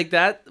 I was like,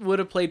 that would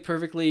have played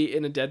perfectly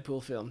in a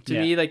Deadpool film. To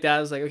me, like,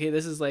 that was like, okay,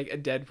 this is like a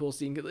Deadpool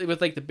scene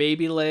with like the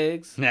baby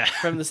legs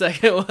from the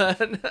second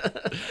one.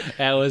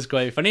 That was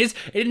quite funny.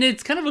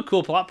 It's kind of a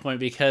cool plot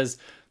point, because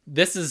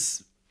this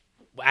is,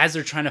 as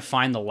they're trying to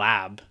find the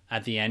lab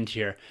at the end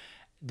here,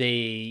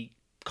 they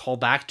call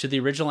back to the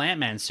original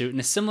Ant-Man suit in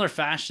a similar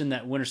fashion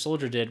that Winter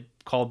Soldier did,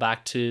 call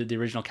back to the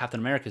original Captain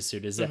America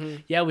suit. Is that,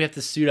 we have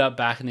to suit up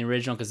back in the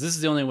original, because this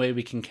is the only way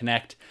we can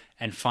connect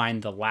and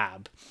find the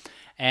lab.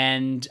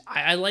 And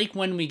I like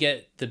when we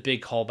get the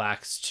big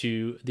callbacks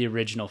to the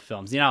original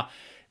films. You know,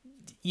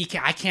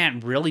 I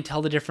can't really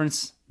tell the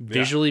difference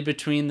visually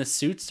between the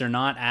suits. They're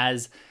not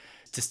as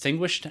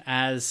distinguished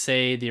as,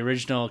 say, the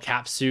original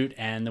Cap suit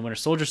and the Winter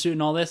Soldier suit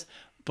and all this.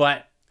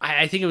 But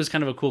I think it was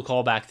kind of a cool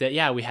callback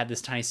that, we had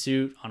this tiny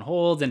suit on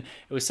hold, and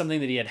it was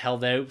something that he had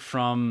held out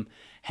from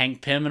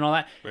Hank Pym and all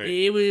that. Right.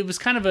 It was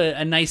kind of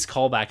a nice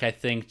callback, I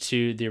think,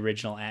 to the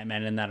original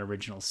Ant-Man in that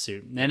original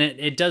suit. And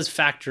it does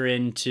factor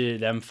into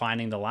them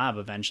finding the lab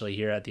eventually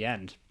here at the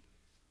end.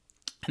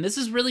 And this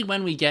is really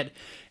when we get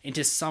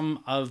into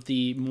some of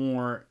the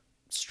more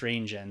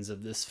strange ends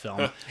of this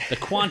film, the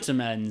quantum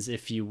ends,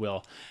 if you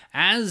will.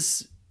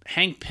 As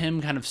Hank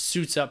Pym kind of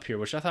suits up here,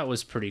 which I thought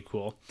was pretty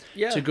cool,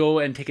 to go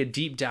and take a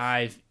deep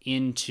dive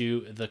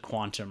into the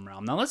quantum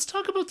realm. Now let's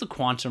talk about the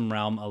quantum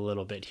realm a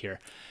little bit here.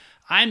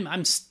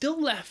 I'm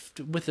still left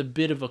with a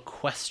bit of a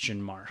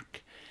question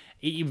mark.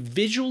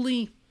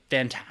 Visually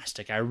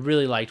fantastic. I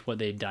really liked what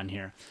they'd done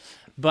here.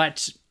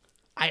 But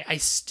I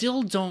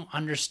still don't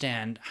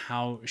understand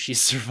how she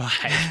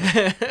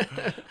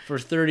survived for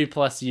 30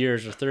 plus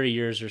years or 30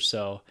 years or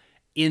so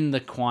in the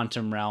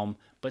quantum realm,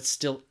 but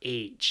still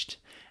aged.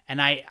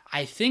 And I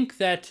think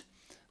that,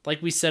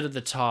 like we said at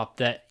the top,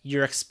 that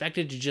you're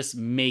expected to just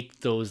make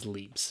those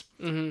leaps.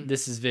 Mm-hmm.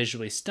 This is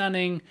visually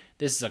stunning.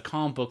 This is a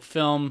comic book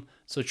film.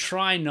 So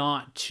try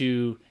not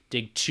to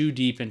dig too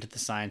deep into the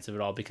science of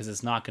it all, because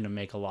it's not going to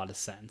make a lot of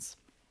sense.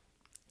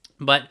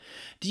 But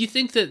do you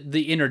think that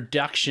the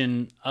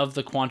introduction of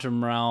the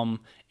quantum realm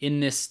in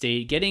this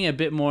state, getting a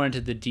bit more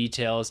into the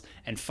details,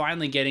 and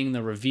finally getting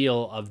the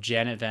reveal of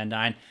Janet Van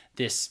Dyne,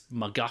 this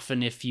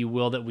MacGuffin, if you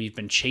will, that we've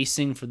been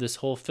chasing for this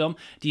whole film,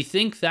 do you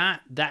think that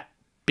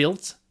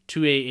built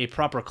to a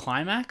proper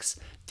climax?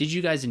 Did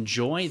you guys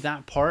enjoy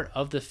that part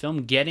of the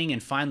film, getting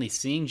and finally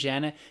seeing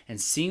Janet and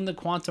seeing the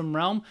quantum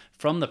realm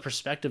from the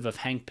perspective of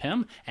Hank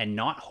Pym and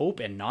not Hope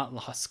and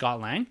not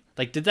Scott Lang?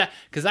 Like, did that,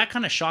 because that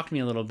kind of shocked me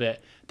a little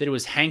bit that it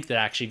was Hank that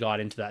actually got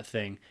into that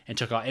thing and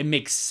took off. It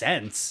makes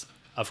sense,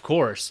 of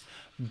course,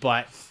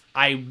 but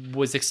I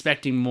was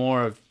expecting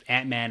more of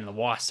Ant-Man and the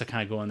Wasp to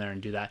kind of go in there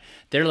and do that.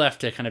 They're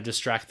left to kind of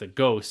distract the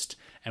Ghost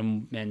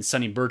and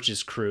Sonny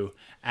Birch's crew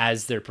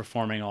as they're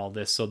performing all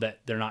this, so that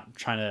they're not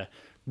trying to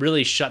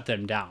really shut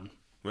them down.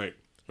 Right.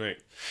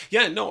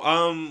 Yeah, no,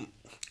 I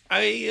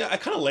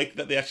kind of like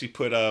that they actually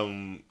put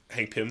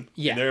Hank Pym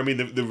in there. I mean,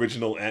 the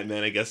original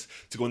Ant-Man, I guess,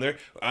 to go in there.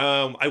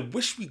 I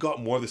wish we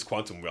got more of this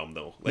quantum realm,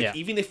 though. Like,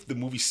 even if the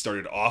movie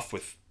started off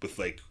with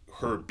like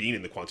her being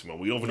in the quantum realm,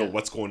 we don't even know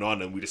what's going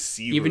on, and we just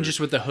see even her. Just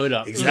with the hood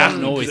up.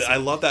 Exactly. I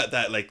love that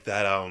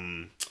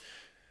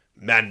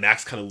Mad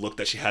Max kind of look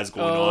that she has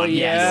going on.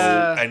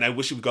 Yeah. You know? And I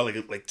wish we got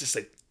like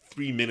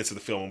 3 minutes of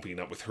the film opening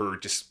up with her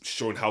just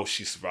showing how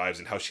she survives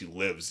and how she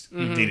lives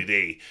day to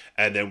day,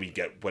 and then we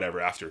get whatever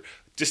after,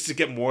 just to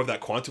get more of that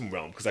quantum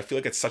realm, because I feel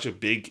like it's such a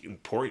big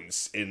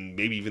importance in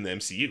maybe even the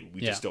MCU.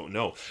 We just don't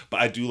know.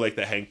 But I do like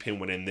that Hank Pym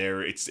went in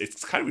there.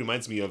 It's kind of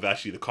reminds me of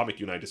actually the comic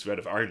you and I just read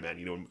of Iron Man.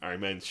 You know, when Iron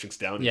Man shrinks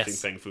down and Fing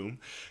Fang Foom.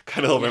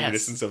 Kind of a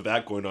reminiscence of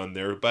that going on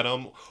there. But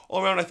all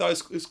around, I thought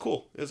it was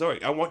cool. It was all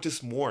right. I want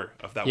just more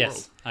of that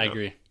world. I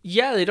agree.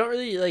 Yeah, they don't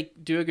really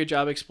do a good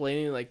job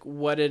explaining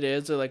what it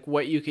is or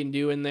what you can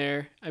do in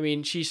there. I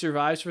mean, she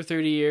survives for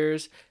 30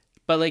 years,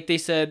 but like they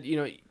said,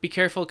 be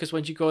careful, because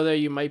once you go there,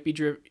 you might be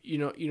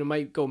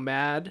might go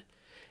mad.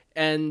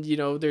 And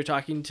they're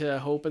talking to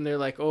Hope, and they're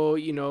like, "Oh,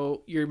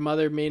 your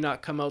mother may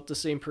not come out the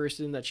same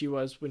person that she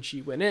was when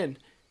she went in,"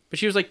 but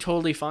she was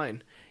totally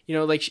fine.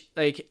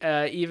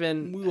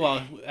 Even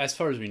well, as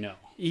far as we know.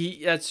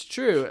 That's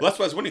true. Well, that's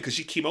what I was wondering, because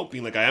she came out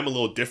being I am a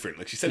little different.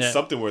 Like, she said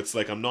something where it's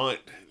I'm not...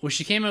 Well,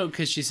 she came out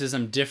because she says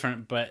I'm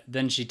different, but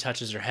then she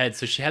touches her head,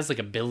 so she has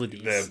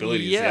abilities. The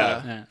abilities,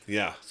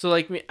 yeah. So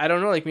I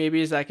don't know,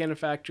 maybe is that going to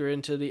factor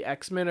into the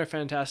X-Men or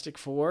Fantastic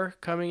Four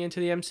coming into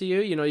the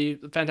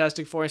MCU?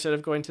 Fantastic Four, instead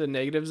of going to the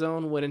negative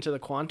zone, went into the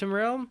quantum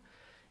realm.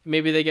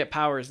 Maybe they get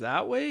powers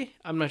that way.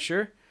 I'm not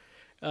sure.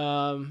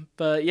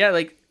 But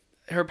yeah,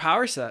 her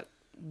power set.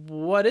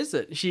 What is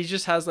it? She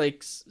just has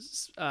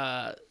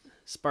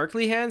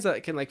sparkly hands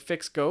that can like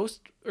fix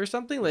ghosts or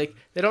something. Like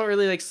they don't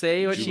really like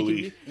say what Jubilee.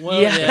 she can do.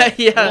 Well,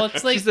 yeah. Well,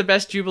 it's like She's the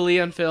best Jubilee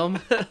on film.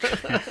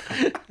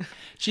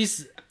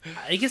 she's,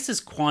 I guess, this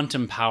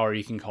quantum power,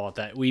 you can call it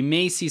that. We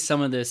may see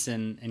some of this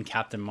in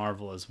Captain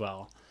Marvel as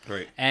well.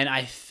 Right. And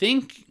I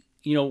think,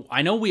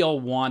 I know we all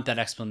want that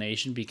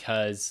explanation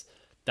because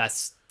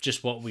that's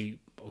just who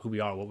we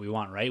are, what we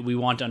want, right? We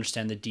want to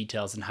understand the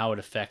details and how it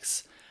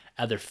affects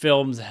other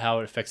films, how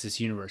it affects this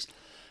universe.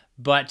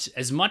 But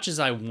as much as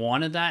I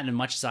wanted that and as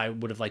much as I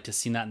would have liked to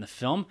seen that in the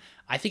film,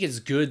 I think it's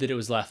good that it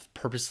was left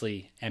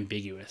purposely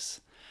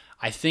ambiguous.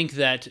 I think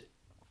that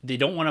they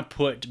don't want to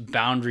put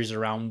boundaries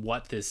around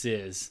what this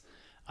is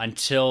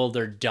until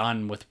they're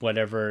done with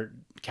whatever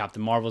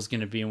Captain Marvel is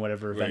going to be and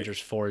whatever Avengers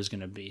 4 is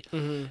going to be.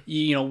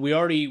 Mm-hmm.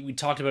 We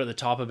talked about at the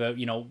top about,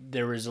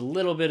 there was a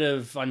little bit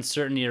of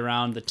uncertainty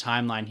around the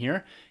timeline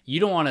here. You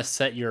don't want to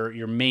set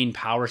your main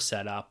power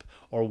set up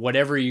or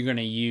whatever you're going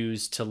to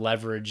use to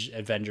leverage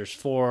Avengers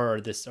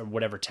 4 or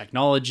whatever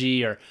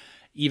technology or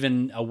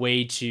even a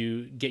way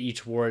to get you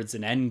towards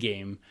an end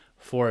game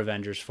for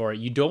Avengers 4.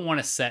 You don't want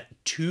to set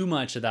too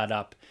much of that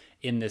up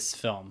in this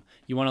film.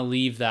 You want to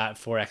leave that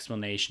for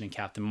explanation in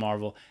Captain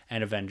Marvel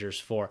and Avengers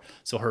 4.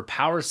 So her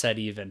power set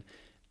even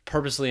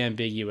purposely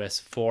ambiguous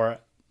for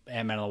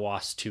Ant-Man and the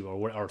Wasp 2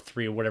 or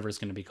 3 or whatever it's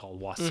going to be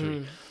called, Wasp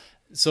 3.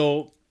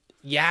 So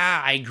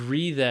yeah, I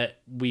agree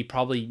that we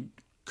probably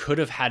could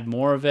have had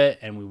more of it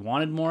and we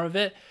wanted more of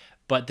it,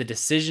 but the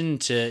decision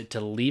to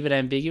leave it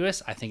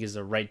ambiguous, I think, is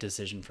the right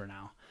decision for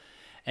now.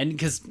 And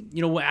because,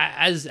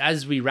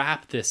 as we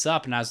wrap this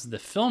up and as the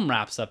film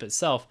wraps up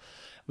itself,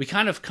 we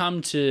kind of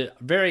come to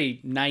a very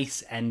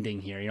nice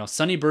ending here.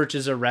 Sonny Birch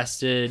is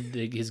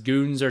arrested. His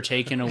goons are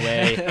taken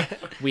away.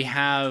 We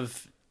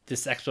have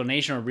this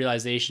explanation or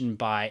realization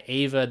by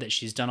Ava that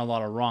she's done a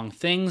lot of wrong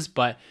things,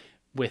 but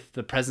with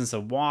the presence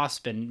of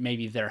Wasp and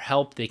maybe their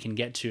help, they can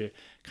get to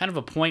kind of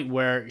a point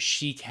where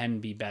she can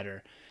be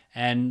better.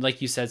 And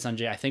like you said,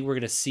 Sanjay, I think we're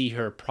going to see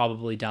her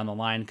probably down the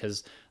line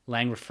because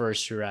Lang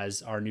refers to her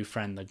as our new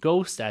friend, the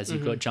Ghost, as he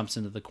jumps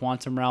into the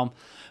quantum realm.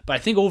 But I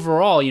think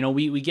overall,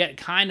 we get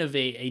kind of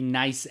a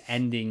nice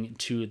ending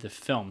to the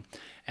film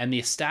and the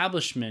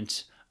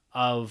establishment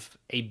of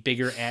a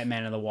bigger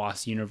Ant-Man and the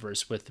Wasp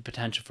universe with the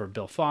potential for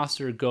Bill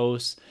Foster,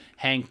 Ghost,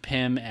 Hank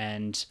Pym,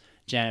 and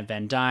Janet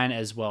Van Dyne,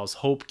 as well as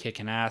Hope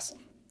kicking ass.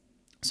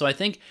 So I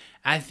think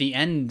at the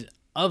end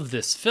of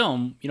this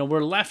film,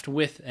 we're left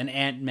with an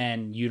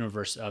Ant-Man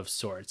universe of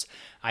sorts.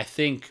 I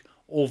think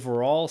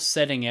overall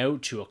setting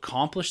out to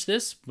accomplish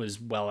this was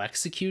well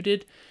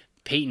executed.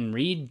 Peyton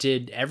Reed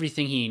did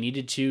everything he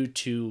needed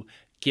to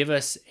give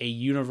us a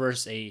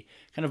universe, a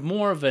kind of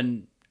more of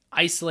an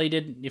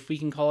isolated, if we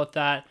can call it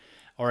that,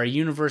 or a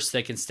universe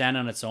that can stand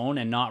on its own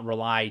and not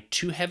rely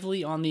too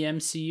heavily on the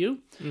MCU.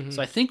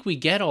 So I think we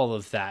get all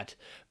of that.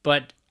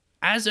 But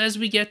as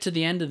we get to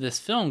the end of this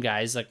film,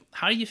 guys, like,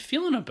 how are you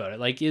feeling about it?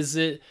 Like, does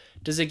it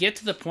get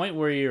to the point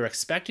where you're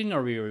expecting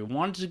or where you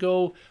wanted to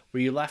go? Were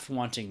you left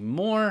wanting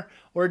more?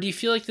 Or do you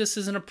feel like this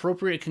is an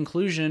appropriate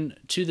conclusion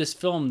to this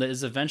film that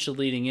is eventually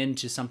leading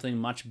into something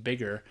much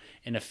bigger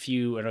in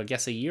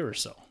a year or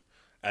so?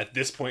 At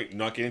this point,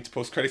 not getting to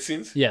post-credit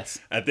scenes? Yes.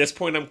 At this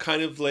point, I'm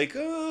kind of like,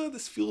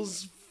 this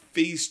feels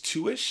phase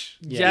 2-ish.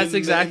 Yeah, that's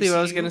exactly what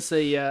I was going to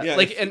say, yeah.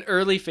 Like an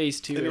early phase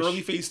 2-ish. An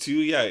early phase 2,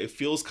 yeah. It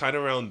feels kind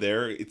of around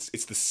there. It's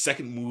the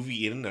second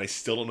movie in, and I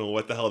still don't know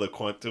what the hell the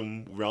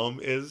quantum realm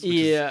is. Which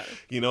is, a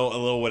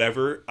little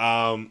whatever.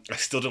 I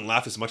still didn't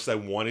laugh as much as I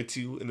wanted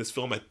to in this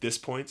film at this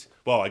point.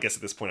 Well, I guess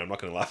at this point I'm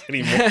not going to laugh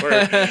anymore.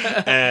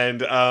 And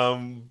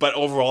but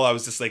overall, I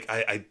was just like,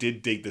 I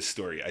did dig this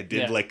story. I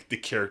did like the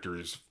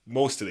characters,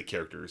 most of the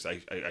characters,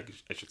 I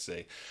should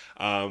say.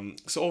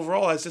 So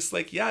overall, I was just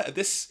like,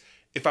 this.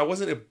 If I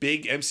wasn't a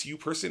big MCU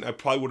person, I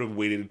probably would have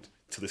waited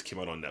till this came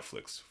out on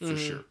Netflix for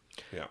sure.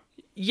 Yeah.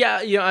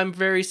 Yeah, I'm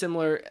very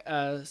similar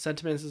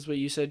sentiments as what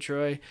you said,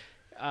 Troy.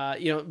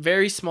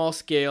 Very small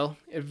scale,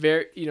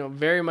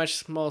 very much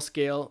small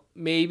scale.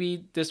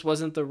 Maybe this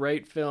wasn't the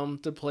right film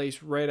to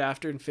place right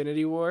after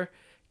Infinity War.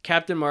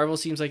 Captain Marvel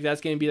seems like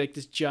that's going to be like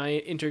this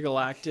giant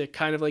intergalactic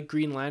kind of like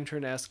Green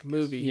Lantern-esque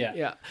movie.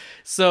 Yeah.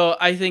 So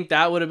I think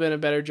that would have been a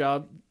better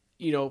job,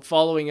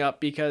 following up,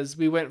 because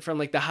we went from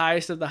like the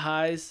highest of the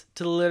highs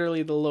to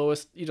literally the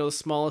lowest, the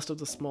smallest of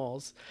the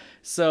smalls.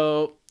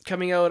 So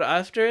coming out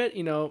after it,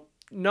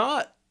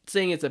 not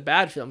saying it's a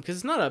bad film, because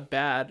it's not a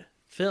bad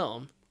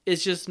film.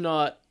 It's just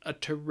not a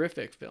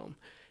terrific film,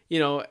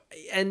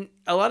 and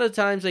a lot of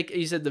times, like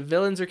you said, the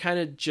villains are kind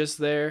of just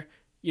there.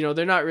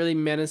 They're not really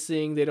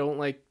menacing. They don't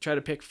like try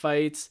to pick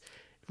fights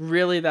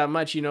really that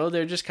much,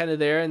 they're just kind of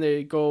there and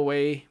they go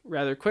away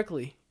rather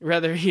quickly,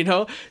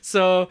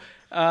 so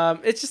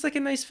it's just like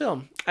a nice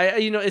film.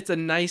 It's a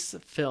nice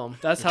film.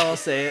 That's how I'll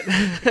say it.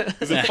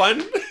 Is it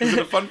fun? Is it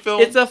a fun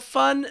film? It's a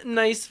fun,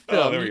 nice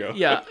film. Oh, there we go.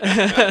 Yeah.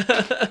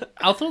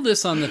 I'll throw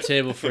this on the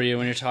table for you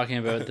when you're talking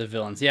about the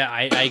villains. Yeah,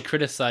 I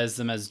criticize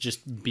them as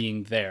just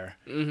being there.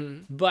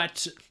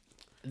 But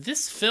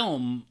this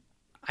film,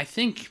 I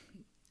think,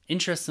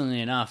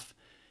 interestingly enough,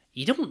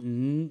 you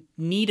don't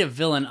need a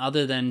villain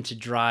other than to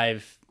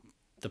drive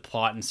the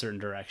plot in certain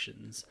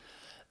directions.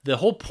 The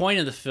whole point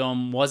of the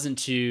film wasn't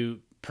to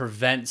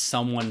prevent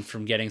someone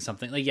from getting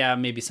something. Like, yeah,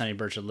 maybe Sonny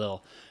Birch a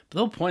little. But the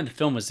whole point of the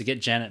film was to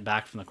get Janet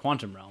back from the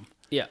quantum realm.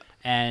 Yeah.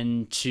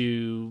 And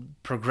to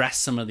progress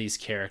some of these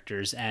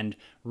characters and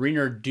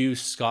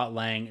reintroduce Scott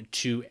Lang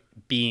to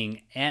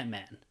being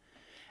Ant-Man.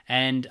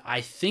 And I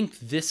think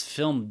this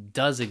film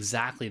does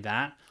exactly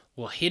that,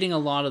 while hitting a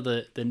lot of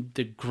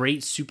the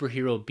great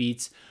superhero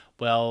beats,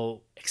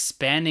 while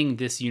expanding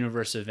this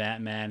universe of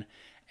Ant-Man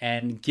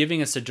and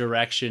giving us a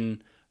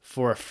direction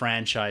for a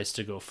franchise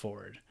to go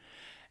forward.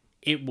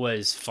 It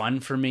was fun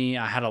for me.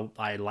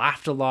 I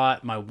laughed a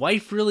lot. My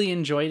wife really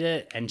enjoyed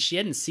it, and she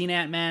hadn't seen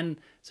Ant-Man,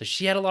 so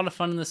she had a lot of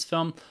fun in this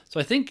film. So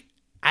I think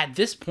at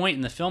this point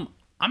in the film,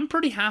 I'm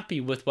pretty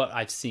happy with what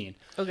I've seen.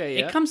 Okay,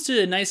 yeah. It comes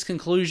to a nice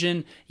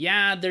conclusion.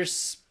 Yeah,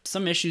 there's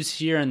some issues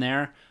here and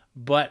there,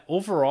 but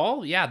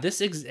overall, yeah,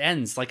 this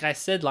ends. Like I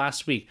said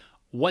last week,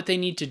 what they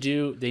need to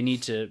do, they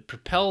need to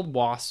propel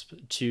Wasp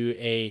to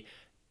a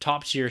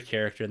top-tier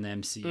character in the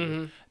MCU.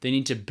 Mm-hmm. They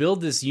need to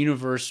build this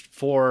universe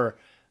for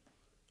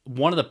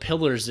one of the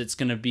pillars that's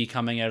going to be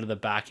coming out of the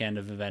back end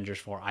of Avengers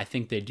 4. I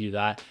think they do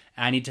that.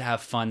 And I need to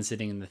have fun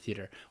sitting in the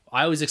theater.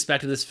 I always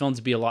expected this film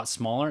to be a lot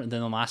smaller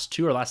than the last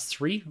 2 or last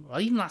 3, or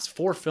even last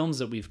 4 films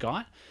that we've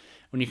got,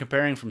 when you're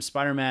comparing from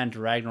Spider-Man to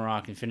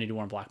Ragnarok, Infinity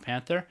War, and Black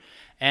Panther.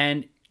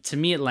 And to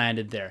me, it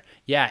landed there.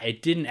 Yeah,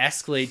 it didn't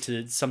escalate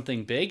to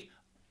something big.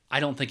 I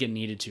don't think it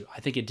needed to.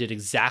 I think it did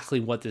exactly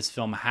what this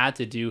film had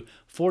to do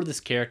for this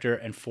character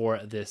and for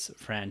this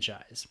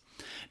franchise.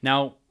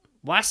 Now,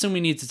 last thing we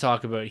need to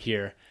talk about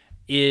here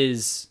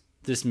is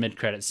this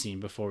mid-credit scene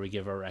before we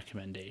give our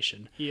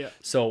recommendation. Yeah.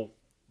 So,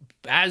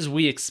 as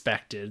we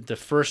expected, the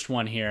first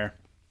one here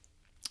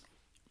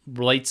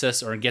relates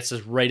us or gets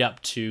us right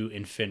up to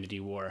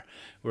Infinity War,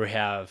 where we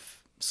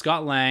have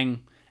Scott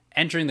Lang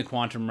entering the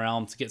quantum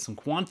realm to get some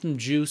quantum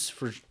juice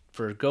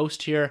for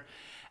Ghost here.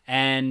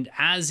 And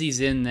as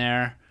he's in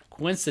there,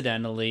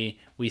 coincidentally,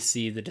 we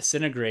see the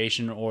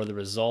disintegration or the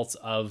results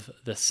of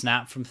the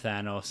snap from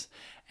Thanos,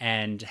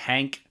 and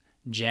Hank,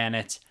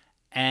 Janet,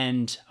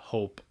 and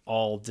Hope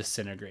all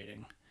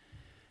disintegrating.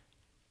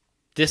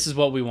 This is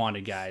what we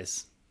wanted,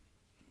 guys.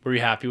 Were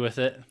you happy with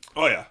it?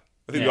 Oh, yeah.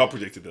 I think we all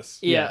predicted this.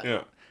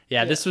 Yeah.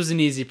 Yeah, this was an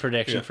easy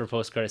prediction for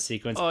post-credit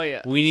sequence. Oh,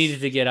 yeah. We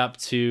needed to get up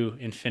to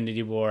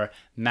Infinity War,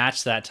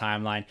 match that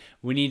timeline.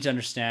 We need to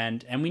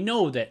understand, and we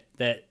know that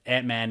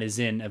Ant-Man is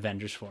in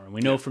Avengers 4.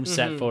 We know from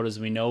set photos,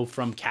 we know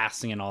from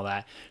casting and all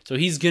that. So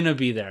he's going to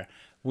be there.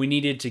 We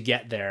needed to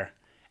get there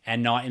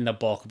and not in the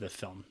bulk of the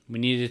film. We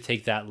needed to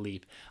take that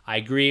leap. I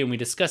agree, and we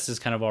discussed this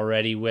kind of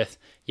already with,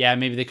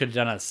 maybe they could have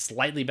done a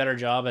slightly better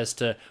job as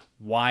to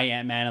why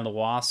Ant-Man and the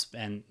Wasp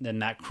and then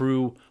that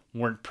crew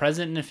weren't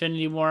present in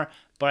Infinity War.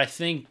 But I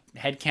think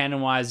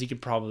headcanon-wise, you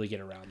could probably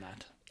get around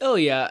that. Oh,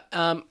 yeah.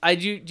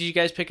 Did you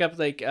guys pick up,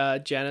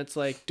 Janet's,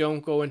 don't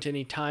go into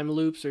any time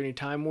loops or any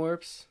time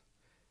warps?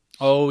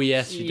 Oh,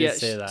 yes, you did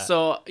say that.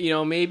 So,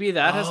 maybe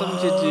that has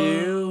something to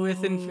do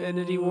with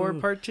Infinity War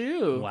Part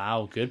 2.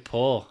 Wow, good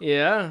pull.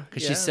 Yeah.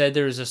 Because she said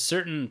there was a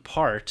certain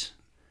part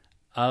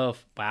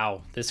of...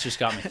 Wow, this just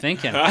got me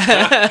thinking.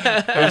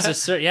 She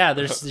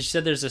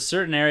said there's a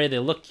certain area, they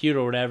look cute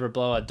or whatever,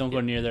 blah, don't go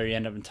near there, you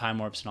end up in time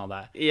warps and all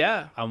that.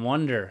 Yeah. I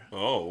wonder.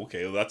 Oh,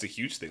 okay. Well, that's a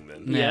huge thing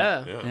then.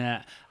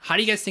 Yeah. How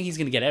do you guys think he's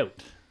going to get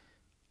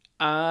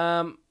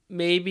out?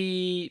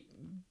 Maybe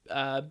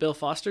Bill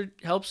Foster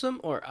helps him,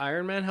 or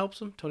Iron Man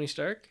helps him, Tony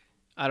Stark.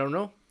 I don't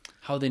know.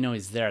 How they know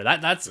he's there.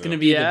 That's going to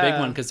be the big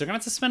one, because they're going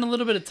to have to spend a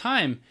little bit of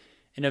time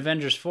in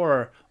Avengers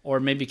 4, or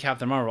maybe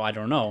Captain Marvel, I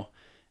don't know,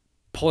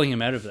 pulling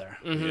him out of there.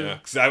 Mm-hmm. Yeah,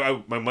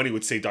 because my money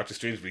would say Doctor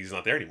Strange, but he's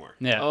not there anymore.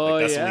 Yeah.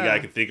 That's the only guy I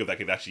can think of that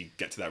could actually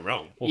get to that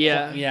realm.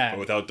 Well, But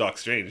without Doc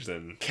Strange,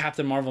 then...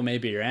 Captain Marvel may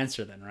be your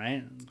answer then,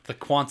 right? The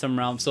quantum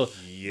realm. So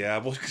yeah,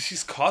 well, because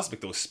she's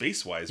cosmic, though,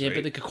 space-wise, yeah,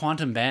 right? but the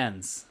quantum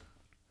bands,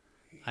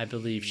 I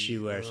believe she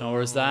wears.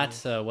 Or is that,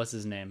 what's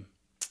his name?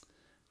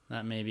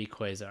 That may be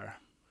Quasar.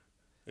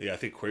 Yeah, I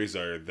think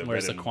Quasar...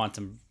 Wears the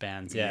quantum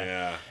bands,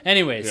 yeah.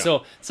 Anyway,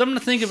 so something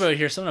to think about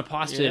here, something to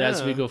postulate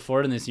as we go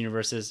forward in this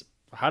universe is,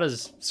 how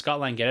does Scott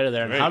Lang get out of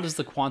there, and how does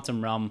the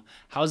quantum realm,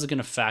 how is it going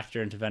to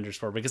factor into Avengers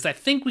 4? Because I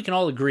think we can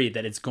all agree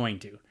that it's going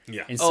to,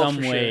 in some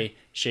way,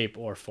 shape,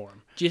 or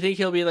form. Do you think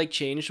he'll be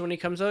changed when he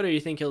comes out, or do you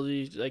think he'll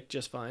be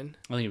just fine?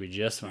 I think he'll be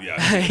just fine.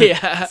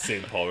 Yeah.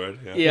 Same Paul Rudd.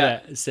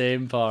 Yeah,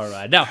 same Paul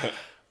Rudd. Now,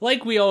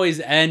 like we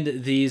always end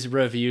these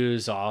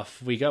reviews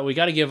off, we got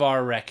to give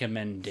our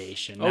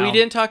recommendation. Now, we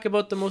didn't talk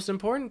about the most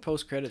important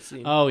post-credit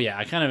scene. Oh, yeah.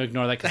 I kind of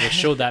ignored that because they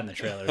showed that in the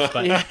trailers.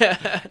 But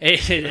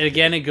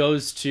it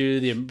goes to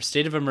the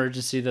state of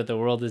emergency that the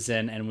world is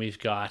in, and we've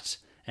got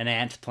an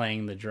ant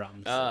playing the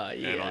drums.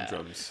 And on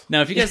drums.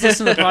 Now, if you guys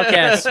listen to the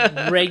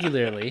podcast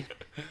regularly,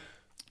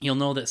 you'll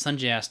know that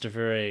Sanjay asked a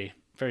very,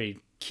 very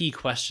key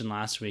question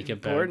last week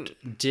about,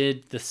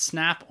 did the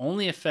snap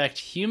only affect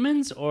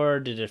humans, or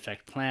did it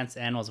affect plants,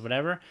 animals,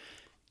 whatever?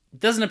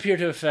 Doesn't appear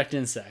to affect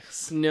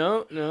insects.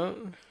 No.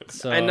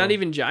 So, And not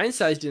even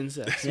giant-sized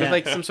insects. Yeah. With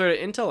like some sort of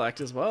intellect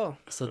as well.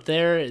 So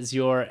there is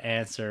your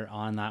answer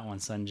on that one,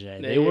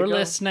 Sanjay. There They you were go.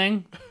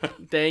 listening.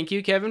 Thank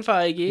you, Kevin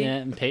Feige. Yeah,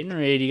 and Peyton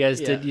Reed, you guys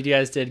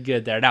did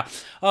good there. Now,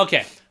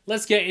 okay,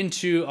 let's get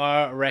into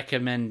our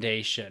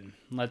recommendation.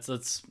 Let's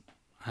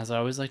as I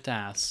always like to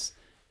ask,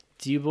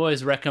 do you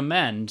boys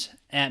recommend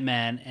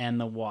Ant-Man and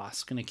the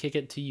Wasp? Gonna kick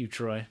it to you,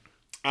 Troy.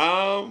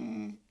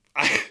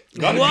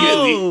 Not Whoa!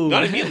 immediately.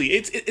 Not immediately.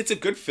 It's a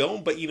good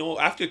film, but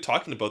after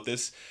talking about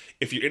this,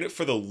 if you're in it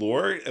for the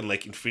lore and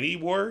like Infinity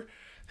War,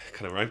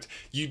 kind of rhymed,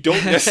 you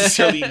don't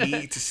necessarily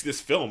need to see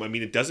this film. I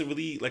mean, it doesn't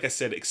really, like I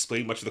said,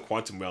 explain much of the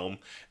quantum realm,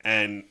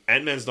 and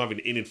Ant-Man's not even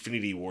in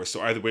Infinity War, so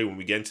either way, when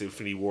we get into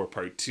Infinity War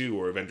Part 2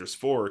 or Avengers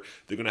 4,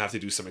 they're going to have to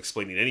do some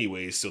explaining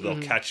anyways, so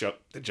they'll catch up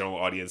the general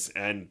audience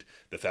and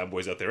the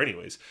fanboys out there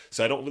anyways.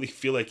 So I don't really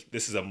feel like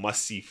this is a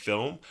must-see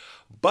film,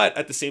 but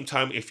at the same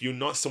time, if you're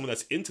not someone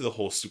that's into the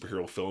whole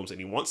superhero films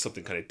and you want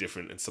something kind of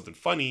different and something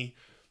funny,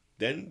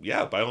 then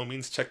yeah, by all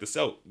means, check this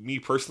out. Me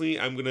personally,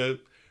 I'm going to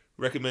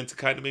recommend to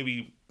kind of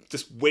maybe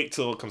just wait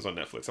till it comes on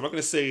Netflix. I'm not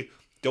going to say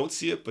don't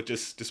see it, but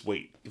just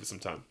wait. Give it some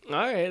time. All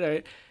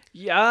right.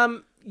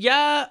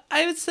 Yeah,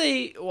 I would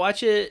say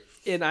watch it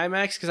in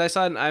IMAX because I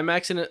saw it in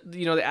IMAX and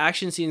the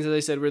action scenes, as I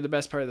said, were the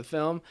best part of the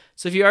film.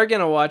 So if you are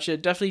going to watch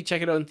it, definitely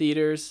check it out in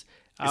theaters.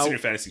 It's in your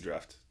fantasy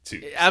draft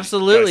too.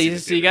 Absolutely.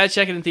 So you got to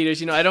check it in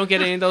theaters. I don't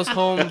get any of those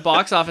home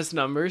box office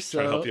numbers. So.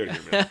 Trying to help you out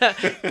here,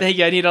 man. Thank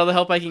you. I need all the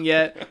help I can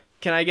get.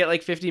 Can I get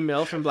like 50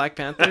 mil from Black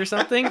Panther or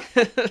something?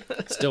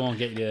 Still won't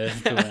get you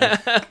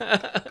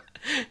to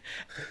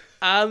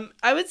win.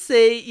 I would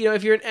say,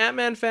 if you're an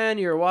Ant-Man fan,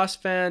 you're a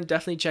Wasp fan,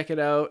 definitely check it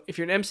out. If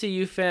you're an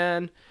MCU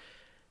fan,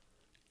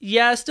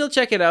 yeah, still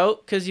check it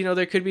out because,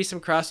 there could be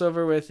some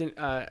crossover with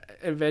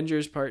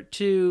Avengers Part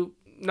 2.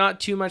 Not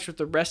too much with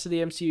the rest of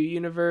the MCU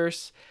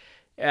universe.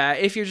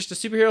 If you're just a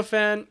superhero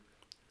fan,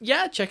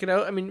 yeah, check it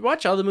out. I mean,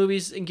 watch all the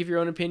movies and give your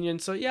own opinion.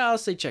 So, yeah, I'll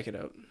say check it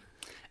out.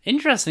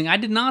 Interesting. I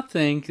did not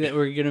think that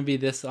we're going to be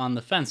this on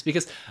the fence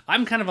because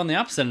I'm kind of on the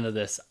opposite end of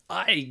this.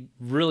 I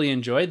really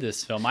enjoyed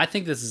this film. I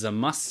think this is a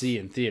must-see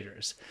in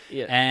theaters.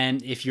 Yeah.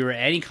 And if you're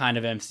any kind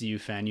of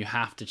MCU fan, you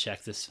have to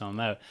check this film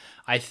out.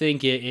 I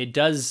think it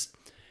does,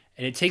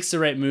 and it takes the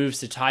right moves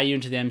to tie you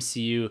into the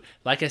MCU.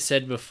 Like I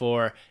said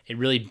before, it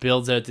really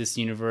builds out this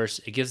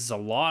universe. It gives us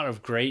a lot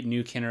of great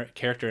new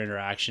character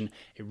interaction.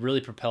 It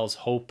really propels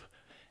Hope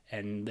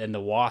and the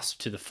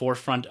Wasp to the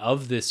forefront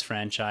of this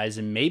franchise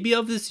and maybe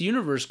of this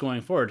universe going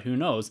forward. Who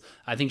knows?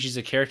 I think she's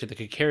a character that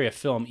could carry a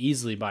film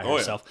easily by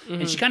herself. Yeah.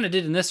 And she kind of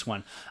did in this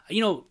one.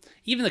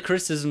 Even the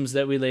criticisms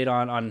that we laid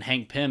on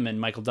Hank Pym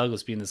and Michael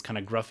Douglas being this kind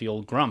of gruffy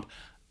old grump,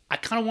 I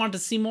kind of wanted to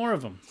see more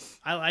of him.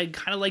 I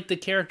kind of like the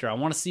character. I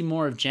want to see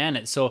more of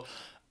Janet. So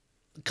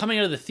coming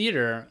out of the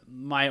theater,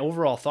 my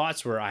overall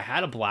thoughts were I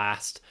had a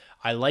blast.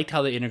 I liked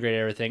how they integrated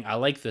everything. I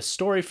liked the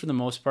story for the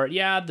most part.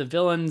 Yeah, the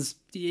villains...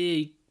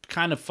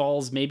 kind of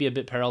falls maybe a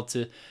bit parallel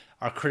to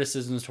our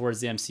criticisms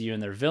towards the MCU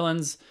and their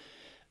villains,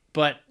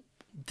 but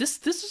this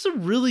is a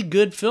really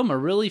good film, a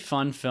really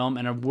fun film,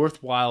 and a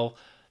worthwhile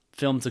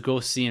film to go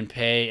see and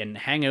pay and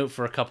hang out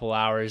for a couple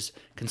hours,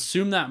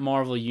 consume that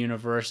Marvel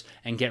universe,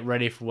 and get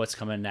ready for what's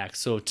coming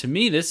next. So to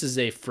me, this is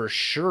a for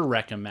sure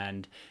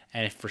recommend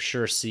and a for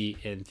sure see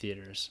in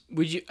theaters.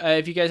 Would you,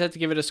 if you guys had to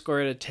give it a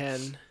score out of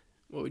 10,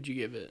 what would you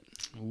give it?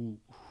 Ooh.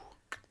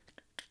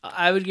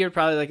 I would give it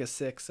probably like a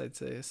 6. I'd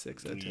say a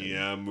 6 out of 10.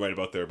 Yeah, I'm right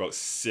about there. About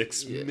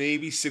 6,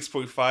 maybe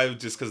 6.5,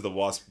 just because the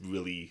Wasp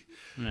really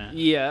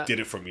did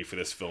it for me for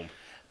this film.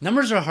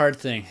 Numbers are a hard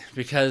thing,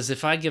 because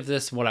if I give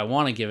this what I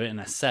want to give it in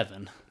a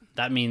 7,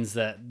 that means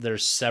that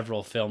there's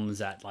several films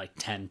at like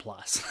 10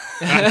 plus.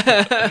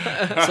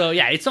 So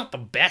yeah, it's not the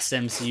best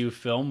MCU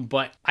film,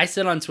 but I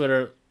said on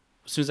Twitter,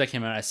 as soon as I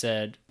came out, I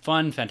said,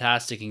 fun,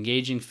 fantastic,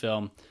 engaging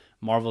film.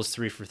 Marvel's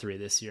 3 for 3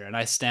 this year, and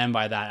I stand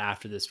by that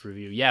after this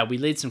review. Yeah, we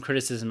laid some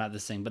criticism at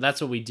this thing, but that's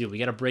what we do. We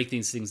got to break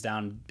these things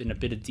down in a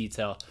bit of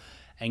detail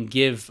and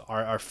give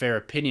our fair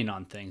opinion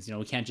on things.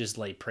 We can't just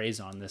lay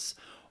praise on this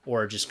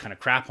or just kind of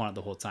crap on it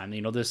the whole time.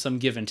 There's some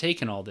give and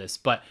take in all this,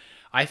 but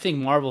I think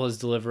Marvel has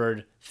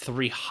delivered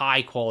 3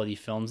 high-quality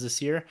films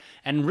this year,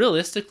 and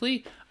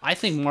realistically, I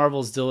think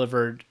Marvel's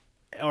delivered...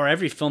 or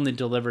every film they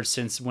delivered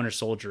since Winter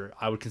Soldier,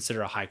 I would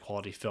consider a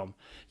high-quality film.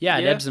 Yeah,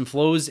 it ebbs and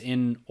flows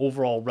in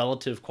overall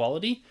relative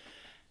quality,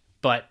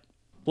 but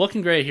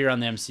looking great here on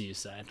the MCU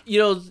side.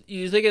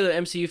 You think of the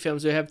MCU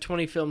films, they have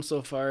 20 films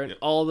so far, and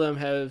all of them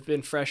have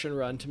been fresh on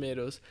Rotten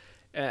Tomatoes.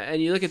 And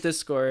you look at this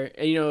score,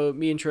 and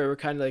me and Troy were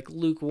kind of like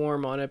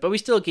lukewarm on it, but we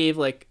still gave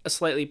like a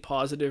slightly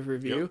positive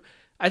review. Yep.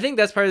 I think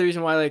that's part of the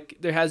reason why like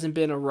there hasn't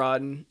been a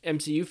rotten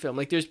MCU film.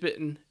 Like there's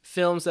been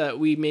films that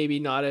we maybe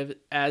not have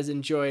as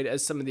enjoyed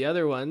as some of the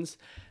other ones.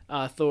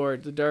 Thor,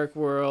 The Dark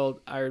World,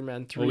 Iron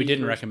Man 3. Well, we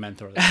didn't recommend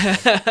Thor.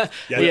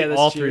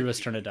 All 3 of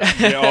us turned it down.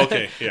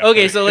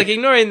 Okay, so like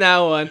ignoring that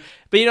one.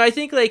 But I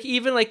think like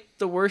even like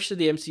the worst of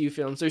the MCU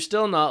films, they're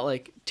still not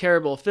like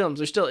terrible films.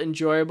 They're still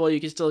enjoyable. You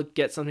can still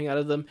get something out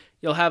of them.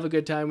 You'll have a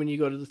good time when you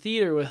go to the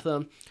theater with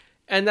them.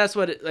 And that's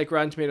what it, like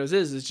Rotten Tomatoes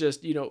is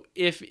just, you know,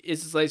 if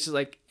it's like, just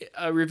like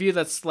a review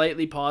that's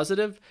slightly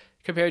positive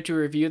compared to a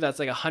review that's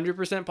like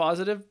 100%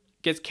 positive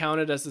gets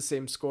counted as the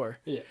same score.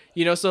 Yeah.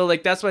 You know, so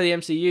like that's why the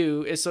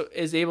MCU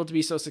is able to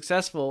be so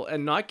successful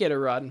and not get a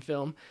rotten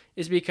film,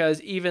 is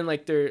because even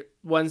like they're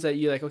ones that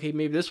you like, okay,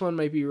 maybe this one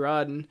might be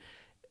rotten,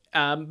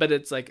 but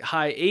it's like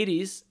high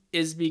 80s,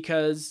 is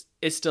because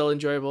it's still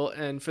enjoyable,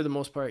 and for the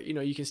most part, you know,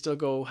 you can still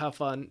go have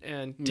fun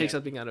and take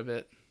something out of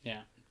it.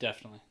 Yeah,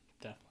 definitely.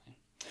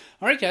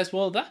 All right, guys.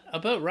 Well, that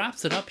about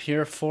wraps it up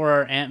here for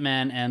our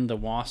Ant-Man and the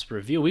Wasp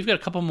review. We've got a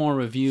couple more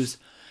reviews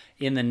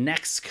in the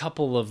next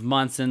couple of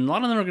months, and a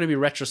lot of them are going to be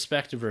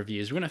retrospective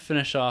reviews. We're going to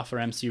finish off our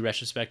MCU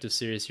retrospective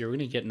series here. We're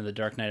going to get into the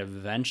Dark Knight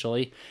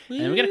eventually. Woo!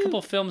 And then we got a couple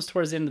of films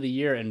towards the end of the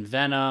year, and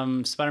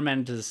Venom,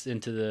 Spider-Man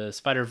into the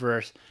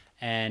Spider-Verse,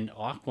 and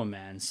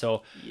Aquaman.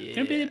 So it's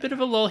going to be a bit of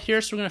a lull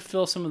here, so we're going to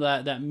fill some of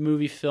that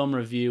movie film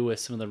review with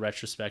some of the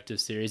retrospective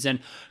series.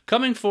 And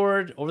coming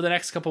forward over the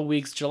next couple of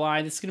weeks,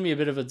 July, this is going to be a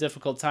bit of a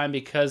difficult time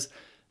because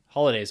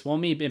holidays. Well,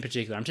 me in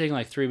particular, I'm taking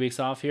like 3 weeks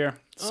off here.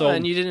 So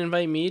and you didn't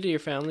invite me to your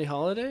family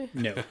holiday?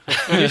 No.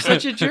 You're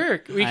such a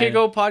jerk. We could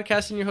go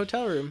podcast in your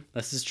hotel room.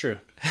 This is true.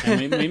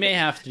 And we may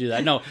have to do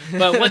that. No,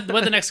 but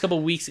what the next couple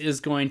of weeks is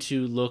going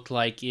to look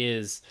like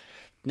is...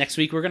 Next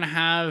week, we're going to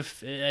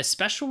have a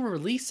special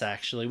release,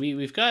 actually.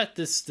 We've got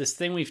this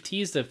thing we've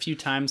teased a few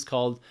times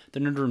called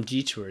the Nerd Room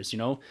Detours, you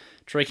know?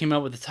 Troy came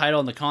up with the title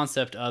and the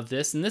concept of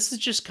this, and this is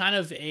just kind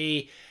of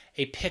a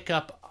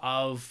pickup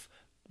of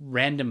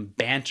random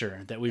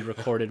banter that we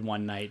recorded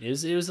one night. It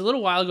was a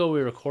little while ago we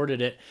recorded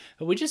it,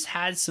 but we just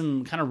had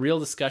some kind of real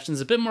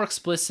discussions, a bit more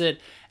explicit,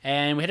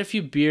 and we had a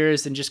few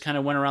beers and just kind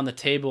of went around the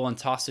table and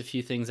tossed a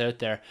few things out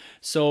there.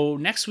 So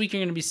next week you're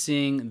going to be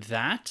seeing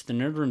that, the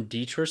Nerd Room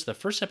Detours, the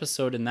first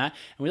episode in that,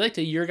 and we'd like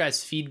to hear your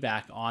guys'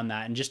 feedback on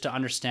that and just to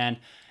understand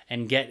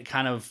and get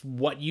kind of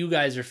what you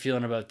guys are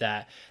feeling about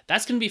that.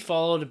 That's going to be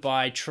followed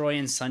by Troy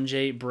and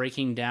Sanjay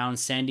breaking down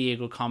San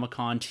Diego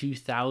Comic-Con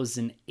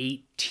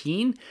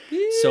 2018. Yeah.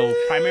 So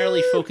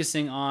primarily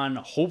focusing on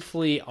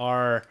hopefully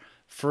our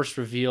first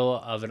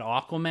reveal of an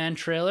Aquaman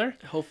trailer.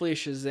 Hopefully a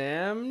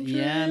Shazam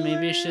trailer. Yeah,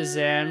 maybe a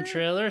Shazam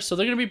trailer. So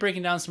they're going to be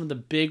breaking down some of the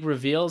big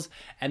reveals.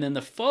 And then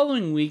the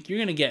following week, you're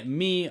going to get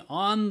me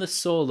on the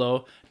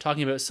solo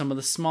talking about some of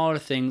the smaller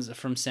things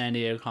from San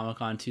Diego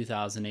Comic-Con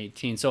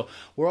 2018. So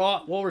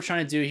what we're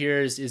trying to do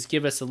here is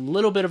give us a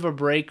little bit of a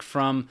break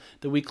from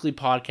the weekly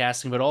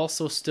podcasting, but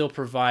also still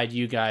provide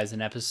you guys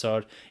an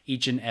episode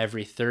each and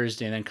every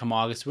Thursday. And then come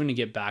August, we're going to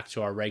get back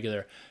to our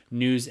regular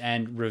news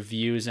and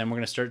reviews, and we're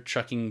going to start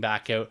trucking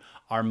back out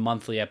our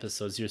monthly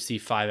episodes. You'll see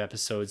 5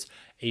 episodes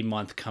a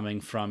month coming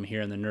from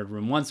here in the Nerd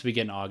Room once we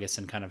get in August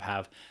and kind of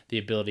have the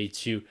ability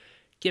to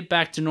get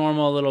back to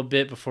normal a little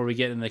bit before we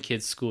get in the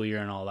kids' school year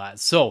and all that.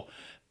 So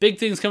big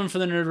things coming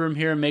from the Nerd Room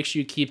here. Make sure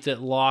you keep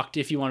that locked.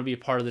 If you want to be a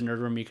part of the Nerd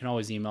Room, you can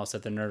always email us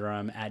at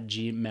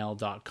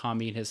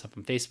thenerdroom@gmail.com. You can hit us up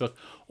on Facebook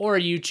or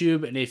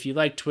YouTube. And if you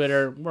like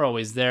Twitter, we're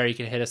always there. You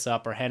can hit us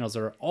up. Our handles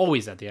are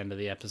always at the end of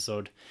the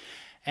episode.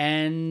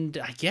 And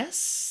I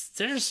guess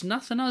there's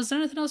nothing else. Is there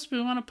anything else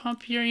we want to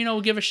pump here? You know,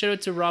 we'll give a shout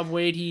out to Rob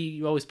Wade.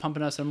 He always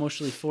pumping us on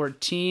Emotionally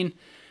 14.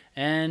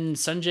 And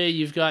Sanjay,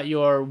 you've got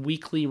your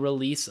weekly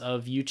release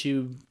of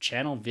YouTube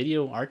channel,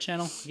 our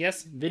channel,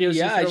 yes? Videos.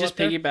 Yeah, I just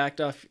piggybacked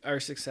off our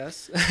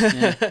success.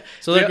 Yeah.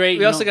 So they're great.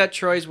 We also got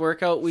Troy's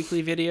workout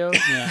weekly video.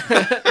 Yeah.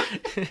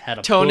 Had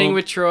a Toning poop.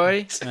 with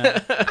Troy.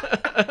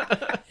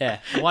 Yeah,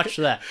 watch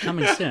that.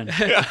 Coming soon.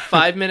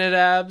 5-minute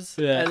abs.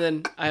 Yeah. And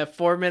then I have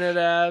 4-minute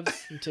abs.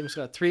 And Tim's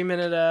got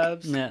 3-minute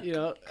abs. Yeah. You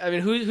know, I mean,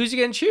 who's you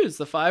going to choose?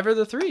 The 5 or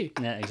the 3?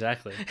 Yeah,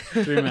 exactly.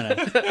 3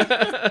 minutes.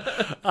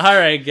 All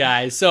right,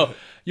 guys. So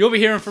you'll be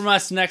hearing from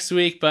us next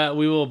week, but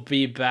we will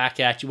be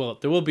back at you. Well,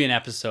 there will be an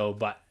episode,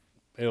 but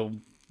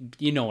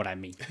you know what I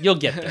mean. You'll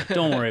get there.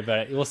 Don't worry about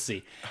it. We'll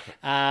see.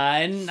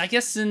 And I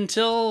guess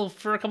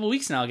for a couple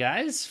weeks now,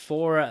 guys,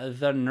 for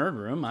the Nerd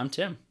Room, I'm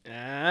Tim.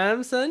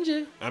 I'm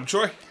Sanjay. I'm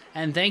Troy.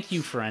 And thank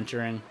you for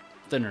entering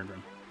the Nerd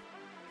Room.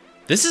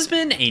 This has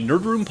been a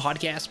Nerd Room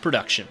podcast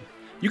production.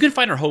 You can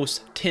find our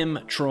hosts, Tim,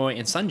 Troy,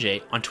 and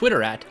Sanjay on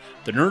Twitter at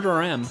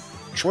TheNerdRM,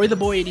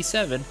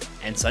 TroyTheBoy87,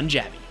 and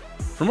Sunjabby.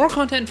 For more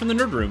content from the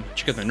Nerd Room,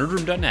 check out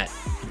thenerdroom.net.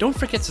 And don't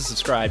forget to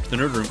subscribe to the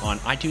Nerd Room on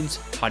iTunes,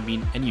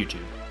 Podbean, and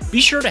YouTube.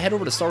 Be sure to head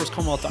over to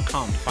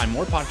StarWarsCommonwealth.com to find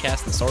more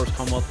podcasts in the Star Wars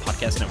Commonwealth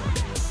Podcast Network,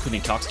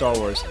 including Talk Star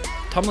Wars,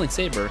 Tumbling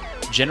Saber,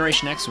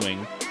 Generation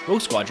X-Wing, Rogue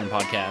Squadron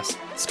Podcast,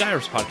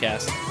 Skyros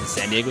Podcast, and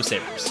San Diego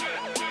Sabers.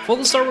 Follow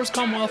the Star Wars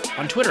Commonwealth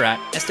on Twitter at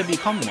SW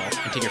Commonwealth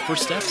and take your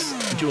first steps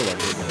into a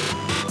larger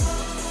world.